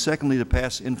 and secondly, to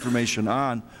pass information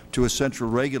on to a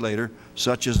central regulator,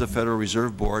 such as the Federal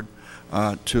Reserve Board,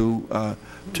 to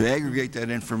aggregate that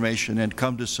information and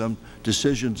come to some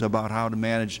decisions about how to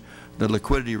manage the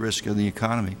liquidity risk of the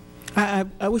economy.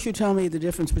 I wish you'd tell me the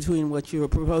difference between what you are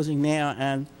proposing now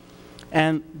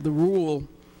and the rule,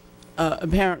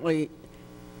 apparently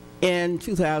in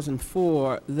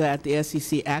 2004, that the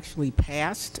SEC actually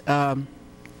passed. The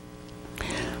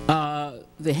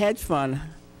hedge fund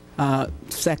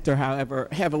sector, however,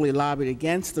 heavily lobbied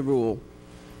against the rule,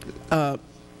 and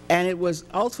it was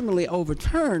ultimately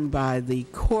overturned by the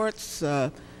courts.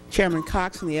 Chairman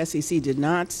Cox and the SEC did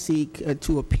not seek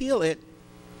to appeal it,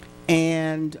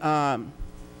 and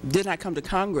did not come to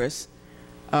Congress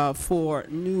for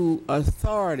new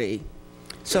authority.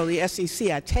 So the SEC,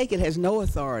 I take it, has no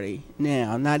authority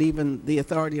now, not even the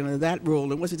authority under that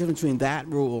rule. And what's the difference between that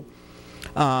rule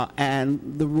and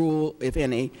the rule, if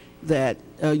any, that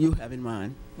you have in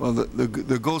mind? Well,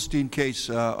 the Goldstein case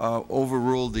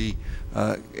overruled the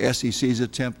SEC's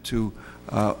attempt to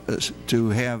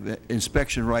have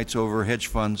inspection rights over hedge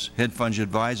fund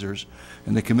advisors,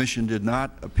 and the Commission did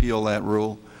not appeal that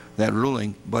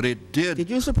ruling, but it did. Did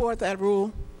you support that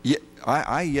rule? Yeah,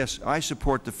 yes, I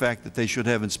support the fact that they should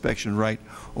have inspection right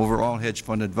over all hedge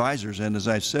fund advisors, and as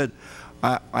I've said,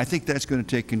 I think that's going to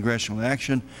take congressional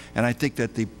action, and I think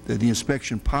that the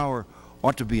inspection power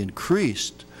ought to be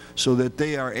increased so that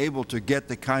they are able to get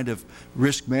the kind of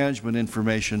risk management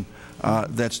information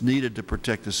that's needed to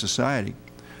protect the society.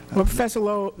 Well, Professor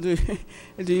Lowe, do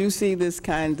you see this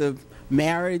kind of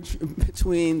marriage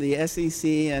between the SEC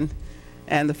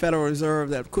and the Federal Reserve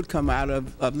that could come out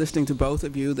of listening to both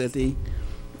of you, that the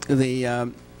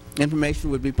information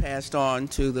would be passed on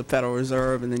to the Federal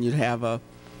Reserve, and then you'd have a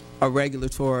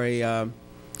regulatory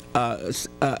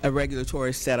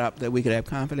setup that we could have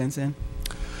confidence in?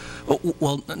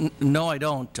 Well, no, I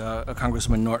don't,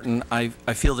 Congressman Norton. I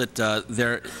feel that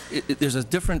there's a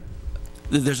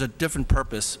different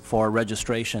purpose for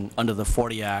registration under the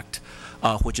 40 Act,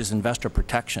 which is investor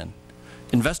protection.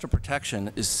 Investor protection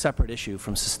is a separate issue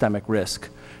from systemic risk.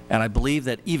 And I believe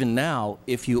that even now,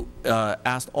 if you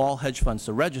asked all hedge funds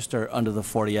to register under the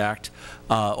 40 Act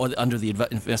or under the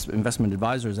Investment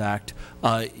Advisors Act,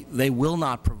 they will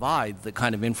not provide the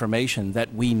kind of information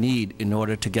that we need in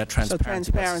order to get transparency.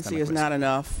 So transparency is not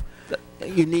enough.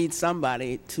 You need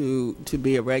somebody to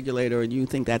be a regulator, and you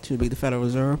think that should be the Federal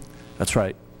Reserve? That's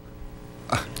right.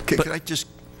 Could I just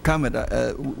comment?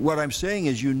 What I'm saying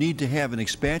is you need to have an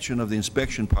expansion of the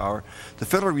inspection power. The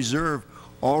Federal Reserve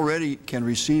already can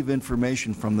receive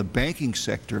information from the banking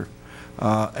sector,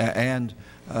 and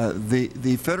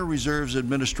the Federal Reserve's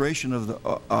administration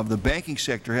of the banking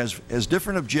sector has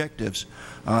different objectives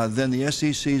than the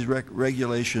SEC's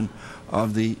regulation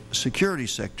of the security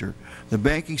sector. The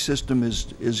banking system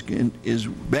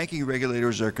banking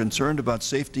regulators are concerned about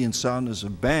safety and soundness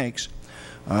of banks.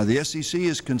 The SEC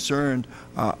is concerned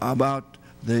about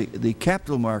the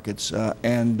capital markets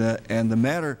and the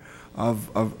matter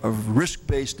of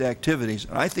risk-based activities.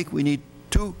 I think we need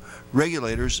two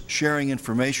regulators sharing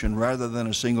information rather than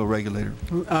a single regulator.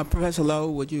 Professor Lowe,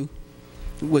 would you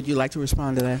like to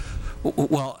respond to that?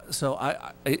 Well, so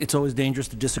it's always dangerous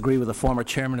to disagree with a former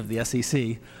chairman of the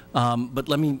SEC, but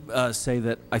let me say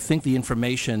that I think the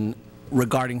information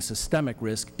regarding systemic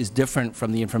risk is different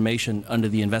from the information under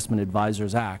the Investment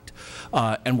Advisors Act.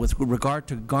 And with regard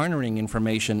to garnering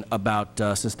information about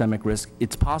systemic risk,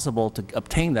 it's possible to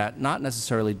obtain that not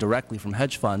necessarily directly from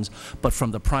hedge funds, but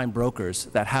from the prime brokers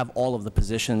that have all of the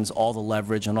positions, all the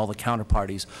leverage, and all the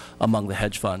counterparties among the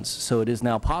hedge funds. So it is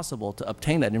now possible to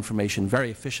obtain that information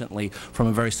very efficiently from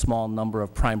a very small number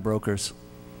of prime brokers.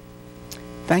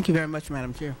 Thank you very much,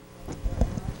 Madam Chair.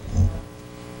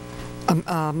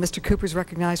 Mr. Cooper is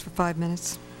recognized for 5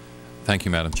 minutes. Thank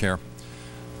you, Madam Chair.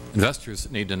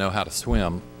 Investors need to know how to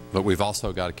swim, but we've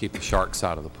also got to keep the sharks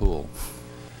out of the pool.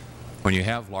 When you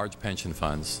have large pension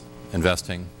funds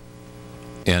investing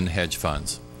in hedge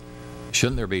funds,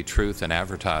 shouldn't there be truth in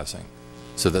advertising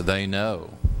so that they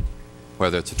know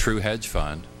whether it's a true hedge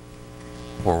fund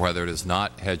or whether it is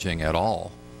not hedging at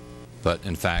all, but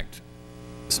in fact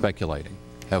speculating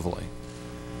heavily?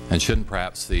 And shouldn't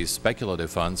perhaps these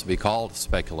speculative funds be called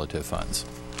speculative funds?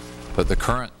 But the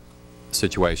current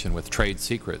situation with trade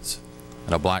secrets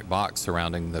and a black box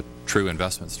surrounding the true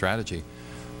investment strategy,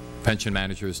 pension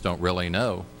managers don't really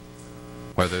know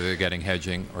whether they're getting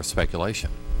hedging or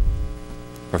speculation.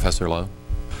 Professor Lowe?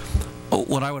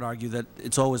 Well, I would argue that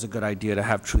it's always a good idea to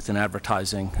have truth in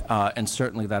advertising, and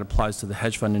certainly that applies to the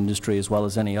hedge fund industry as well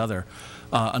as any other.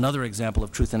 Another example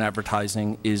of truth in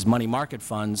advertising is money market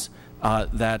funds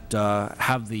that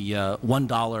have the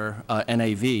 $1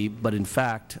 NAV, but in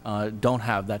fact don't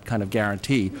have that kind of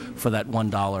guarantee for that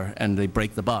 $1, and they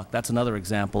break the buck. That's another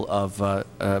example of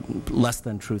less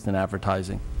than truth in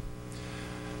advertising.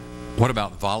 What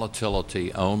about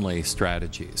volatility-only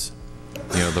strategies?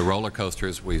 You know, the roller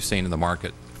coasters we've seen in the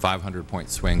market, 500-point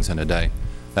swings in a day,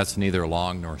 that's neither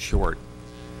long nor short.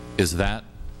 Is that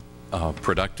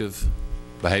productive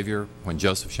behavior? When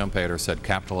Joseph Schumpeter said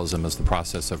capitalism is the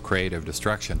process of creative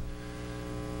destruction,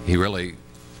 he really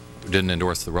didn't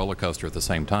endorse the roller coaster at the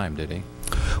same time, did he?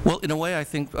 Well, in a way, I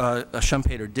think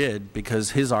Schumpeter did,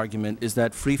 because his argument is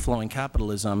that free-flowing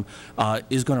capitalism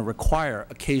is going to require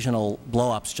occasional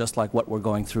blow-ups just like what we're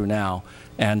going through now.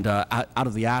 And out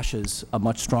of the ashes, a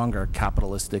much stronger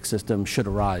capitalistic system should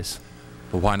arise.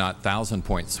 But why not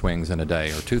 1,000-point swings in a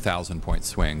day or 2,000-point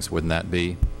swings? Wouldn't that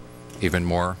be even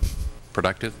more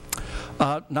productive?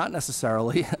 Not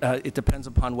necessarily. It depends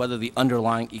upon whether the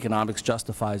underlying economics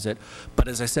justifies it. But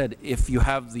as I said, if you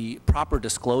have the proper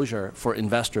disclosure for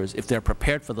investors, if they're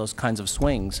prepared for those kinds of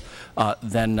swings,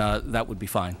 then that would be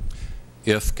fine.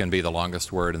 If can be the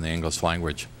longest word in the English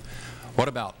language. What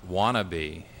about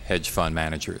wannabe hedge fund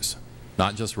managers?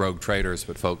 Not just rogue traders,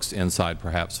 but folks inside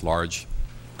perhaps large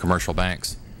commercial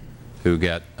banks who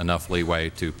get enough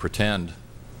leeway to pretend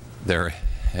they're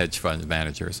hedge fund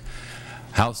managers.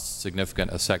 How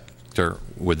significant a sector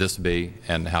would this be,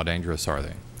 and how dangerous are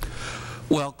they?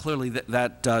 Well, clearly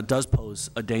that does pose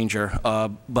a danger,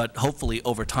 but hopefully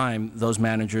over time those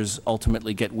managers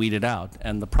ultimately get weeded out.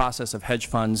 And the process of hedge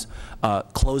funds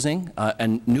closing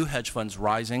and new hedge funds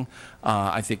rising,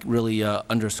 I think really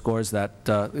underscores that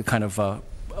kind of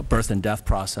birth and death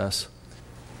process.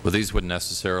 Well, these wouldn't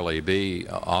necessarily be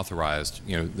authorized.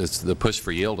 You know, the push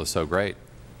for yield is so great.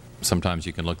 Sometimes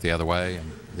you can look the other way,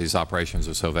 and these operations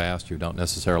are so vast you don't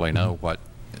necessarily know what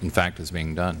in fact is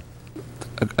being done.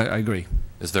 I agree.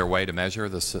 Is there a way to measure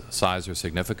the size or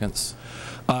significance?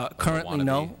 Currently,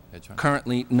 no.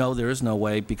 Currently, no, there is no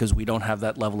way, because we don't have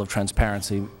that level of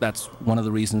transparency. That's one of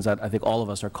the reasons that I think all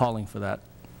of us are calling for that.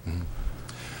 Mm-hmm.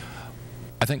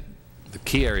 I think the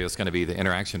key area is going to be the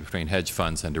interaction between hedge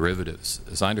funds and derivatives.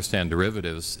 As I understand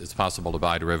derivatives, it's possible to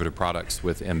buy derivative products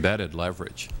with embedded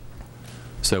leverage.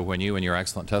 So when you in your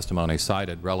excellent testimony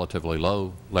cited relatively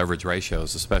low leverage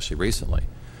ratios, especially recently,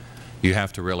 you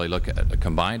have to really look at a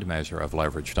combined measure of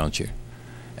leverage, don't you?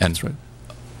 And that's right.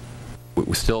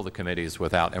 Still the committee is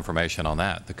without information on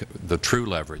that, the true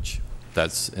leverage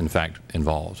that's in fact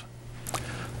involved.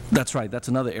 That's right. That's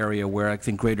another area where I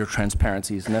think greater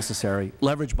transparency is necessary.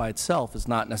 Leverage by itself is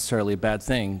not necessarily a bad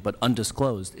thing, but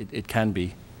undisclosed, it can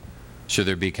be. Should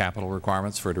there be capital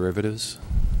requirements for derivatives?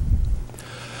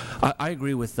 I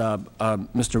agree with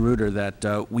Mr. Reuter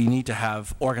that we need to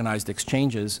have organized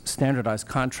exchanges, standardized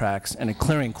contracts, and a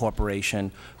clearing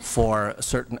corporation for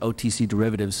certain OTC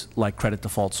derivatives like credit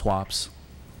default swaps.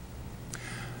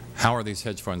 How are these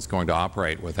hedge funds going to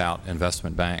operate without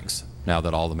investment banks, now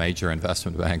that all the major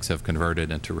investment banks have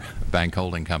converted into bank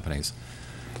holding companies?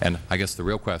 And I guess the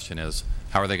real question is,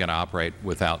 how are they going to operate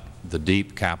without the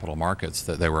deep capital markets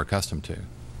that they were accustomed to?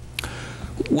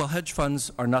 Well, hedge funds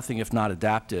are nothing if not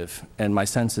adaptive, and my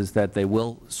sense is that they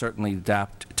will certainly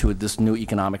adapt to this new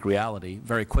economic reality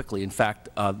very quickly. In fact,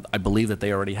 I believe that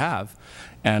they already have,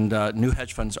 and new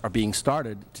hedge funds are being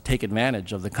started to take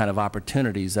advantage of the kind of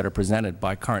opportunities that are presented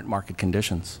by current market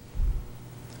conditions.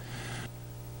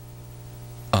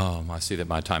 I see that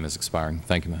my time is expiring.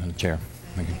 Thank you, Madam Chair.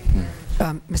 Thank you.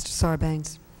 Mr.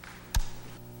 Sarbanes.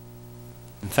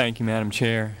 Thank you, Madam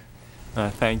Chair.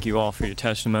 Thank you all for your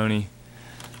testimony.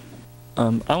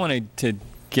 I wanted to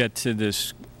get to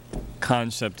this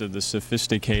concept of the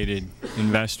sophisticated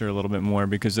investor a little bit more,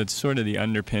 because it's sort of the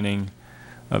underpinning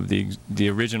of the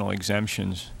original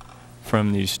exemptions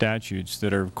from these statutes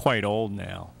that are quite old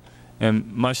now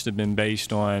and must have been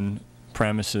based on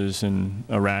premises and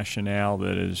a rationale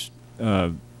that is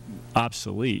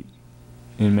obsolete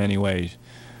in many ways.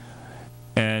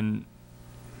 And,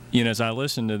 you know, as I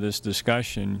listen to this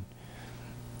discussion,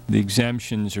 the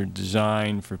exemptions are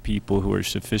designed for people who are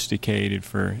sophisticated,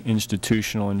 for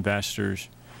institutional investors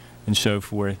and so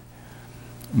forth.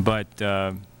 But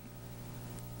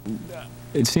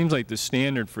it seems like the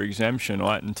standard for exemption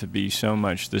oughtn't to be so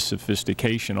much the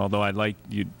sophistication, although I'd like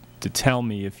you to tell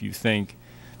me if you think,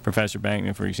 Professor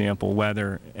Bankman, for example,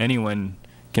 whether anyone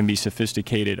can be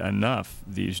sophisticated enough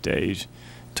these days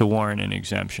to warrant an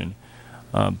exemption.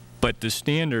 But the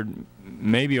standard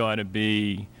maybe ought to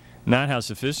be not how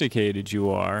sophisticated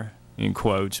you are, in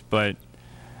quotes, but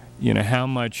you know how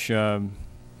much,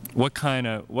 what kind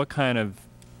of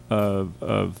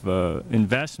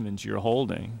investments you're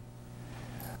holding.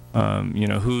 You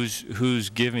know, who's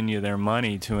giving you their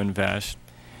money to invest,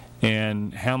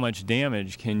 and how much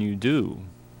damage can you do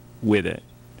with it.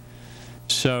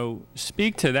 So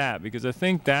speak to that, because I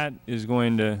think that is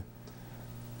going to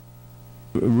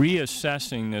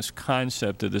reassessing this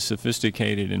concept of the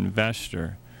sophisticated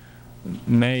investor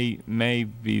may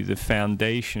be the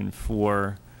foundation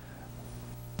for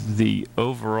the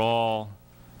overall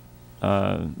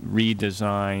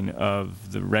redesign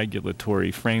of the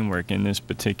regulatory framework in this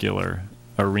particular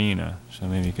arena. So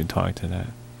maybe you could talk to that.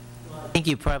 I think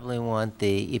you probably don't want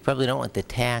the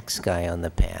tax guy on the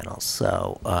panel,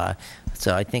 so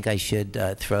so I think I should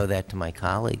throw that to my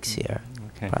colleagues here.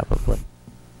 Okay. Probably.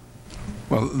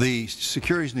 Well, the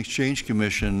Securities and Exchange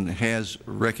Commission has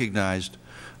recognized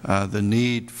the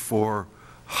need for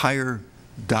higher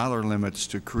dollar limits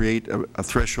to create a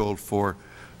threshold for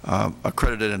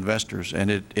accredited investors, and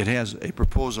it has a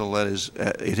proposal that is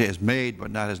it has made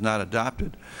but has not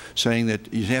adopted, saying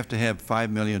that you have to have $5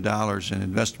 million in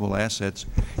investable assets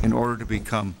in order to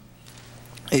become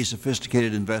a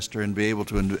sophisticated investor and be able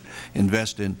to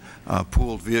invest in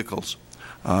pooled vehicles.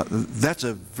 That's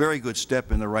a very good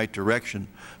step in the right direction.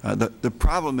 The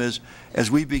problem is, as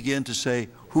we begin to say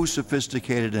who's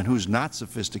sophisticated and who's not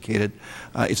sophisticated,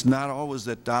 it's not always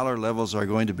that dollar levels are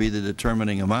going to be the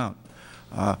determining amount.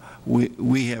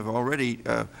 We have already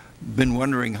been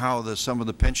wondering how some of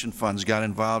the pension funds got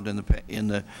involved in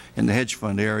the hedge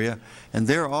fund area, and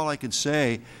there all I can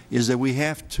say is that we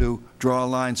have to draw a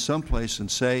line someplace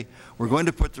and say we're going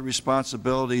to put the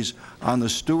responsibilities on the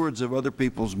stewards of other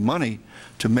people's money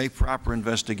to make proper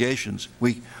investigations.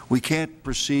 We can't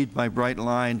proceed by bright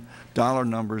line dollar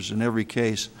numbers in every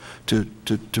case to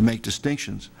make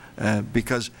distinctions,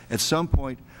 because at some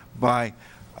point by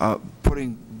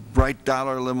putting bright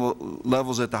dollar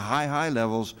levels at the high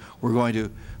levels, we're going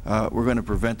to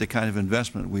prevent the kind of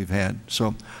investment we've had.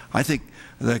 So I think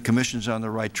the Commission's on the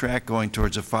right track, going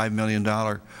towards a $5 million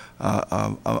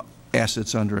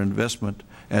assets under investment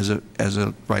as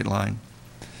a right line.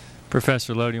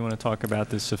 Professor Lowe, do you want to talk about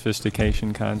this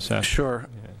sophistication concept? Sure.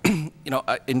 Yeah.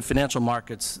 in financial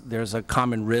markets, there's a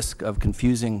common risk of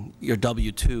confusing your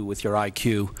W-2 with your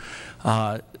IQ.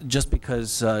 Just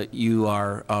because you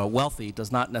are wealthy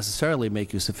does not necessarily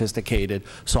make you sophisticated.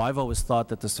 So I've always thought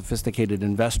that the sophisticated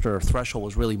investor threshold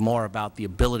was really more about the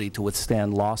ability to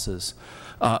withstand losses.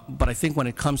 But I think when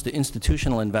it comes to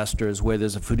institutional investors where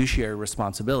there's a fiduciary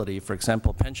responsibility, for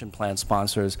example, pension plan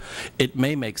sponsors, it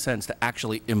may make sense to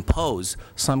actually impose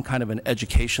some kind of an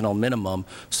educational minimum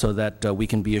so that we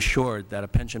can be assured that a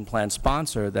pension plan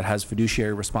sponsor that has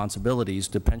fiduciary responsibilities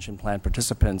to pension plan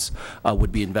participants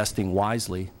would be investing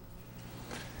wisely.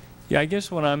 Yeah, I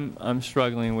guess what I'm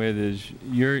struggling with is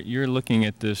you're looking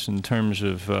at this in terms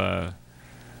of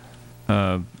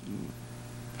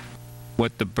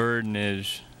what the burden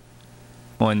is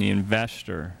on the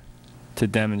investor to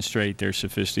demonstrate their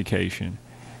sophistication.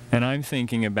 And I'm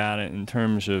thinking about it in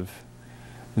terms of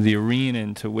the arena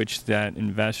into which that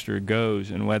investor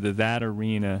goes and whether that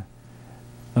arena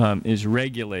is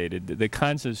regulated. The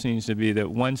concept seems to be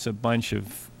that once a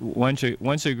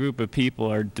group of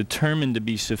people are determined to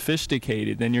be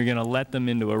sophisticated, then you're going to let them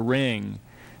into a ring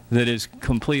that is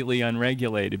completely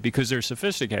unregulated because they're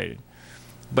sophisticated.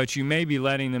 But you may be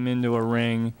letting them into a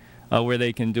ring where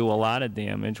they can do a lot of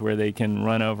damage, where they can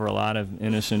run over a lot of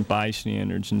innocent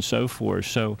bystanders and so forth.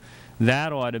 So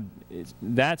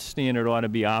that standard ought to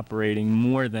be operating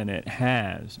more than it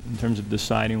has in terms of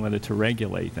deciding whether to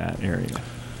regulate that area.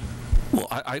 Well,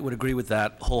 I would agree with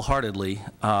that wholeheartedly.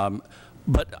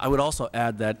 But I would also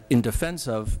add that in defense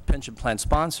of pension plan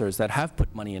sponsors that have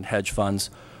put money in hedge funds,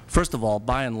 first of all,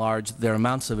 by and large, their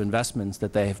amounts of investments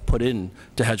that they have put in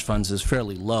to hedge funds is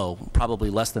fairly low, probably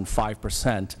less than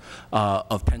 5%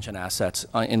 of pension assets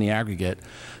in the aggregate.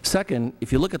 Second,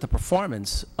 if you look at the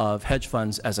performance of hedge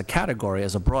funds as a category,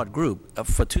 as a broad group,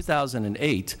 for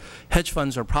 2008, hedge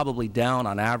funds are probably down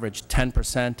on average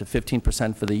 10% to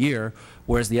 15% for the year,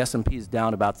 whereas the S&P is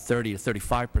down about 30 to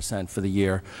 35% for the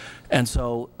year. And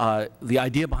so the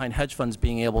idea behind hedge funds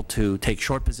being able to take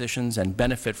short positions and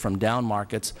benefit from down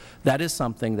markets, that is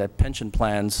something that pension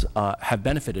plans have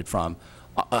benefited from.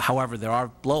 However, there are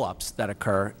blow-ups that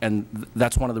occur, and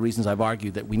that's one of the reasons I've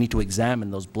argued that we need to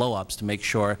examine those blow-ups to make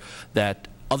sure that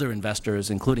other investors,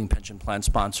 including pension plan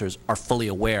sponsors, are fully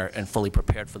aware and fully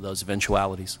prepared for those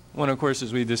eventualities. Well, of course,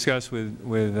 as we discussed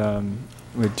with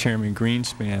Chairman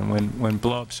Greenspan, when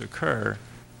blow-ups occur,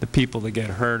 the people that get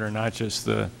hurt are not just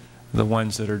the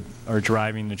ones that are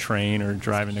driving the train or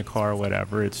driving the car or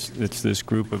whatever. It's this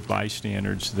group of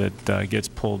bystanders that gets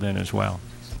pulled in as well.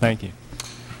 Thank you.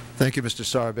 Thank you, Mr.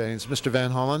 Sarbanes. Mr.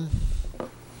 Van Hollen.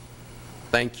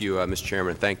 Thank you, Mr.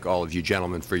 Chairman. Thank all of you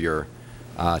gentlemen for your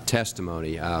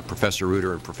testimony. Professor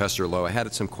Reuter and Professor Lowe, I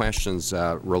had some questions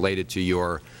related to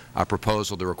your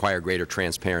proposal to require greater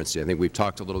transparency. I think we've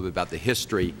talked a little bit about the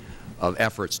history of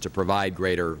efforts to provide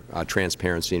greater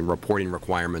transparency and reporting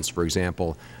requirements, for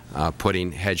example,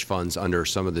 putting hedge funds under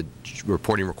some of the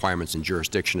reporting requirements and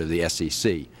jurisdiction of the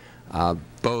SEC,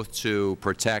 both to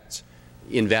protect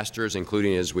investors,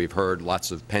 including, as we've heard,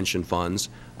 lots of pension funds,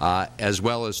 as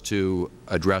well as to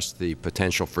address the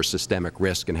potential for systemic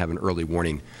risk and have an early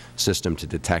warning system to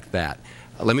detect that.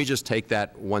 Let me just take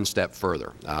that one step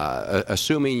further.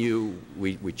 Assuming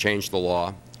we change the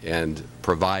law and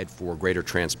provide for greater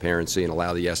transparency and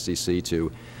allow the SEC to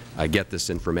get this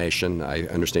information, I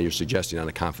understand you're suggesting on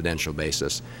a confidential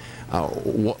basis,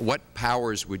 what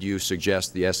powers would you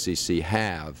suggest the SEC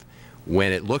have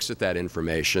when it looks at that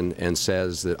information and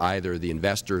says that either the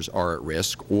investors are at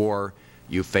risk or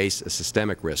you face a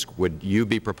systemic risk? Would you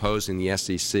be proposing the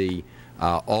SEC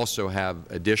also have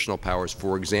additional powers,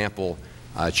 for example,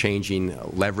 changing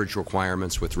leverage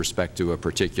requirements with respect to a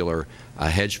particular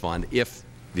hedge fund if,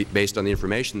 based on the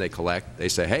information they collect, they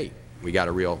say, hey, we got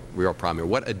a real problem here?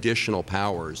 What additional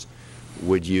powers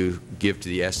would you give to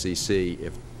the SEC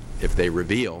if they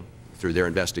reveal, through their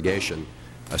investigation,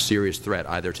 a serious threat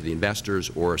either to the investors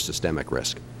or a systemic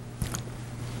risk?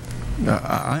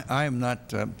 I am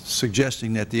not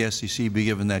suggesting that the SEC be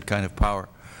given that kind of power.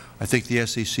 I think the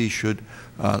SEC should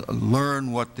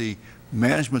learn what the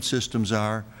management systems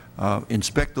are,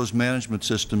 inspect those management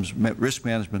systems, risk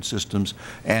management systems,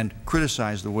 and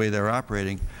criticize the way they're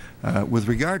operating. With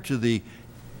regard to the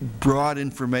broad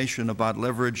information about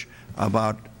leverage,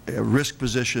 about risk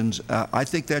positions, I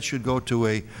think that should go to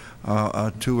a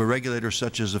regulator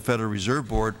such as the Federal Reserve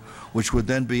Board, which would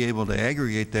then be able to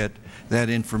aggregate that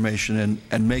information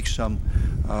and make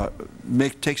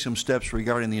take some steps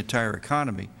regarding the entire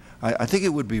economy. I think it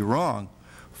would be wrong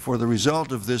for the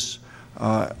result of this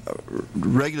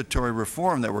regulatory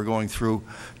reform that we're going through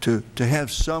to have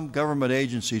some government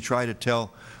agency try to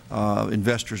tell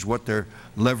investors what their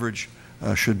leverage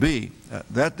should be.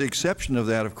 The exception of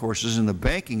that, of course, is in the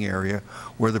banking area,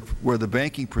 where the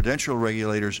banking prudential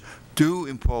regulators do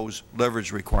impose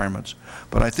leverage requirements.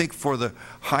 But I think for the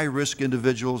high-risk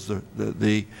individuals,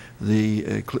 including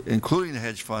the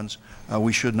hedge funds,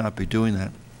 we should not be doing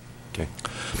that. Okay.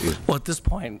 Well, at this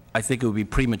point, I think it would be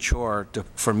premature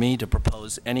for me to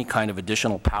propose any kind of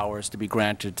additional powers to be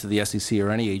granted to the SEC or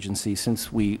any agency, since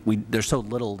there's so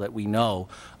little that we know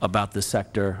about this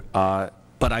sector.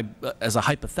 But as a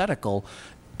hypothetical,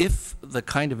 if the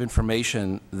kind of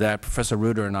information that Professor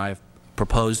Reuter and I have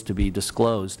proposed to be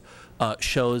disclosed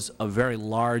shows a very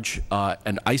large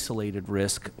and isolated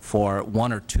risk for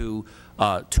one or two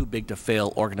too big to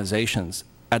fail organizations,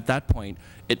 at that point,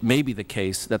 it may be the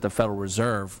case that the Federal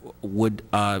Reserve would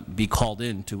be called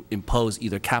in to impose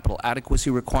either capital adequacy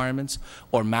requirements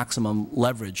or maximum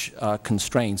leverage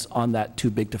constraints on that too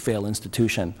big to fail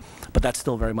institution. But that's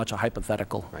still very much a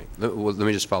hypothetical. Right. Well, let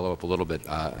me just follow up a little bit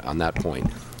on that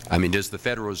point. I mean, does the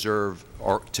Federal Reserve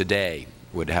today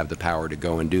would have the power to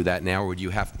go and do that now, or would you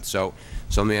have to? So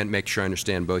let me make sure I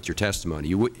understand both your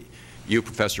testimony. You,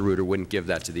 Professor Reuter, wouldn't give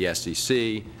that to the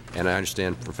SEC, and I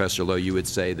understand, Professor Lowe, you would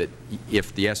say that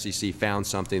if the SEC found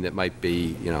something that might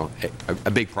be,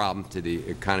 a big problem to the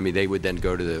economy, they would then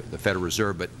go to the Federal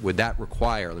Reserve. But would that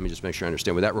require, let me just make sure I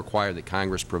understand, would that require that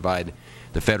Congress provide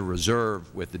the Federal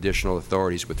Reserve with additional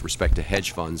authorities with respect to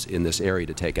hedge funds in this area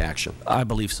to take action? I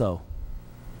believe so.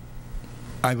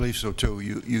 I believe so,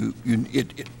 too.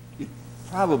 It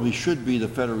probably should be the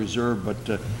Federal Reserve,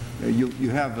 but you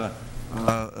have the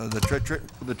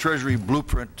Treasury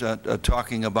blueprint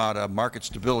talking about a market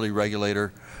stability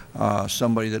regulator,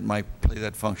 somebody that might play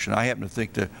that function. I happen to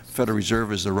think the Federal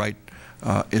Reserve is the right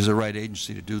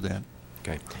agency to do that.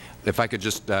 Okay. If I could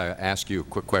just ask you a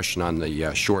quick question on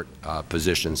the short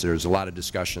positions. There's a lot of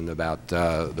discussion about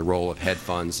the role of hedge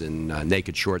funds in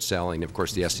naked short selling. Of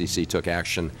course, the SEC took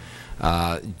action.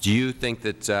 Do you think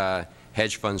that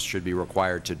hedge funds should be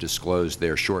required to disclose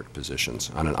their short positions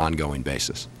on an ongoing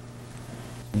basis?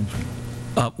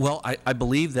 Well, I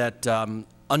believe that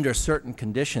under certain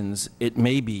conditions it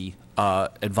may be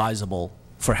advisable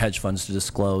for hedge funds to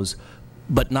disclose,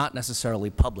 but not necessarily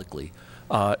publicly.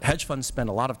 Hedge funds spend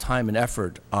a lot of time and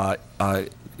effort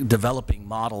developing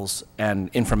models and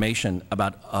information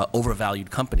about overvalued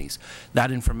companies.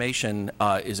 That information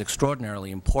is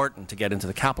extraordinarily important to get into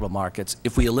the capital markets.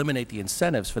 If we eliminate the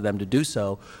incentives for them to do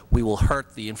so, we will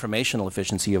hurt the informational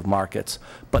efficiency of markets.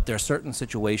 But there are certain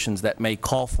situations that may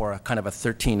call for a kind of a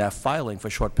 13F filing for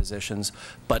short positions,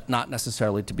 but not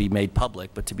necessarily to be made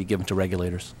public, but to be given to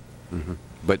regulators. Mm-hmm.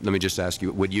 But let me just ask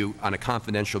you, would you, on a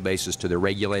confidential basis to the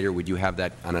regulator, would you have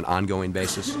that on an ongoing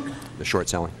basis, the short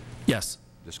selling? Yes.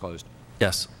 Disclosed?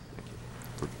 Yes. Thank you.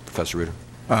 Professor Reuter?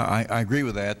 I agree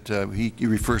with that. He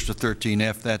refers to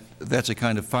 13F. That's a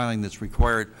kind of filing that's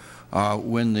required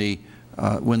when the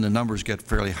numbers get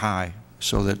fairly high,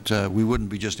 so that we wouldn't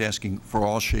be just asking for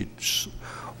all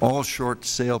short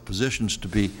sale positions to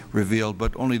be revealed,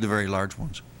 but only the very large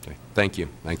ones. Okay. Thank you.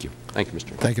 Thank you. Thank you, Mr.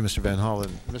 Chairman. Thank you, Mr. Van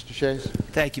Hollen. Mr. Shays?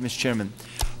 Thank you, Mr. Chairman.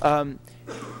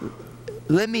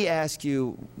 Let me ask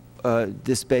you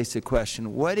this basic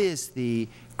question. What is the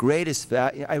greatest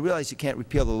value? I realize you can't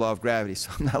repeal the law of gravity, so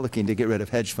I'm not looking to get rid of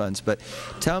hedge funds, but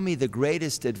tell me the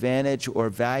greatest advantage or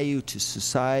value to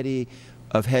society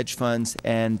of hedge funds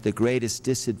and the greatest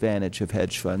disadvantage of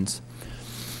hedge funds.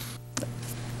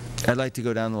 I'd like to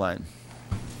go down the line.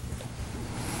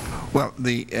 Well,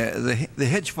 the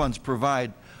hedge funds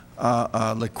provide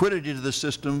liquidity to the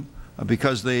system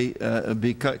because they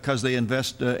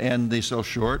invest and they sell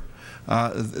short.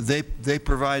 They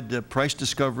provide price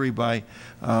discovery by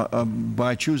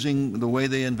choosing the way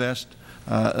they invest.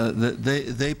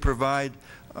 They provide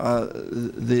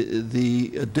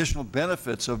the additional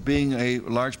benefits of being a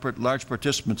large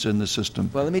participants in the system.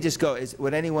 Well, let me just go.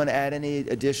 Would anyone add any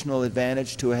additional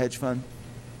advantage to a hedge fund?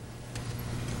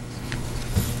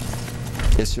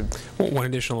 Yes, sir. Well, one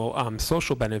additional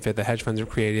social benefit that hedge funds have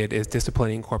created is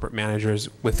disciplining corporate managers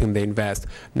with whom they invest.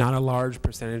 Not a large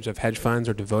percentage of hedge funds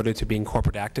are devoted to being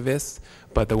corporate activists,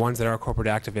 but the ones that are corporate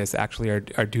activists actually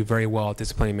do very well at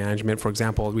disciplining management. For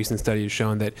example, a recent study has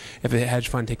shown that if a hedge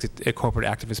fund takes a corporate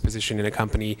activist position in a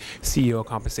company, CEO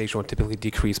compensation will typically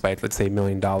decrease by, let's say, $1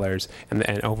 million,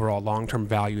 and overall long-term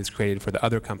value is created for the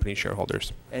other company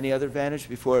shareholders. Any other advantage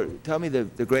before? Tell me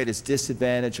the greatest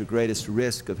disadvantage or greatest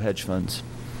risk of hedge funds.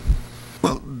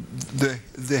 Well,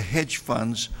 the hedge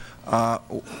funds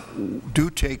do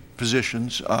take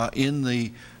positions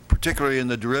particularly in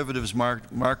the derivatives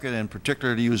market, and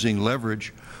particularly using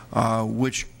leverage,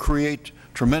 which create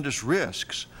tremendous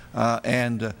risks.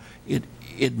 And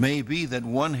it may be that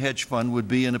one hedge fund would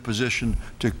be in a position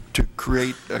to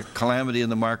create a calamity in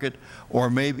the market, or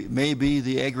maybe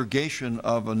the aggregation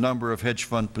of a number of hedge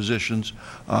fund positions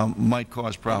might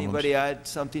cause problems. Anybody add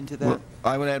something to that? Well,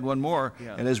 I would add one more,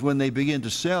 Yeah. and as when they begin to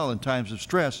sell in times of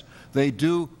stress, they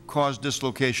do cause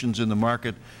dislocations in the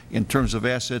market in terms of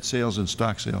asset sales and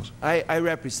stock sales. I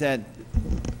represent,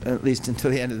 at least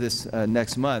until the end of this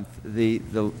next month,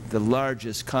 the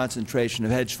largest concentration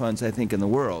of hedge funds, I think, in the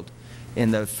world,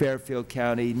 in the Fairfield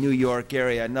County, New York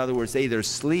area. In other words, they either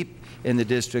sleep in the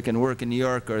district and work in New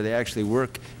York, or they actually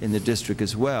work in the district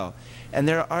as well. And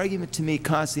their argument to me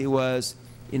constantly was,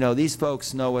 you know, these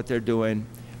folks know what they're doing.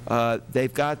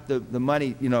 They've got the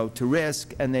money, you know, to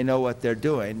risk, and they know what they're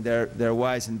doing. They're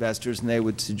wise investors, and they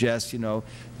would suggest, you know,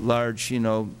 large, you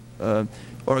know,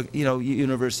 or you know,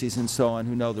 universities and so on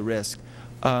who know the risk.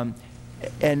 And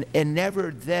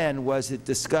never then was it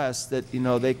discussed that, you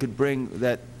know, they could bring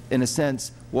that, in a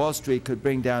sense, Wall Street could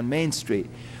bring down Main Street.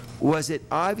 Was it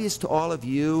obvious to all of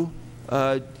you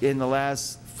in the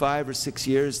last 5 or 6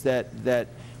 years that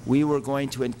we were going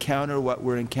to encounter what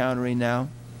we're encountering now?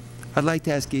 I'd like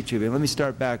to ask each of you. Let me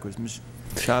start backwards. Ms.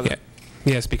 Chavez? Yeah.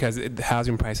 Yes, because the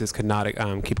housing prices could not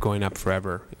keep going up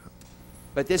forever.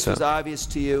 But this was obvious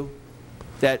to you,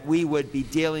 that we would be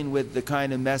dealing with the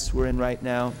kind of mess we're in right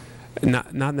now?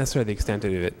 Not necessarily the extent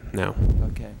of it, no.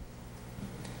 Okay.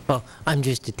 Well, I'm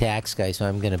just a tax guy, so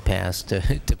I'm going to pass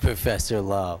to Professor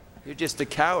Lowe. You're just a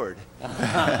coward.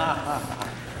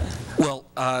 Well,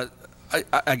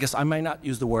 I guess I might not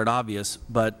use the word obvious,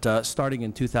 but starting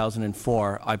in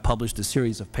 2004, I published a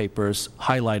series of papers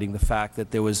highlighting the fact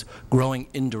that there was growing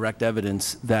indirect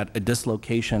evidence that a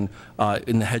dislocation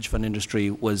in the hedge fund industry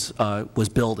was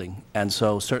building, and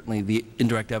so certainly the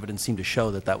indirect evidence seemed to show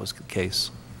that that was the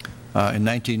case. In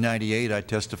 1998, I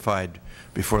testified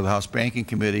before the House Banking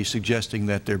Committee suggesting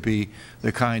that there be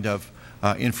the kind of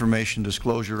information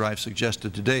disclosure I've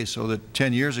suggested today, so that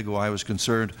 10 years ago I was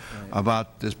concerned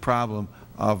about this problem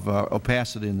of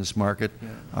opacity in this market.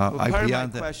 Well, part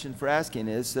of my question for asking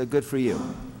is good for you.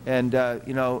 And,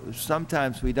 you know,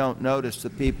 sometimes we don't notice the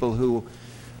people who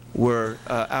were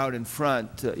out in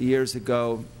front years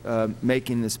ago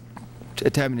attempting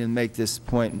to make this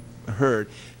point heard.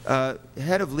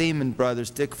 Head of Lehman Brothers,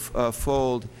 Dick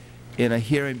Fuld, in a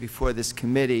hearing before this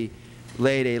committee,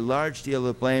 laid a large deal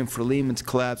of blame for Lehman's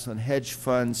collapse on hedge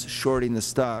funds shorting the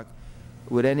stock.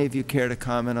 Would any of you care to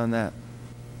comment on that?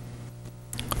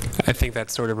 I think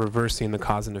that's sort of reversing the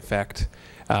cause and effect.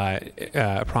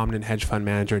 A prominent hedge fund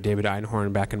manager, David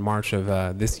Einhorn, back in March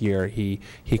of this year, he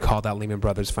called out Lehman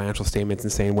Brothers' financial statements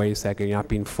and saying, wait a second, you're not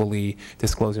being fully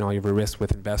disclosing all your risks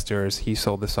with investors. He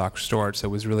sold the stock short. So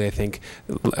it was really, I think,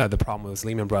 the problem was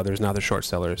Lehman Brothers, not the short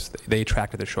sellers. They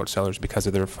attracted the short sellers because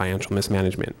of their financial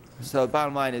mismanagement. So the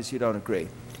bottom line is you don't agree?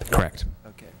 Correct.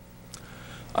 Okay.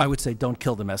 I would say don't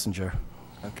kill the messenger.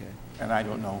 Okay. And I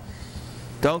don't know.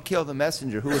 Don't kill the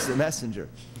messenger. Who is the messenger?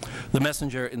 The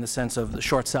messenger in the sense of the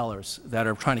short sellers that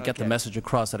are trying to get the message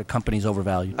across that a company is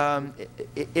overvalued.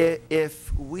 Is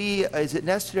it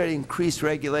necessary to increase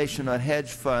regulation on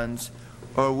hedge funds,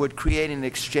 or would creating an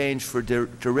exchange for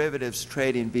derivatives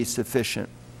trading be sufficient?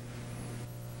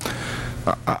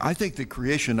 I think the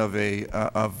creation of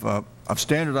of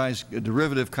standardized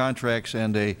derivative contracts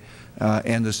and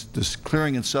this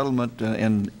clearing and settlement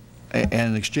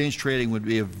and exchange trading would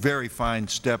be a very fine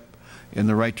step in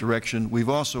the right direction. We've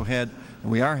also had,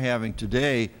 and we are having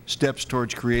today, steps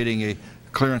towards creating a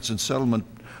clearance and settlement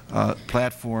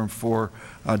platform for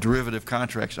derivative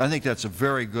contracts. I think that's a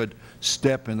very good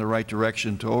step in the right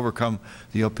direction to overcome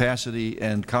the opacity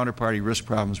and counterparty risk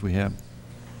problems we have.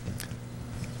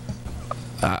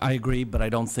 I agree, but I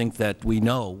don't think that we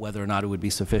know whether or not it would be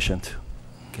sufficient.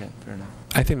 Okay, fair enough.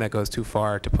 I think that goes too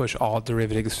far to push all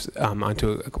derivatives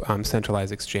onto a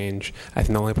centralized exchange. I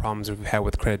think the only problems we've had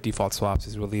with credit default swaps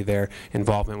is really their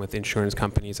involvement with insurance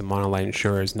companies and monoline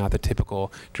insurers, not the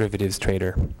typical derivatives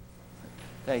trader.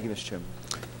 Thank you, Mr. Chairman.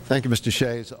 Thank you, Mr.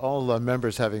 Shays. All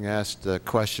members having asked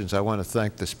questions, I want to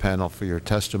thank this panel for your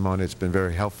testimony. It's been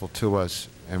very helpful to us,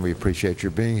 and we appreciate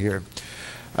your being here.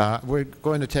 We're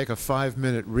going to take a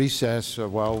 5-minute recess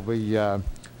while we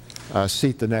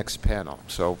seat the next panel.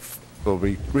 So we'll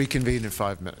reconvene in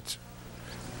 5 minutes.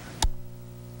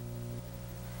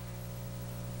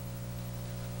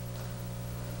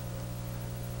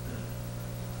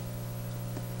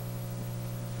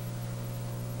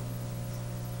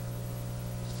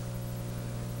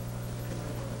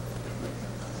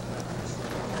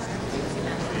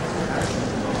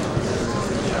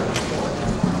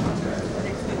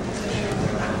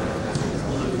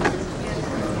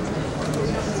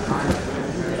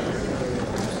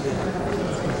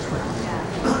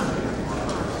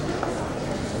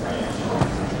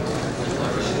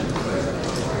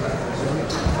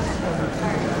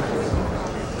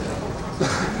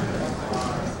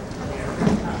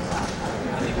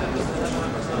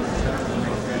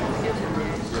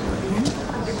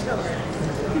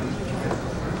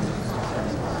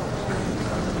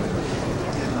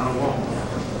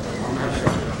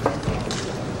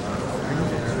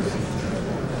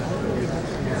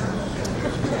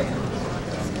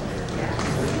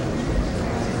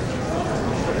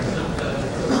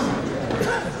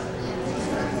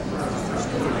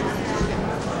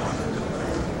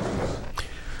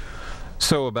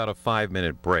 So about a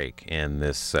 5-minute break in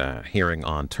this hearing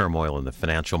on turmoil in the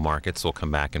financial markets. We'll come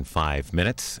back in 5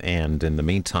 minutes. And in the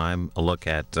meantime, a look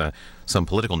at some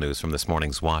political news from this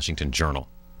morning's Washington Journal.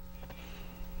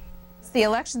 The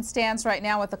election stands right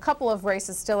now with a couple of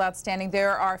races still outstanding.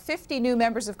 There are 50 new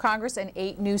members of Congress and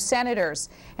 8 new senators.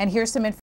 And here's some information.